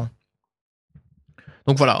transparent.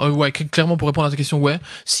 Donc voilà, clairement pour répondre à ta question, ouais,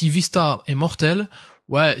 si Vista est mortel,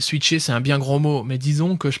 ouais, switcher c'est un bien gros mot, mais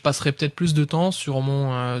disons que je passerai peut-être plus de temps sur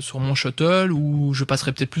mon shuttle, ou je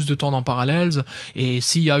passerai peut-être plus de temps dans Parallels, et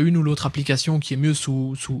s'il y a une ou l'autre application qui est mieux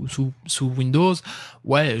sous Windows,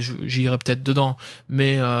 ouais, j'irai peut-être dedans.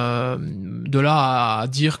 Mais de là à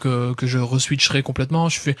dire que je reswitcherai complètement,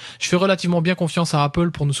 je fais relativement bien confiance à Apple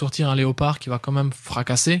pour nous sortir un Léopard qui va quand même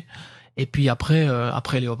fracasser. Et puis après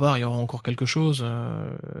Léopard, il y aura encore quelque chose.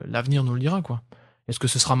 L'avenir nous le dira, quoi. Est-ce que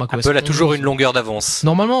ce sera macOS Apple a 11? toujours une longueur d'avance.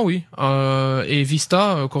 Normalement, oui. Et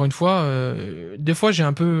Vista, encore une fois, des fois j'ai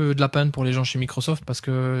un peu de la peine pour les gens chez Microsoft parce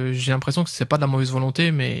que j'ai l'impression que c'est pas de la mauvaise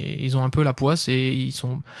volonté, mais ils ont un peu la poisse et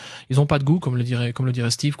ils ont pas de goût, comme le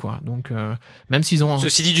dirait Steve, quoi. Donc même s'ils ont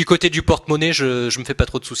Ceci dit, du côté du porte-monnaie, je me fais pas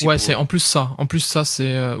trop de soucis. ouais, pour c'est eux. en plus ça. En plus ça,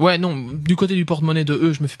 c'est ouais, non, du côté du porte-monnaie de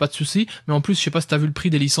eux, je me fais pas de soucis, mais en plus, je sais pas si t'as vu le prix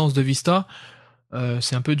des licences de Vista.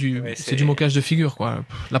 C'est un peu Ouais, c'est du moquage de figure, quoi.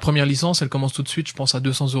 La première licence, elle commence tout de suite, je pense à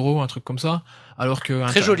 200 €, un truc comme ça. Alors que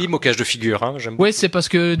Très joli moquage de figure, hein, j'aime ouais, c'est parce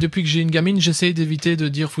que depuis que j'ai une gamine, j'essaie d'éviter de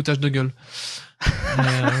dire foutage de gueule. Mais,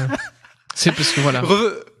 c'est parce que voilà.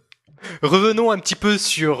 Revenons un petit peu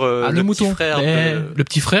sur Le le mouton. petit frère. Le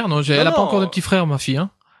petit frère, non, elle a pas Non. encore de petit frère, ma fille,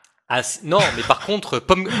 hein. Non, mais par contre,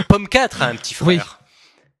 Pomme 4 a un petit frère. Oui.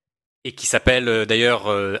 Et qui s'appelle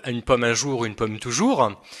d'ailleurs Une pomme un jour, une pomme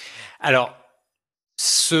toujours. Alors,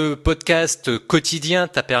 ce podcast quotidien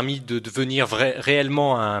t'a permis de devenir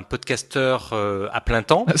réellement un podcasteur à plein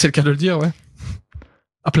temps. C'est le cas de le dire, ouais.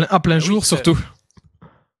 À plein Oui, jour, surtout.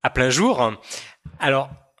 À plein jour. Alors,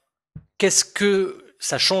 qu'est-ce que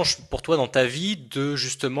ça change pour toi dans ta vie de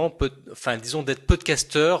justement, disons, d'être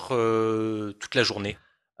podcasteur toute la journée?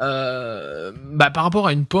 Par rapport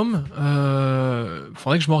à une pomme,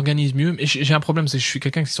 faudrait que je m'organise mieux. Mais j'ai un problème, c'est que je suis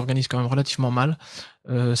quelqu'un qui s'organise quand même relativement mal.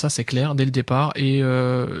 Ça c'est clair dès le départ. Et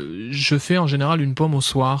je fais en général une pomme au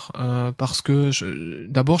soir parce que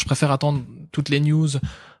d'abord je préfère attendre toutes les news.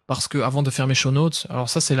 Parce que avant de faire mes show notes, alors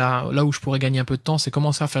ça c'est là où je pourrais gagner un peu de temps, c'est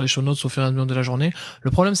commencer à faire les show notes au fur et à mesure de la journée.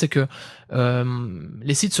 Le problème c'est que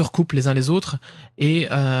les sites se recoupent les uns les autres et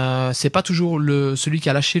c'est pas toujours celui qui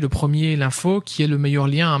a lâché le premier l'info qui est le meilleur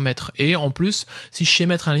lien à mettre. Et en plus, si je sais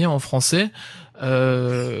mettre un lien en français,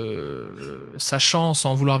 sachant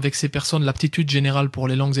sans vouloir vexer personne l'aptitude générale pour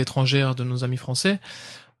les langues étrangères de nos amis français.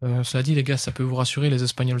 Cela dit, les gars, ça peut vous rassurer, les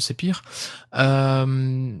Espagnols, c'est pire.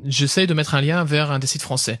 J'essaye de mettre un lien vers un des sites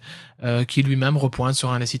français, qui lui-même repointe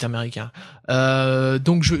sur un des sites américains.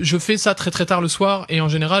 Donc, je fais ça très très tard le soir, et en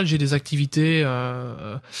général, j'ai des activités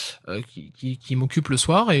qui m'occupent le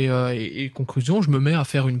soir, et conclusion, je me mets à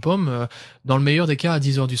faire une pomme, dans le meilleur des cas à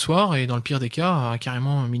 10h du soir, et dans le pire des cas à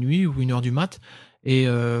carrément minuit ou 1h du mat. Et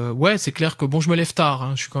ouais, c'est clair que bon, je me lève tard,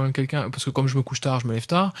 hein, je suis quand même quelqu'un, parce que comme je me couche tard, je me lève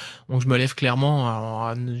tard, donc je me lève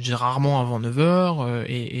clairement, j'ai rarement avant 9h,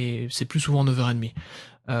 et c'est plus souvent 9h30.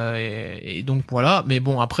 Et donc voilà, mais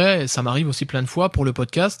bon, après, ça m'arrive aussi plein de fois pour le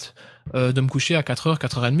podcast, de me coucher à 4h,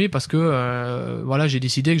 4h30, parce que voilà, j'ai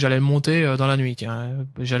décidé que j'allais le monter dans la nuit, tiens,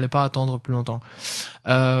 j'allais pas attendre plus longtemps.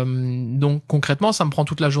 Donc concrètement, ça me prend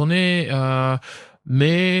toute la journée,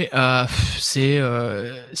 mais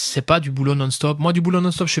c'est pas du boulot non-stop. Moi, du boulot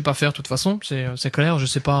non-stop, je sais pas faire de toute façon, c'est clair. Je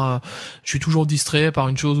sais pas, je suis toujours distrait par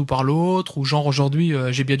une chose ou par l'autre. Ou genre aujourd'hui,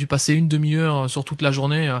 j'ai bien dû passer une demi-heure sur toute la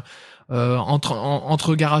journée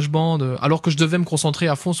entre GarageBand, alors que je devais me concentrer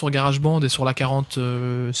à fond sur GarageBand et sur la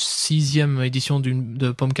 46e édition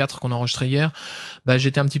de Pomme 4 qu'on a enregistré hier. Bah,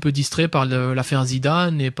 j'étais un petit peu distrait par l'affaire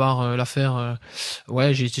Zidane et par l'affaire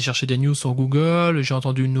ouais, j'ai été chercher des news sur Google, j'ai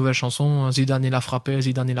entendu une nouvelle chanson, Zidane il a frappé,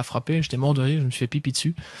 j'étais mort de rire, je me suis fait pipi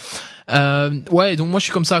dessus. Ouais, donc moi je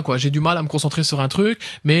suis comme ça, quoi. J'ai du mal à me concentrer sur un truc,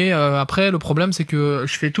 mais après le problème c'est que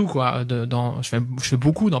je fais tout, quoi. Je fais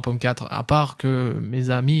beaucoup dans Pomme 4, à part que mes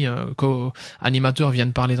amis co-animateurs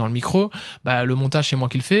viennent parler dans le micro. Bah, le montage c'est moi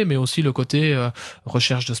qui le fais, mais aussi le côté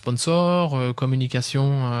recherche de sponsors,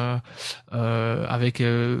 communication avec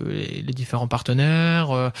les différents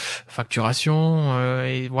partenaires, facturation,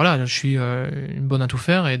 et voilà, je suis une bonne à tout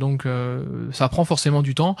faire, et donc ça prend forcément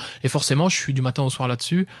du temps, et forcément je suis du matin au soir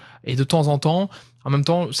là-dessus. Et de temps en même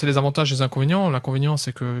temps, c'est les avantages et les inconvénients. L'inconvénient,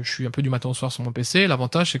 c'est que je suis un peu du matin au soir sur mon PC.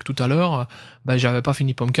 L'avantage, c'est que tout à l'heure, j'avais pas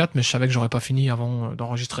fini Pomme 4, mais je savais que j'aurais pas fini avant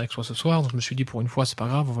d'enregistrer avec toi ce soir. Donc je me suis dit, pour une fois, c'est pas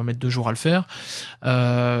grave, on va mettre 2 jours à le faire.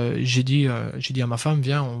 J'ai dit à ma femme,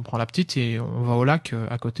 viens, on prend la petite et on va au lac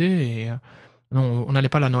à côté. Et non, on n'allait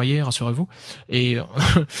pas la noyer, rassurez-vous. Et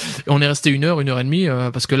on est resté 1h,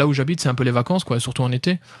 1h30, parce que là où j'habite, c'est un peu les vacances, quoi, surtout en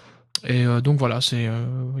été. Et donc voilà,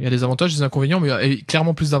 il y a des avantages, des inconvénients, mais il y a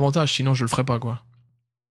clairement plus d'avantages, sinon je le ferais pas, quoi.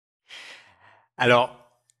 Alors,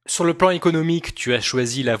 sur le plan économique, tu as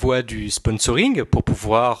choisi la voie du sponsoring pour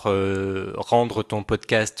pouvoir rendre ton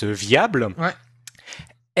podcast viable. Ouais.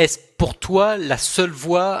 Est-ce pour toi la seule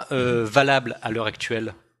voie valable à l'heure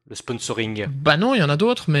actuelle, le sponsoring? Bah non, il y en a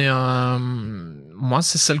d'autres, mais moi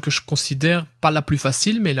c'est celle que je considère pas la plus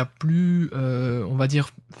facile, mais la plus, on va dire,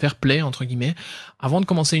 fair play entre guillemets. Avant de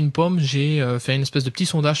commencer une pomme, j'ai fait une espèce de petit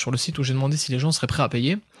sondage sur le site où j'ai demandé si les gens seraient prêts à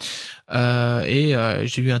payer. Et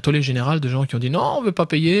j'ai eu un tollé général de gens qui ont dit non, on veut pas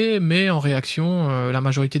payer, mais en réaction, la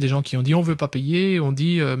majorité des gens qui ont dit on veut pas payer ont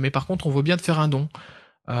dit mais par contre on veut bien te faire un don.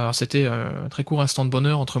 Alors c'était un très court instant de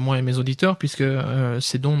bonheur entre moi et mes auditeurs, puisque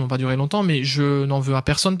ces dons n'ont pas duré longtemps, mais je n'en veux à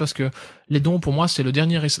personne parce que les dons, pour moi, c'est la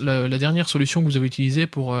dernière solution que vous avez utilisée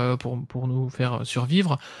pour nous faire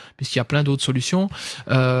survivre, puisqu'il y a plein d'autres solutions.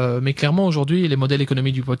 Mais clairement, aujourd'hui, les modèles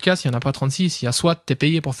économiques du podcast, il n'y en a pas 36. Il y a soit t'es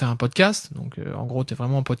payé pour faire un podcast, donc en gros, t'es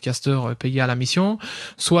vraiment un podcasteur payé à la mission,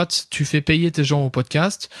 soit tu fais payer tes gens au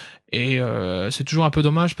podcast. Et c'est toujours un peu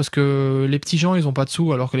dommage parce que les petits gens, ils ont pas de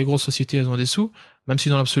sous, alors que les grosses sociétés, elles ont des sous. Même si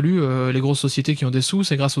dans l'absolu, les grosses sociétés qui ont des sous,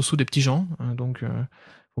 c'est grâce aux sous des petits gens. Hein, donc,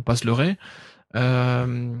 faut pas se leurrer.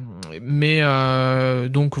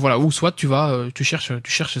 Donc voilà, ou soit tu cherches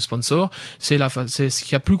les sponsors. C'est ce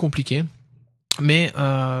qui est plus compliqué. Mais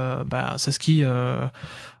c'est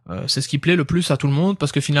ce qui plaît le plus à tout le monde,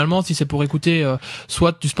 parce que finalement, si c'est pour écouter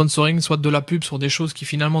soit du sponsoring, soit de la pub sur des choses qui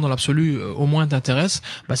finalement dans l'absolu au moins t'intéressent,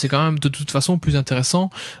 c'est quand même de toute façon plus intéressant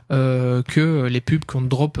que les pubs qu'on te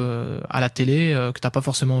drop à la télé que t'as pas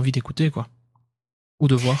forcément envie d'écouter, quoi, ou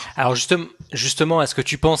de voir. Alors justement, est-ce que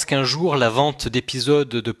tu penses qu'un jour la vente d'épisodes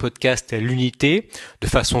de podcast à l'unité, de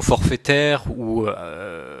façon forfaitaire ou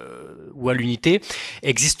à l'unité,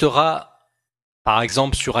 existera par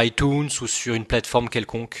exemple sur iTunes ou sur une plateforme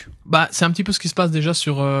quelconque? C'est un petit peu ce qui se passe déjà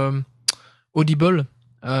sur Audible,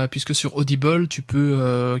 puisque sur Audible tu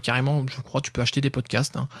peux carrément, je crois, tu peux acheter des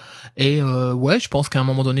podcasts. Hein. Et ouais, je pense qu'à un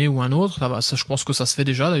moment donné ou un autre, je pense que ça se fait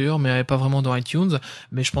déjà d'ailleurs, mais pas vraiment dans iTunes.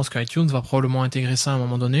 Mais je pense qu'iTunes va probablement intégrer ça à un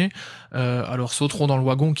moment donné. Alors sauteront dans le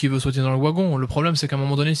wagon qui veut sauter dans le wagon. Le problème, c'est qu'à un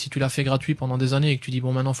moment donné, si tu l'as fait gratuit pendant des années et que tu dis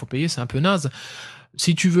bon maintenant faut payer, c'est un peu naze.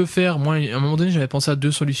 Si tu veux faire, moi, à un moment donné, j'avais pensé à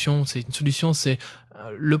deux solutions. Une solution, c'est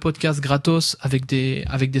le podcast gratos avec des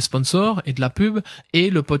sponsors et de la pub, et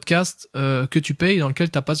le podcast que tu payes dans lequel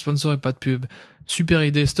t'as pas de sponsor et pas de pub. Super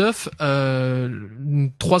idée, stuff. 3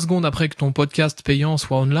 secondes après que ton podcast payant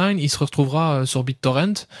soit online, il se retrouvera sur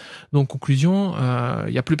BitTorrent. Donc conclusion,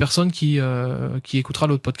 il y a plus personne qui écoutera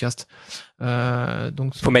l'autre podcast.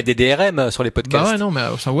 Donc faut mettre des DRM sur les podcasts. Ouais, non, mais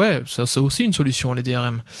ça c'est aussi une solution, les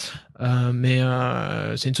DRM. Mais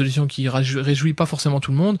c'est une solution qui réjouit pas forcément tout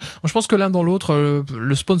le monde. Moi, je pense que l'un dans l'autre,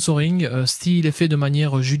 le sponsoring, s'il est fait de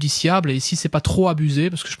manière judiciable et si c'est pas trop abusé,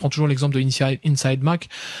 parce que je prends toujours l'exemple de Inside Mac,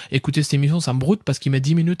 écoutez cette émission, ça me broute parce qu'il met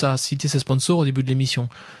 10 minutes à citer ses sponsors au début de l'émission.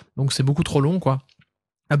 Donc c'est beaucoup trop long, quoi.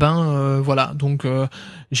 Voilà, donc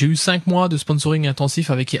j'ai eu 5 mois de sponsoring intensif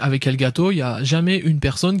avec Elgato. Il y a jamais une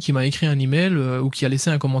personne qui m'a écrit un email ou qui a laissé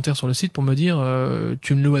un commentaire sur le site pour me dire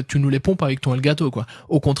tu nous les pompes avec ton Elgato, quoi.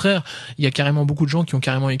 Au contraire, il y a carrément beaucoup de gens qui ont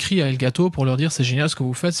carrément écrit à Elgato pour leur dire c'est génial ce que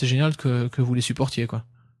vous faites, c'est génial que vous les supportiez, quoi.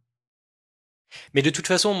 Mais de toute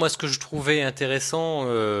façon, moi, ce que je trouvais intéressant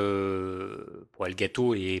pour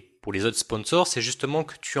Elgato et pour les autres sponsors, c'est justement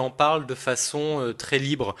que tu en parles de façon très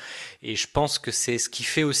libre. Et je pense que c'est ce qui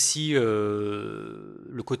fait aussi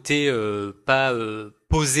le côté pas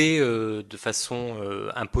posé de façon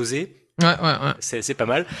imposée. Ouais. C'est pas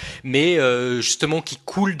mal. Mais justement qui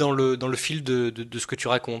coule dans le fil de ce que tu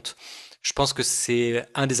racontes. Je pense que c'est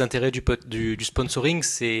un des intérêts du sponsoring,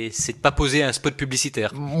 c'est de pas poser un spot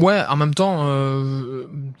publicitaire. Ouais, en même temps,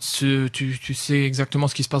 tu sais exactement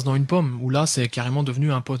ce qui se passe dans une pomme, où là c'est carrément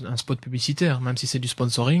devenu un spot publicitaire, même si c'est du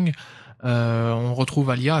sponsoring. On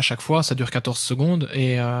retrouve Alia à chaque fois, ça dure 14 secondes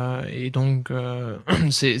et donc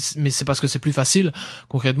mais c'est parce que c'est plus facile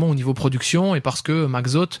concrètement au niveau production et parce que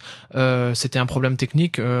Maxot c'était un problème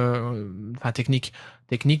technique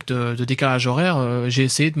de décalage horaire. J'ai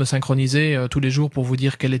essayé de me synchroniser tous les jours pour vous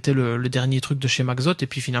dire quel était le dernier truc de chez Maxot et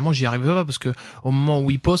puis finalement j'y arrivais pas parce que au moment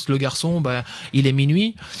où il poste le garçon, il est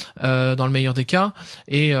minuit dans le meilleur des cas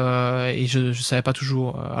et je savais pas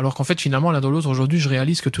toujours. Alors qu'en fait finalement l'un dans l'autre aujourd'hui je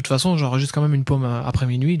réalise que de toute façon j'enregistre quand même une pomme après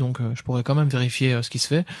minuit donc je pourrais quand même vérifier ce qui se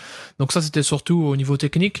fait. Donc ça c'était surtout au niveau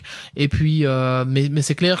technique et puis mais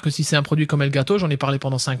c'est clair que si c'est un produit comme Elgato, j'en ai parlé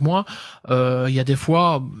pendant 5 mois, il y a des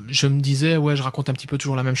fois je me disais ouais je raconte un petit peu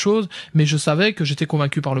toujours la même chose, mais je savais que j'étais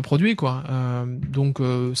convaincu par le produit, quoi.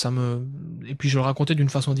 Et puis je le racontais d'une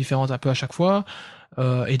façon différente un peu à chaque fois.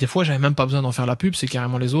 Et des fois j'avais même pas besoin d'en faire la pub, c'est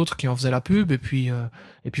carrément les autres qui en faisaient la pub. Et puis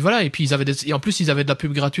voilà. Et puis et en plus ils avaient de la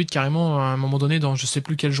pub gratuite carrément à un moment donné dans je sais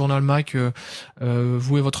plus quel journal Mac,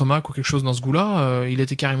 vous et votre Mac ou quelque chose dans ce goût-là. Il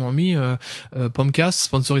était carrément mis Pomcast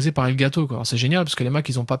sponsorisé par Elgato, quoi. Alors, c'est génial parce que les mecs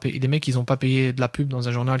ils ont pas payé de la pub dans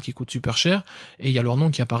un journal qui coûte super cher et il y a leur nom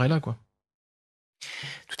qui apparaît là, quoi.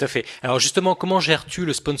 Tout à fait. Alors justement, comment gères-tu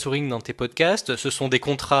le sponsoring dans tes podcasts? Ce sont des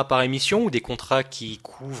contrats par émission ou des contrats qui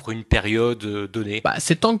couvrent une période donnée?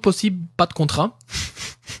 C'est tant que possible pas de contrat.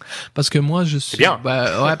 parce que moi je suis, bien.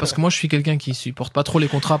 parce que moi je suis quelqu'un qui supporte pas trop les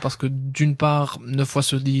contrats parce que d'une part, 9 fois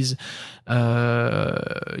sur 10,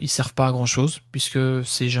 ils servent pas à grand chose puisque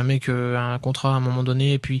c'est jamais qu'un contrat à un moment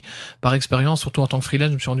donné. Et puis par expérience, surtout en tant que freelance,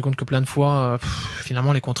 je me suis rendu compte que plein de fois,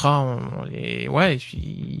 finalement les contrats,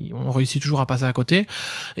 on réussit toujours à passer à côté.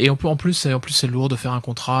 Et en plus c'est lourd de faire un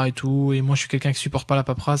contrat et tout. Et moi je suis quelqu'un qui supporte pas la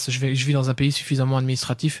paperasse. Je vis dans un pays suffisamment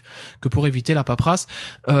administratif que pour éviter la paperasse.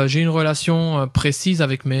 J'ai une relation précise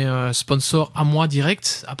avec mes sponsors à moi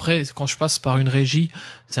direct. Après, quand je passe par une régie,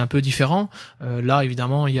 c'est un peu différent. Là,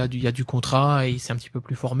 évidemment, il y a du contrat et c'est un petit peu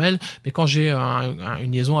plus formel. Mais quand j'ai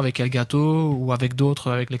une liaison avec Elgato ou avec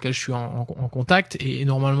d'autres avec lesquels je suis en contact, et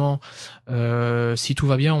normalement, si tout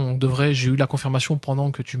va bien, j'ai eu la confirmation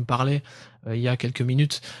pendant que tu me parlais il y a quelques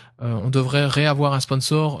minutes, on devrait réavoir un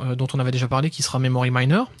sponsor dont on avait déjà parlé, qui sera Memory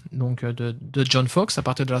Miner, donc de John Fox, à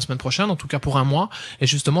partir de la semaine prochaine, en tout cas pour un mois. Et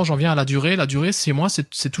justement, j'en viens à la durée. La durée,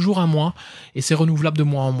 c'est toujours un mois, et c'est renouvelable de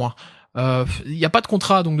mois en mois. Il n'y a pas de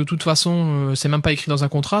contrat, donc de toute façon, c'est même pas écrit dans un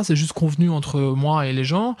contrat, c'est juste convenu entre moi et les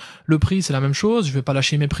gens. Le prix, c'est la même chose. Je vais pas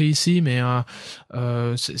lâcher mes prix ici, mais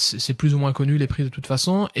c'est plus ou moins connu les prix de toute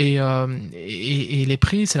façon. Et les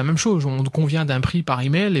prix, c'est la même chose. On convient d'un prix par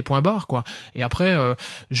email, les points barres, quoi. Et après,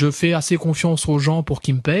 je fais assez confiance aux gens pour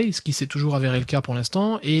qu'ils me payent, ce qui s'est toujours avéré le cas pour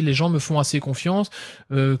l'instant. Et les gens me font assez confiance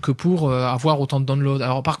que pour avoir autant de downloads.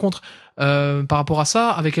 Alors par contre, par rapport à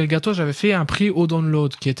ça, avec Elgato, j'avais fait un prix au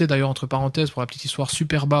download, qui était d'ailleurs, entre parenthèses, pour la petite histoire,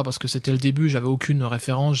 super bas, parce que c'était le début, j'avais aucune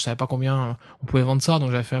référence, je savais pas combien on pouvait vendre ça,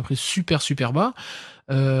 donc j'avais fait un prix super bas.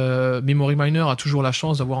 Memory Miner a toujours la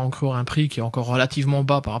chance d'avoir encore un prix qui est encore relativement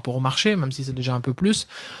bas par rapport au marché, même si c'est déjà un peu plus,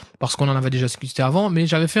 parce qu'on en avait déjà discuté avant. Mais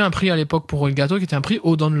j'avais fait un prix à l'époque pour Elgato qui était un prix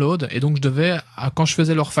au download, et donc je devais, quand je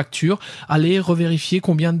faisais leur facture, aller revérifier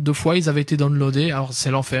combien de fois ils avaient été downloadés. Alors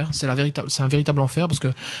c'est l'enfer, c'est un véritable enfer, parce que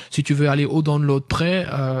si tu veux aller au download près,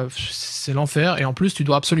 c'est l'enfer, et en plus tu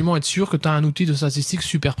dois absolument être sûr que tu as un outil de statistique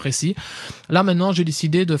super précis. Là maintenant j'ai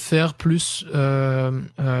décidé de faire plus,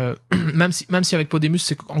 même si avec Podemus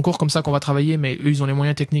c'est encore comme ça qu'on va travailler, mais eux ils ont les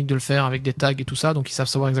moyens techniques de le faire avec des tags et tout ça, donc ils savent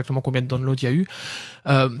savoir exactement combien de downloads il y a eu.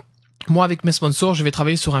 Moi, avec mes sponsors, je vais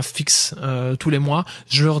travailler sur un fixe tous les mois.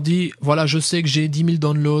 Je leur dis, voilà, je sais que j'ai 10 000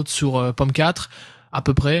 downloads sur Pomme 4, à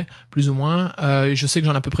peu près, plus ou moins. Je sais que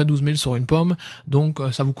j'en ai à peu près 12 000 sur une pomme, donc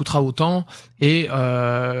ça vous coûtera autant. Et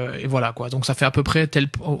voilà quoi. Donc ça fait à peu près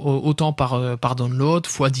autant par download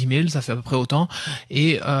fois 10 000, ça fait à peu près autant.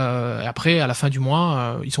 Et après, à la fin du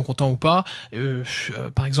mois, ils sont contents ou pas.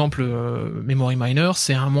 Par exemple, Memory Miner,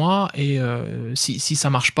 c'est un mois, et si ça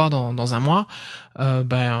marche pas dans un mois,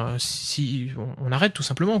 si on arrête tout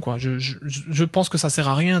simplement quoi. Je pense que ça sert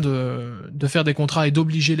à rien de faire des contrats et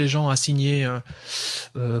d'obliger les gens à signer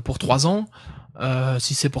pour 3 ans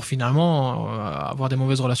si c'est pour finalement avoir des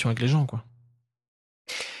mauvaises relations avec les gens quoi.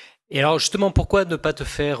 Et alors justement, pourquoi ne pas te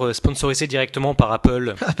faire sponsoriser directement par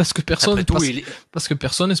Apple? Parce que personne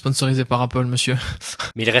n'est sponsorisé par Apple, monsieur.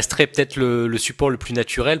 Mais il resterait peut-être le support le plus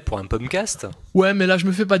naturel pour un Pomcast. Ouais, mais là je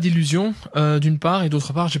me fais pas d'illusions, d'une part, et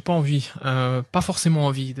d'autre part j'ai pas envie, pas forcément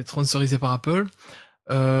envie d'être sponsorisé par Apple.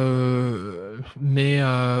 Mais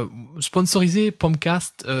sponsoriser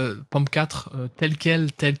Pomcast, Pomme 4 tel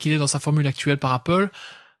qu'il est dans sa formule actuelle par Apple,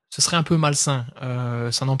 ce serait un peu malsain.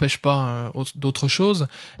 Ça n'empêche pas d'autres choses,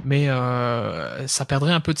 mais ça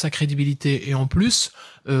perdrait un peu de sa crédibilité. Et en plus,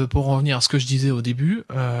 pour en revenir à ce que je disais au début,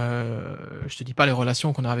 je te dis pas les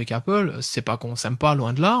relations qu'on a avec Apple, c'est pas qu'on s'aime pas,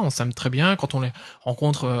 loin de là, on s'aime très bien. Quand on les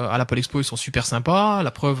rencontre à l'Apple Expo, ils sont super sympas.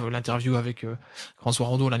 La preuve, l'interview avec François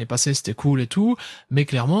Rondeau l'année passée, c'était cool et tout. Mais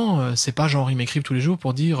clairement, c'est pas genre ils m'écrivent tous les jours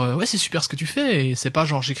pour dire ouais c'est super ce que tu fais. Et c'est pas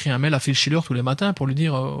genre j'écris un mail à Phil Schiller tous les matins pour lui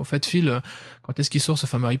dire au fait Phil, quand est-ce qu'il sort ce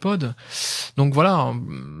fameux iPod. Donc voilà,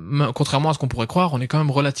 contrairement à ce qu'on pourrait croire, on est quand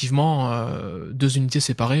même relativement 2 unités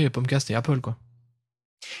séparées, Pomcast et Apple quoi.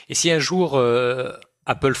 Et si un jour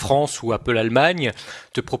Apple France ou Apple Allemagne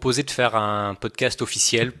te proposait de faire un podcast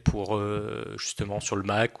officiel pour justement sur le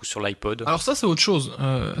Mac ou sur l'iPod? Alors ça c'est autre chose.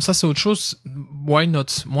 Why not?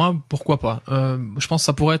 Moi pourquoi pas? Je pense que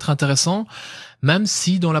ça pourrait être intéressant, même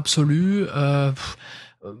si dans l'absolu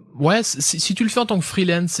ouais, si tu le fais en tant que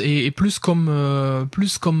freelance et plus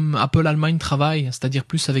comme Apple Allemagne travaille, c'est-à-dire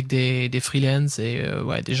plus avec des freelance et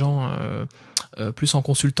ouais des gens plus en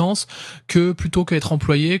consultance, que plutôt qu'être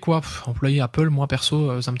employé quoi. Employé Apple, moi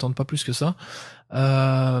perso ça me tente pas plus que ça.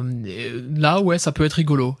 Là ouais ça peut être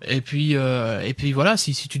rigolo, et puis voilà,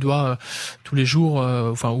 si tu dois tous les jours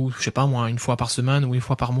ou je sais pas moi, une fois par semaine ou une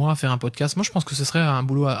fois par mois faire un podcast, moi je pense que ce serait un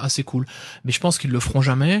boulot assez cool, mais je pense qu'ils le feront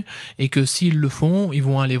jamais, et que s'ils le font ils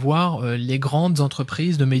vont aller voir les grandes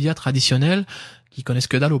entreprises de médias traditionnels qui connaissent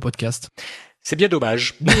que dalle au podcast. C'est bien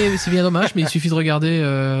dommage. Mais c'est bien dommage, mais il suffit de regarder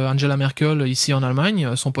Angela Merkel ici en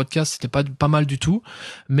Allemagne. Son podcast, c'était pas mal du tout,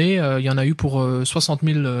 mais il y en a eu pour 60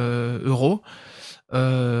 000 euros,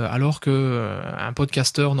 alors que un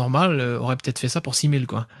podcasteur normal aurait peut-être fait ça pour 6 000,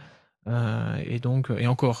 quoi. Et donc, et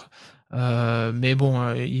encore. Mais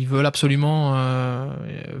bon, ils veulent absolument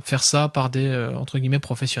faire ça par des entre guillemets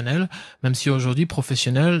professionnels, même si aujourd'hui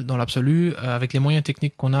professionnel dans l'absolu, avec les moyens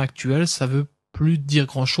techniques qu'on a actuels, ça veut plus dire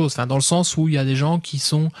grand chose. Enfin, dans le sens où il y a des gens qui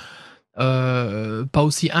sont pas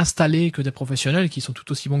aussi installés que des professionnels, qui sont tout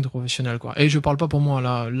aussi bons que des professionnels, quoi. Et je parle pas pour moi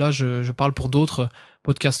là je parle pour d'autres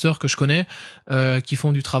podcasteurs que je connais qui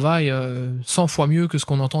font du travail 100 fois mieux que ce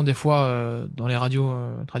qu'on entend des fois dans les radios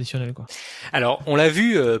traditionnelles, quoi. Alors, on l'a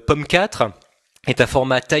vu, Pomme 4 est un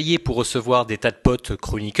format taillé pour recevoir des tas de potes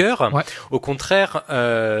chroniqueurs. Ouais. Au contraire,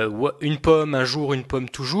 une pomme un jour, une pomme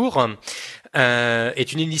toujours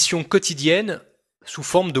est une émission quotidienne sous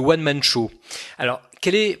forme de one-man show. Alors,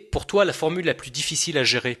 quelle est pour toi la formule la plus difficile à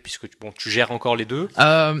gérer, puisque bon, tu gères encore les deux?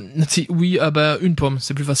 Oui, une pomme,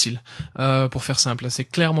 c'est plus facile. Pour faire simple, c'est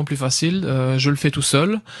clairement plus facile. Je le fais tout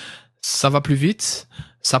seul. Ça va plus vite.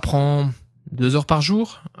 Ça prend 2 heures par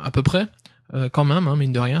jour, à peu près. Quand même, hein,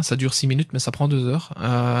 mine de rien, ça dure 6 minutes, mais ça prend 2 heures.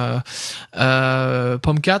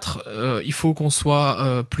 Pomme 4, il faut qu'on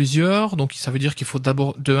soit plusieurs, donc ça veut dire qu'il faut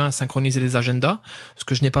d'abord, de 1, synchroniser les agendas, ce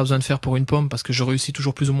que je n'ai pas besoin de faire pour une pomme, parce que je réussis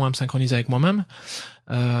toujours plus ou moins à me synchroniser avec moi-même.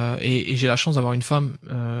 Et j'ai la chance d'avoir une femme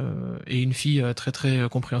et une fille très très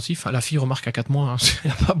compréhensif. La fille, remarque, à 4 mois, hein, il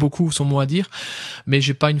n'y a pas beaucoup son mot à dire, mais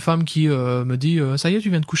j'ai pas une femme qui me dit ça y est, tu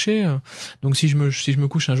viens de coucher. Donc si je me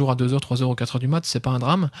couche un jour à 2h, 3h ou 4h du mat, c'est pas un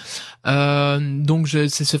drame. Donc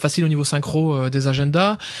c'est facile au niveau synchro des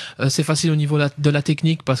agendas, c'est facile au niveau de la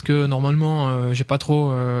technique, parce que normalement j'ai pas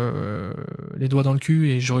trop les doigts dans le cul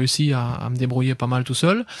et je réussis à me débrouiller pas mal tout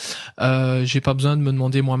seul. J'ai pas besoin de me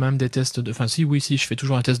demander moi-même des tests de, enfin si, je fais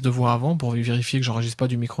toujours un test de voix avant pour vérifier que j'enregistre pas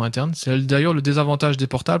du micro interne. C'est d'ailleurs le désavantage des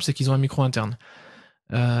portables, c'est qu'ils ont un micro interne.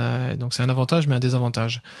 Donc c'est un avantage mais un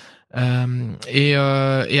désavantage. Et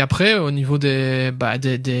après au niveau des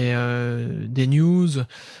news,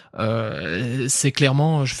 c'est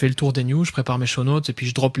clairement, je fais le tour des news, je prépare mes show notes et puis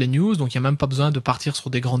je drop les news, donc il y a même pas besoin de partir sur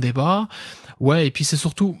des grands débats. Ouais, et puis c'est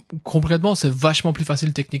surtout complètement, c'est vachement plus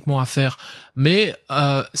facile techniquement à faire, mais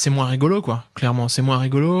c'est moins rigolo, quoi. Clairement, c'est moins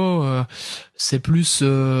rigolo, c'est plus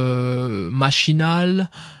machinal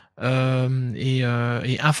et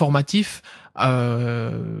informatif.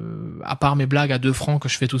 À part mes blagues à 2 francs que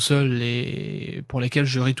je fais tout seul et pour lesquelles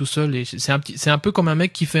je ris tout seul, et c'est un peu comme un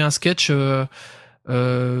mec qui fait un sketch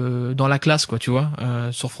dans la classe, quoi, tu vois,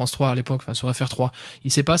 sur France 3 à l'époque, enfin sur FR3.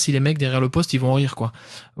 Il sait pas si les mecs derrière le poste ils vont rire, quoi.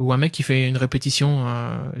 Ou un mec qui fait une répétition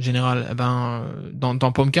générale. Eh ben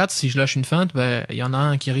dans Pomme 4, si je lâche une feinte, il y en a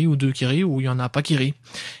un qui rit ou 2 qui rit, ou il y en a pas qui rit.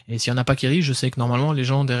 Et s'il y en a pas qui rit, je sais que normalement les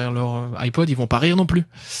gens derrière leur iPod ils vont pas rire non plus.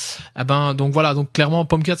 Eh ben donc voilà, donc clairement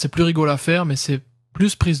Pomme 4 c'est plus rigolo à faire, mais c'est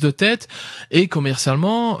plus prise de tête, et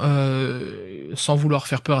commercialement, sans vouloir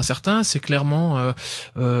faire peur à certains, c'est clairement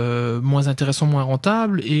moins intéressant, moins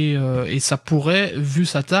rentable, et ça pourrait, vu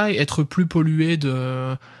sa taille, être plus pollué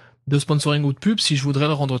de sponsoring ou de pub si je voudrais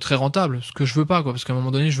le rendre très rentable, ce que je veux pas, quoi, parce qu'à un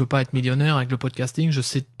moment donné je veux pas être millionnaire avec le podcasting. Je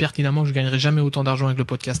sais pertinemment que je gagnerai jamais autant d'argent avec le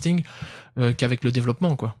podcasting qu'avec le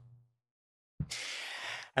développement, quoi.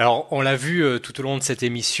 Alors, on l'a vu tout au long de cette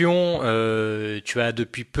émission, tu as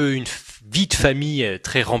depuis peu une vie de famille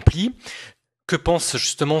très remplie. Que pensent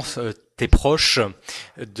justement tes proches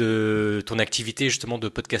de ton activité justement de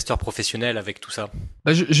podcasteur professionnel avec tout ça?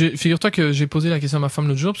 Figure-toi que j'ai posé la question à ma femme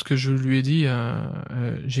l'autre jour, parce que je lui ai dit,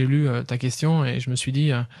 j'ai lu ta question et je me suis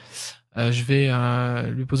dit, je vais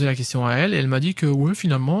lui poser la question à elle, et elle m'a dit que ouais,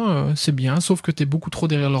 finalement c'est bien, sauf que t'es beaucoup trop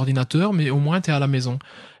derrière l'ordinateur, mais au moins t'es à la maison.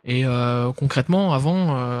 Et concrètement,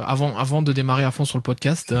 avant de démarrer à fond sur le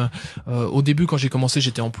podcast, au début quand j'ai commencé,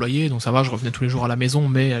 j'étais employé, donc ça va, je revenais tous les jours à la maison,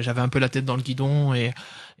 mais j'avais un peu la tête dans le guidon, et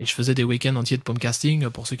je faisais des week-ends entiers de podcasting.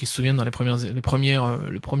 Pour ceux qui se souviennent, dans le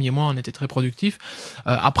premier mois, on était très productifs.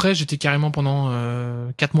 Après, j'étais carrément pendant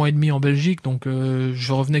 4 mois et demi en Belgique, donc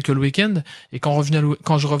je revenais que le week-end. Et quand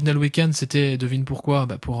je revenais le week-end, c'était, devine pourquoi,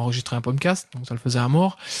 pour enregistrer un podcast, donc ça le faisait à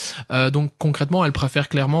mort. Donc concrètement, elle préfère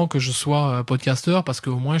clairement que je sois podcasteur, parce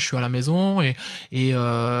qu'au moins je suis à la maison, et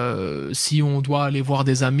si on doit aller voir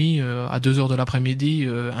des amis à 2h de l'après-midi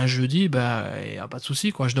un jeudi, y a pas de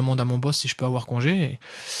souci, quoi. Je demande à mon boss si je peux avoir congé, et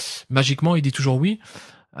magiquement il dit toujours oui.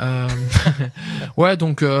 Ouais,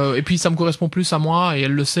 donc et puis ça me correspond plus à moi, et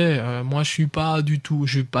elle le sait. Moi je suis pas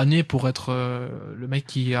né pour être le mec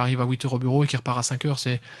qui arrive à 8h au bureau et qui repart à 5h.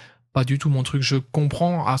 C'est pas du tout mon truc. Je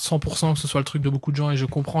comprends à 100% que ce soit le truc de beaucoup de gens, et je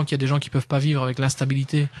comprends qu'il y a des gens qui peuvent pas vivre avec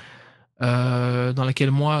l'instabilité dans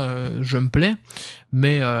laquelle moi je me plais,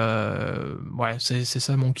 mais ouais, c'est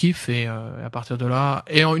ça mon kiff, et à partir de là,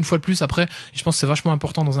 et une fois de plus après, je pense que c'est vachement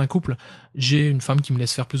important dans un couple, j'ai une femme qui me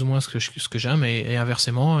laisse faire plus ou moins ce que j'aime, et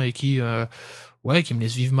inversement, et qui ouais, qui me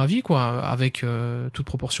laisse vivre ma vie, quoi, avec toute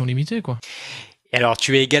proportion limitée, quoi. Et alors,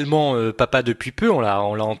 tu es également papa depuis peu, on l'a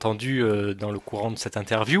entendu dans le courant de cette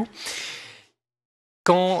interview.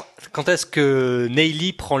 Quand est-ce que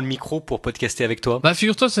Neily prend le micro pour podcaster avec toi? Bah,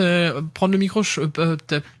 figure-toi, c'est prendre le micro,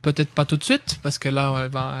 peut-être pas tout de suite, parce que là,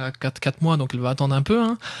 elle va à 4 mois, donc elle va attendre un peu,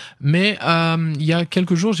 hein. Mais il y a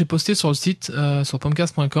quelques jours, j'ai posté sur le site, sur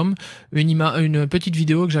pomcast.com, une petite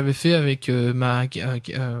vidéo que j'avais fait avec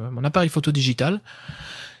mon appareil photo digital.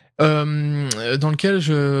 Dans lequel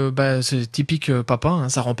c'est typique papa, hein,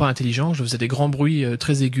 ça rend pas intelligent. Je faisais des grands bruits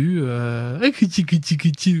très aigus, dans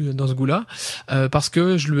ce goût-là, parce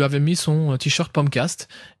que je lui avais mis son t-shirt Pomcast,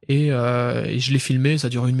 et je l'ai filmé. Ça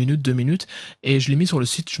dure 1 minute, 2 minutes, et je l'ai mis sur le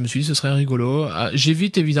site. Je me suis dit ce serait rigolo.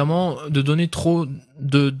 J'évite évidemment de donner trop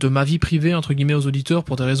de ma vie privée entre guillemets aux auditeurs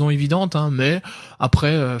pour des raisons évidentes, hein, mais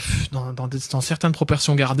après, dans certaines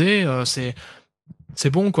proportions gardées, c'est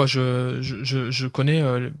bon, quoi. Je connais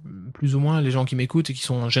plus ou moins les gens qui m'écoutent, et qui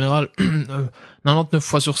sont en général 99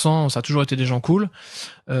 fois sur 100, ça a toujours été des gens cool,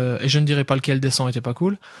 et je ne dirais pas lequel des 100 était pas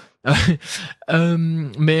cool.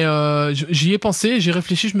 Mais j'y ai pensé, j'ai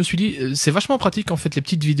réfléchi, je me suis dit c'est vachement pratique en fait les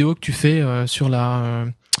petites vidéos que tu fais sur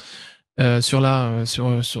un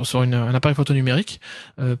appareil photo numérique,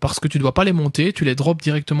 parce que tu dois pas les monter, tu les drops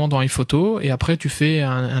directement dans iPhoto, et après tu fais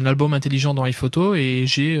un album intelligent dans iPhoto, et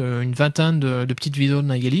j'ai une vingtaine de petites vidéos de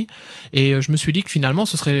Nayeli, et je me suis dit que finalement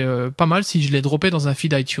ce serait pas mal si je les droppais dans un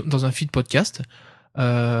feed iTunes, dans un feed podcast,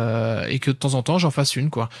 et que de temps en temps j'en fasse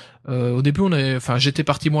une, quoi. Au début j'étais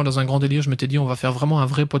parti moi dans un grand délire, je m'étais dit on va faire vraiment un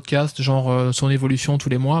vrai podcast, genre son évolution tous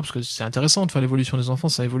les mois, parce que c'est intéressant de faire l'évolution des enfants,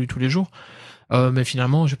 ça évolue tous les jours. Mais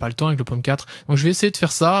finalement j'ai pas le temps avec le Pom 4, donc je vais essayer de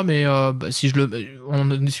faire ça, mais en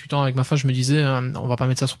discutant avec ma femme, je me disais on va pas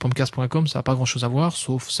mettre ça sur pomcast.com, ça a pas grand chose à voir,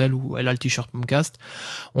 sauf celle où elle a le t-shirt Pomcast.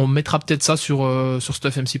 On mettra peut-être ça sur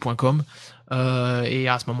stuffmc.com, et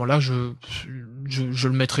à ce moment-là je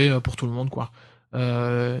le mettrai pour tout le monde, quoi.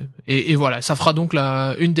 Et voilà, ça fera donc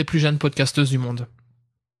une des plus jeunes podcasteuses du monde.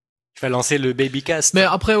 Tu vas lancer le Babycast. Mais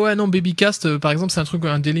après, ouais, non, Babycast, par exemple, c'est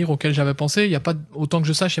un délire auquel j'avais pensé. Il y a pas, autant que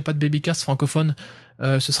je sache, il y a pas de Babycast francophone.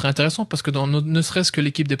 Ce serait intéressant, parce que ne serait-ce que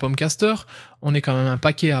l'équipe des Pomcasters, on est quand même un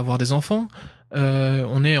paquet à avoir des enfants.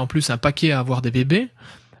 On est en plus un paquet à avoir des bébés.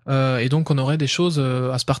 Et donc on aurait des choses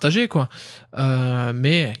à se partager, quoi.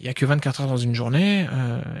 Mais il y a que 24 heures dans une journée,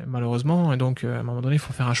 malheureusement, et donc à un moment donné il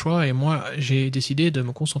faut faire un choix, et moi j'ai décidé de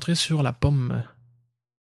me concentrer sur la pomme.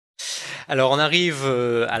 Alors on arrive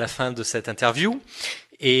à la fin de cette interview,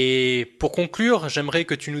 et pour conclure, j'aimerais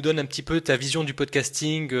que tu nous donnes un petit peu ta vision du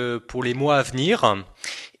podcasting pour les mois à venir,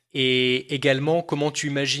 et également comment tu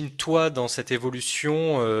imagines toi dans cette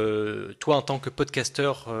évolution, toi en tant que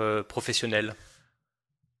podcasteur professionnel.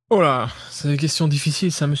 Oh là, c'est une question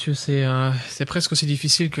difficile, ça, monsieur. C'est presque aussi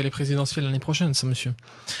difficile que les présidentielles l'année prochaine, ça, monsieur.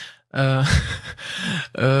 En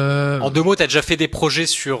 2 mots, t'as déjà fait des projets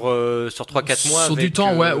sur 3-4 mois. Sur du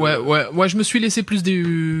temps, ouais. Je me suis laissé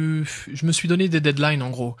je me suis donné des deadlines, en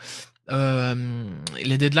gros.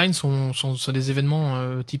 Les deadlines sont des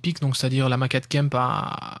événements typiques, donc c'est-à-dire la Macat Camp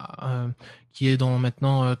qui est dans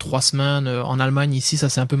maintenant 3 semaines en Allemagne. Ici, ça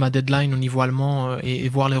c'est un peu ma deadline au niveau allemand, et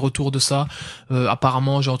voir les retours de ça.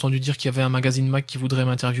 Apparemment, j'ai entendu dire qu'il y avait un magazine Mac qui voudrait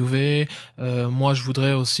m'interviewer. Moi, je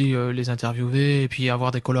voudrais aussi les interviewer, et puis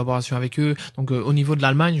avoir des collaborations avec eux. Donc au niveau de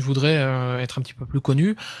l'Allemagne, je voudrais être un petit peu plus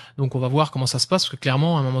connu. Donc on va voir comment ça se passe, parce que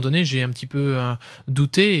clairement, à un moment donné, j'ai un petit peu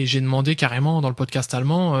douté, et j'ai demandé carrément dans le podcast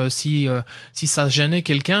allemand si ça gênait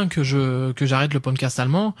quelqu'un que j'arrête le podcast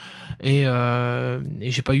allemand, et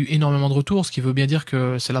j'ai pas eu énormément de retours, ce qui veut bien dire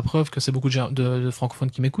que c'est la preuve que c'est beaucoup de francophones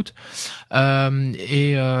qui m'écoutent.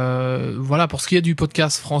 Voilà, pour ce qui est du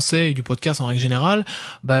podcast français et du podcast en règle générale,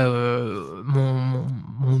 mon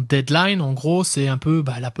deadline en gros c'est un peu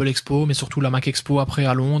l'Apple Expo, mais surtout la Mac Expo après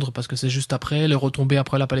à Londres, parce que c'est juste après, les retombées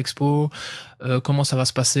après l'Apple Expo, comment ça va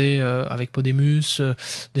se passer avec Podemus,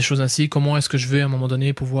 des choses ainsi, comment est-ce que je vais à un moment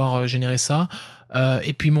donné pouvoir générer ça,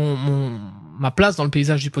 et puis ma place dans le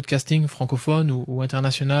paysage du podcasting francophone ou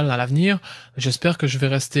international à l'avenir. J'espère que je vais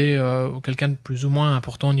rester quelqu'un de plus ou moins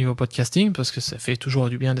important au niveau podcasting, parce que ça fait toujours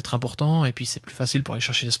du bien d'être important, et puis c'est plus facile pour aller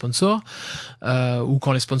chercher des sponsors, ou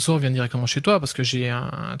quand les sponsors viennent directement chez toi, parce que j'ai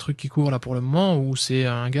un truc qui court là pour le moment, où c'est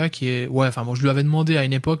un gars qui est je lui avais demandé à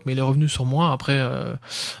une époque, mais il est revenu sur moi après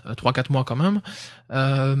 3-4 mois quand même.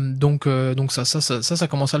 Donc ça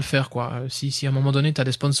commence à le faire, quoi. Si à un moment donné t'as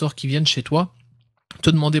des sponsors qui viennent chez toi, te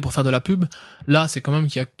demander pour faire de la pub. Là, c'est quand même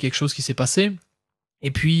qu'il y a quelque chose qui s'est passé.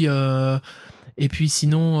 Et puis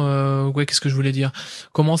sinon, ouais, qu'est-ce que je voulais dire?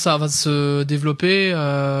 Comment ça va se développer?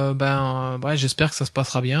 Ouais, j'espère que ça se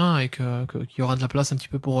passera bien et qu'il y aura de la place un petit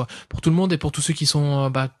peu pour tout le monde et pour tous ceux qui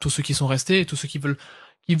sont restés et tous ceux qui veulent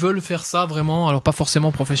faire ça vraiment. Alors pas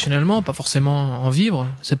forcément professionnellement, pas forcément en vivre,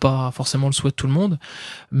 c'est pas forcément le souhait de tout le monde,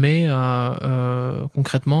 mais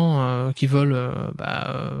concrètement, qui veulent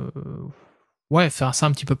ouais, faire ça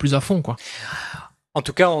un petit peu plus à fond, quoi. En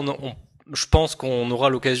tout cas, je pense qu'on aura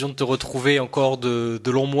l'occasion de te retrouver encore de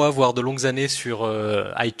longs mois, voire de longues années sur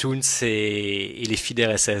iTunes et les feeds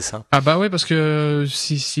RSS. Hein. Ah bah ouais, parce que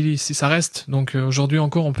si ça reste, donc aujourd'hui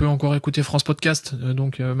encore, on peut encore écouter France Podcast,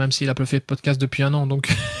 donc même s'il a pas fait de podcast depuis 1 an, donc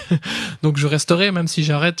donc je resterai même si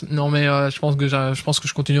j'arrête. Non mais je pense que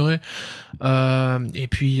je continuerai. Et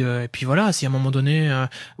puis voilà, si à un moment donné,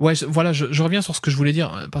 voilà, je reviens sur ce que je voulais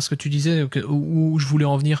dire parce que tu disais où je voulais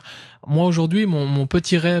en venir. Moi aujourd'hui, mon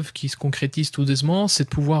petit rêve qui se concrétise tout doucement, c'est de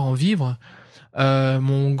pouvoir en vivre.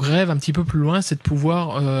 Mon rêve un petit peu plus loin, c'est de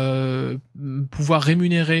pouvoir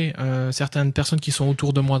rémunérer certaines personnes qui sont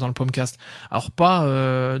autour de moi dans le podcast. Alors pas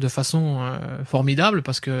de façon formidable,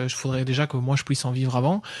 parce que je faudrait déjà que moi je puisse en vivre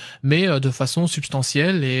avant, mais de façon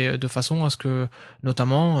substantielle et de façon à ce que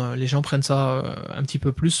notamment les gens prennent ça un petit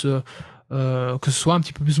peu plus que ce soit un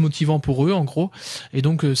petit peu plus motivant pour eux en gros. Et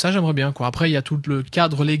donc ça j'aimerais bien, quoi. Après il y a tout le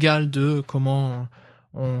cadre légal de comment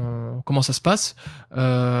ça se passe,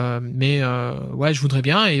 mais ouais, je voudrais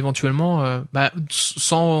bien, et éventuellement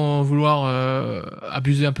sans vouloir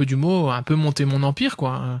abuser un peu du mot, un peu monter mon empire,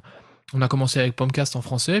 quoi. On a commencé avec Pomcast en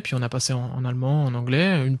français, puis on a passé en allemand, en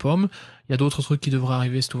anglais, une pomme. Il y a d'autres trucs qui devraient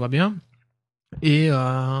arriver si tout va bien, et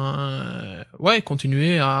ouais,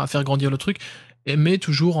 continuer à faire grandir le truc, mais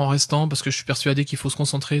toujours en restant, parce que je suis persuadé qu'il faut se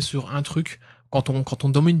concentrer sur un truc quand on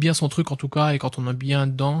domine bien son truc en tout cas, et quand on est bien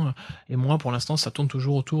dedans. Et moi pour l'instant ça tourne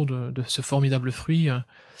toujours autour de ce formidable fruit à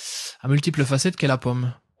multiples facettes qu'est la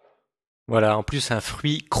pomme. Voilà, en plus un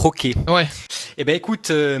fruit croqué. Ouais. Eh ben écoute,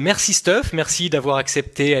 merci Stuff, merci d'avoir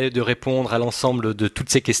accepté de répondre à l'ensemble de toutes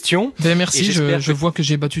ces questions. Ben merci, je vois que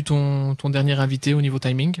j'ai battu ton dernier invité au niveau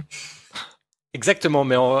timing. Exactement,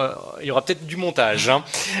 mais il y aura peut-être du montage. Hein.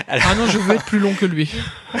 Alors... Ah non, je veux être plus long que lui.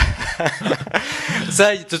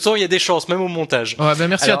 Ça, de toute façon, il y a des chances, même au montage. Ouais, ben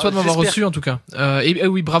merci à toi de m'avoir reçu en tout cas. Et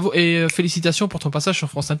oui, bravo et félicitations pour ton passage sur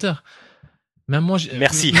France Inter.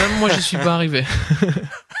 Merci. Même moi, j'y suis pas arrivé.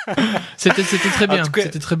 C'était très bien.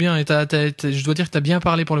 C'était très bien. Et je dois dire que t'as bien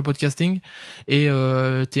parlé pour le podcasting. Et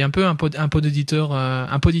t'es un peu un poditeur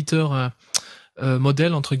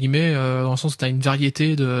modèle entre guillemets, dans le sens où t'as une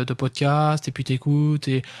variété de podcasts et puis t'écoutes,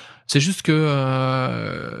 et c'est juste que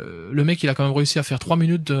le mec il a quand même réussi à faire 3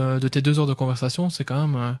 minutes de tes 2 heures de conversation. C'est quand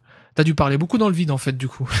même t'as dû parler beaucoup dans le vide en fait du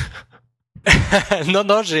coup. non,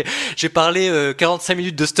 j'ai parlé 45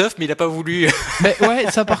 minutes de Stuff, mais il a pas voulu. Mais ouais,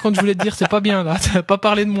 ça par contre je voulais te dire, c'est pas bien là, t'as pas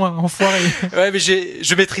parlé de moi, enfoiré. Ouais, mais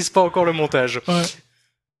je maîtrise pas encore le montage. Ouais.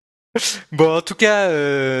 Bon, en tout cas,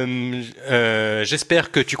 j'espère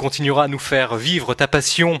que tu continueras à nous faire vivre ta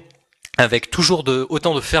passion avec toujours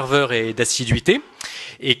autant de ferveur et d'assiduité,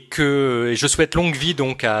 et que je souhaite longue vie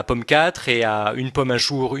donc à Pomme 4 et à Une Pomme un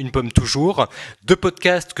jour, Une Pomme toujours, 2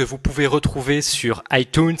 podcasts que vous pouvez retrouver sur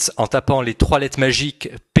iTunes en tapant les 3 lettres magiques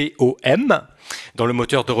POM dans le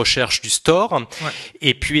moteur de recherche du store, ouais.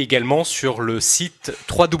 Et puis également sur le site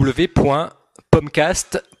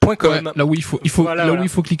www.pomcast.com. Ouais, là où il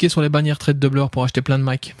faut cliquer sur les bannières trade doubler pour acheter plein de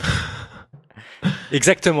Mac.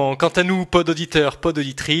 Exactement. Quant à nous, pod auditeurs, pod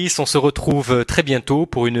auditrices, on se retrouve très bientôt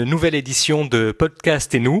pour une nouvelle édition de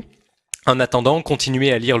Podcast et nous. En attendant,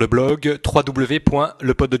 continuez à lire le blog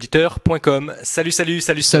www.lepodauditeur.com. Salut. Salut,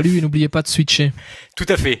 et n'oubliez pas de switcher. Tout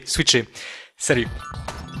à fait, switcher. Salut.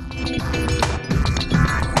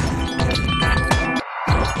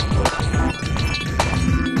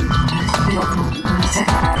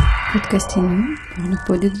 Podcast et nous par le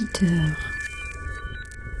pod auditeur.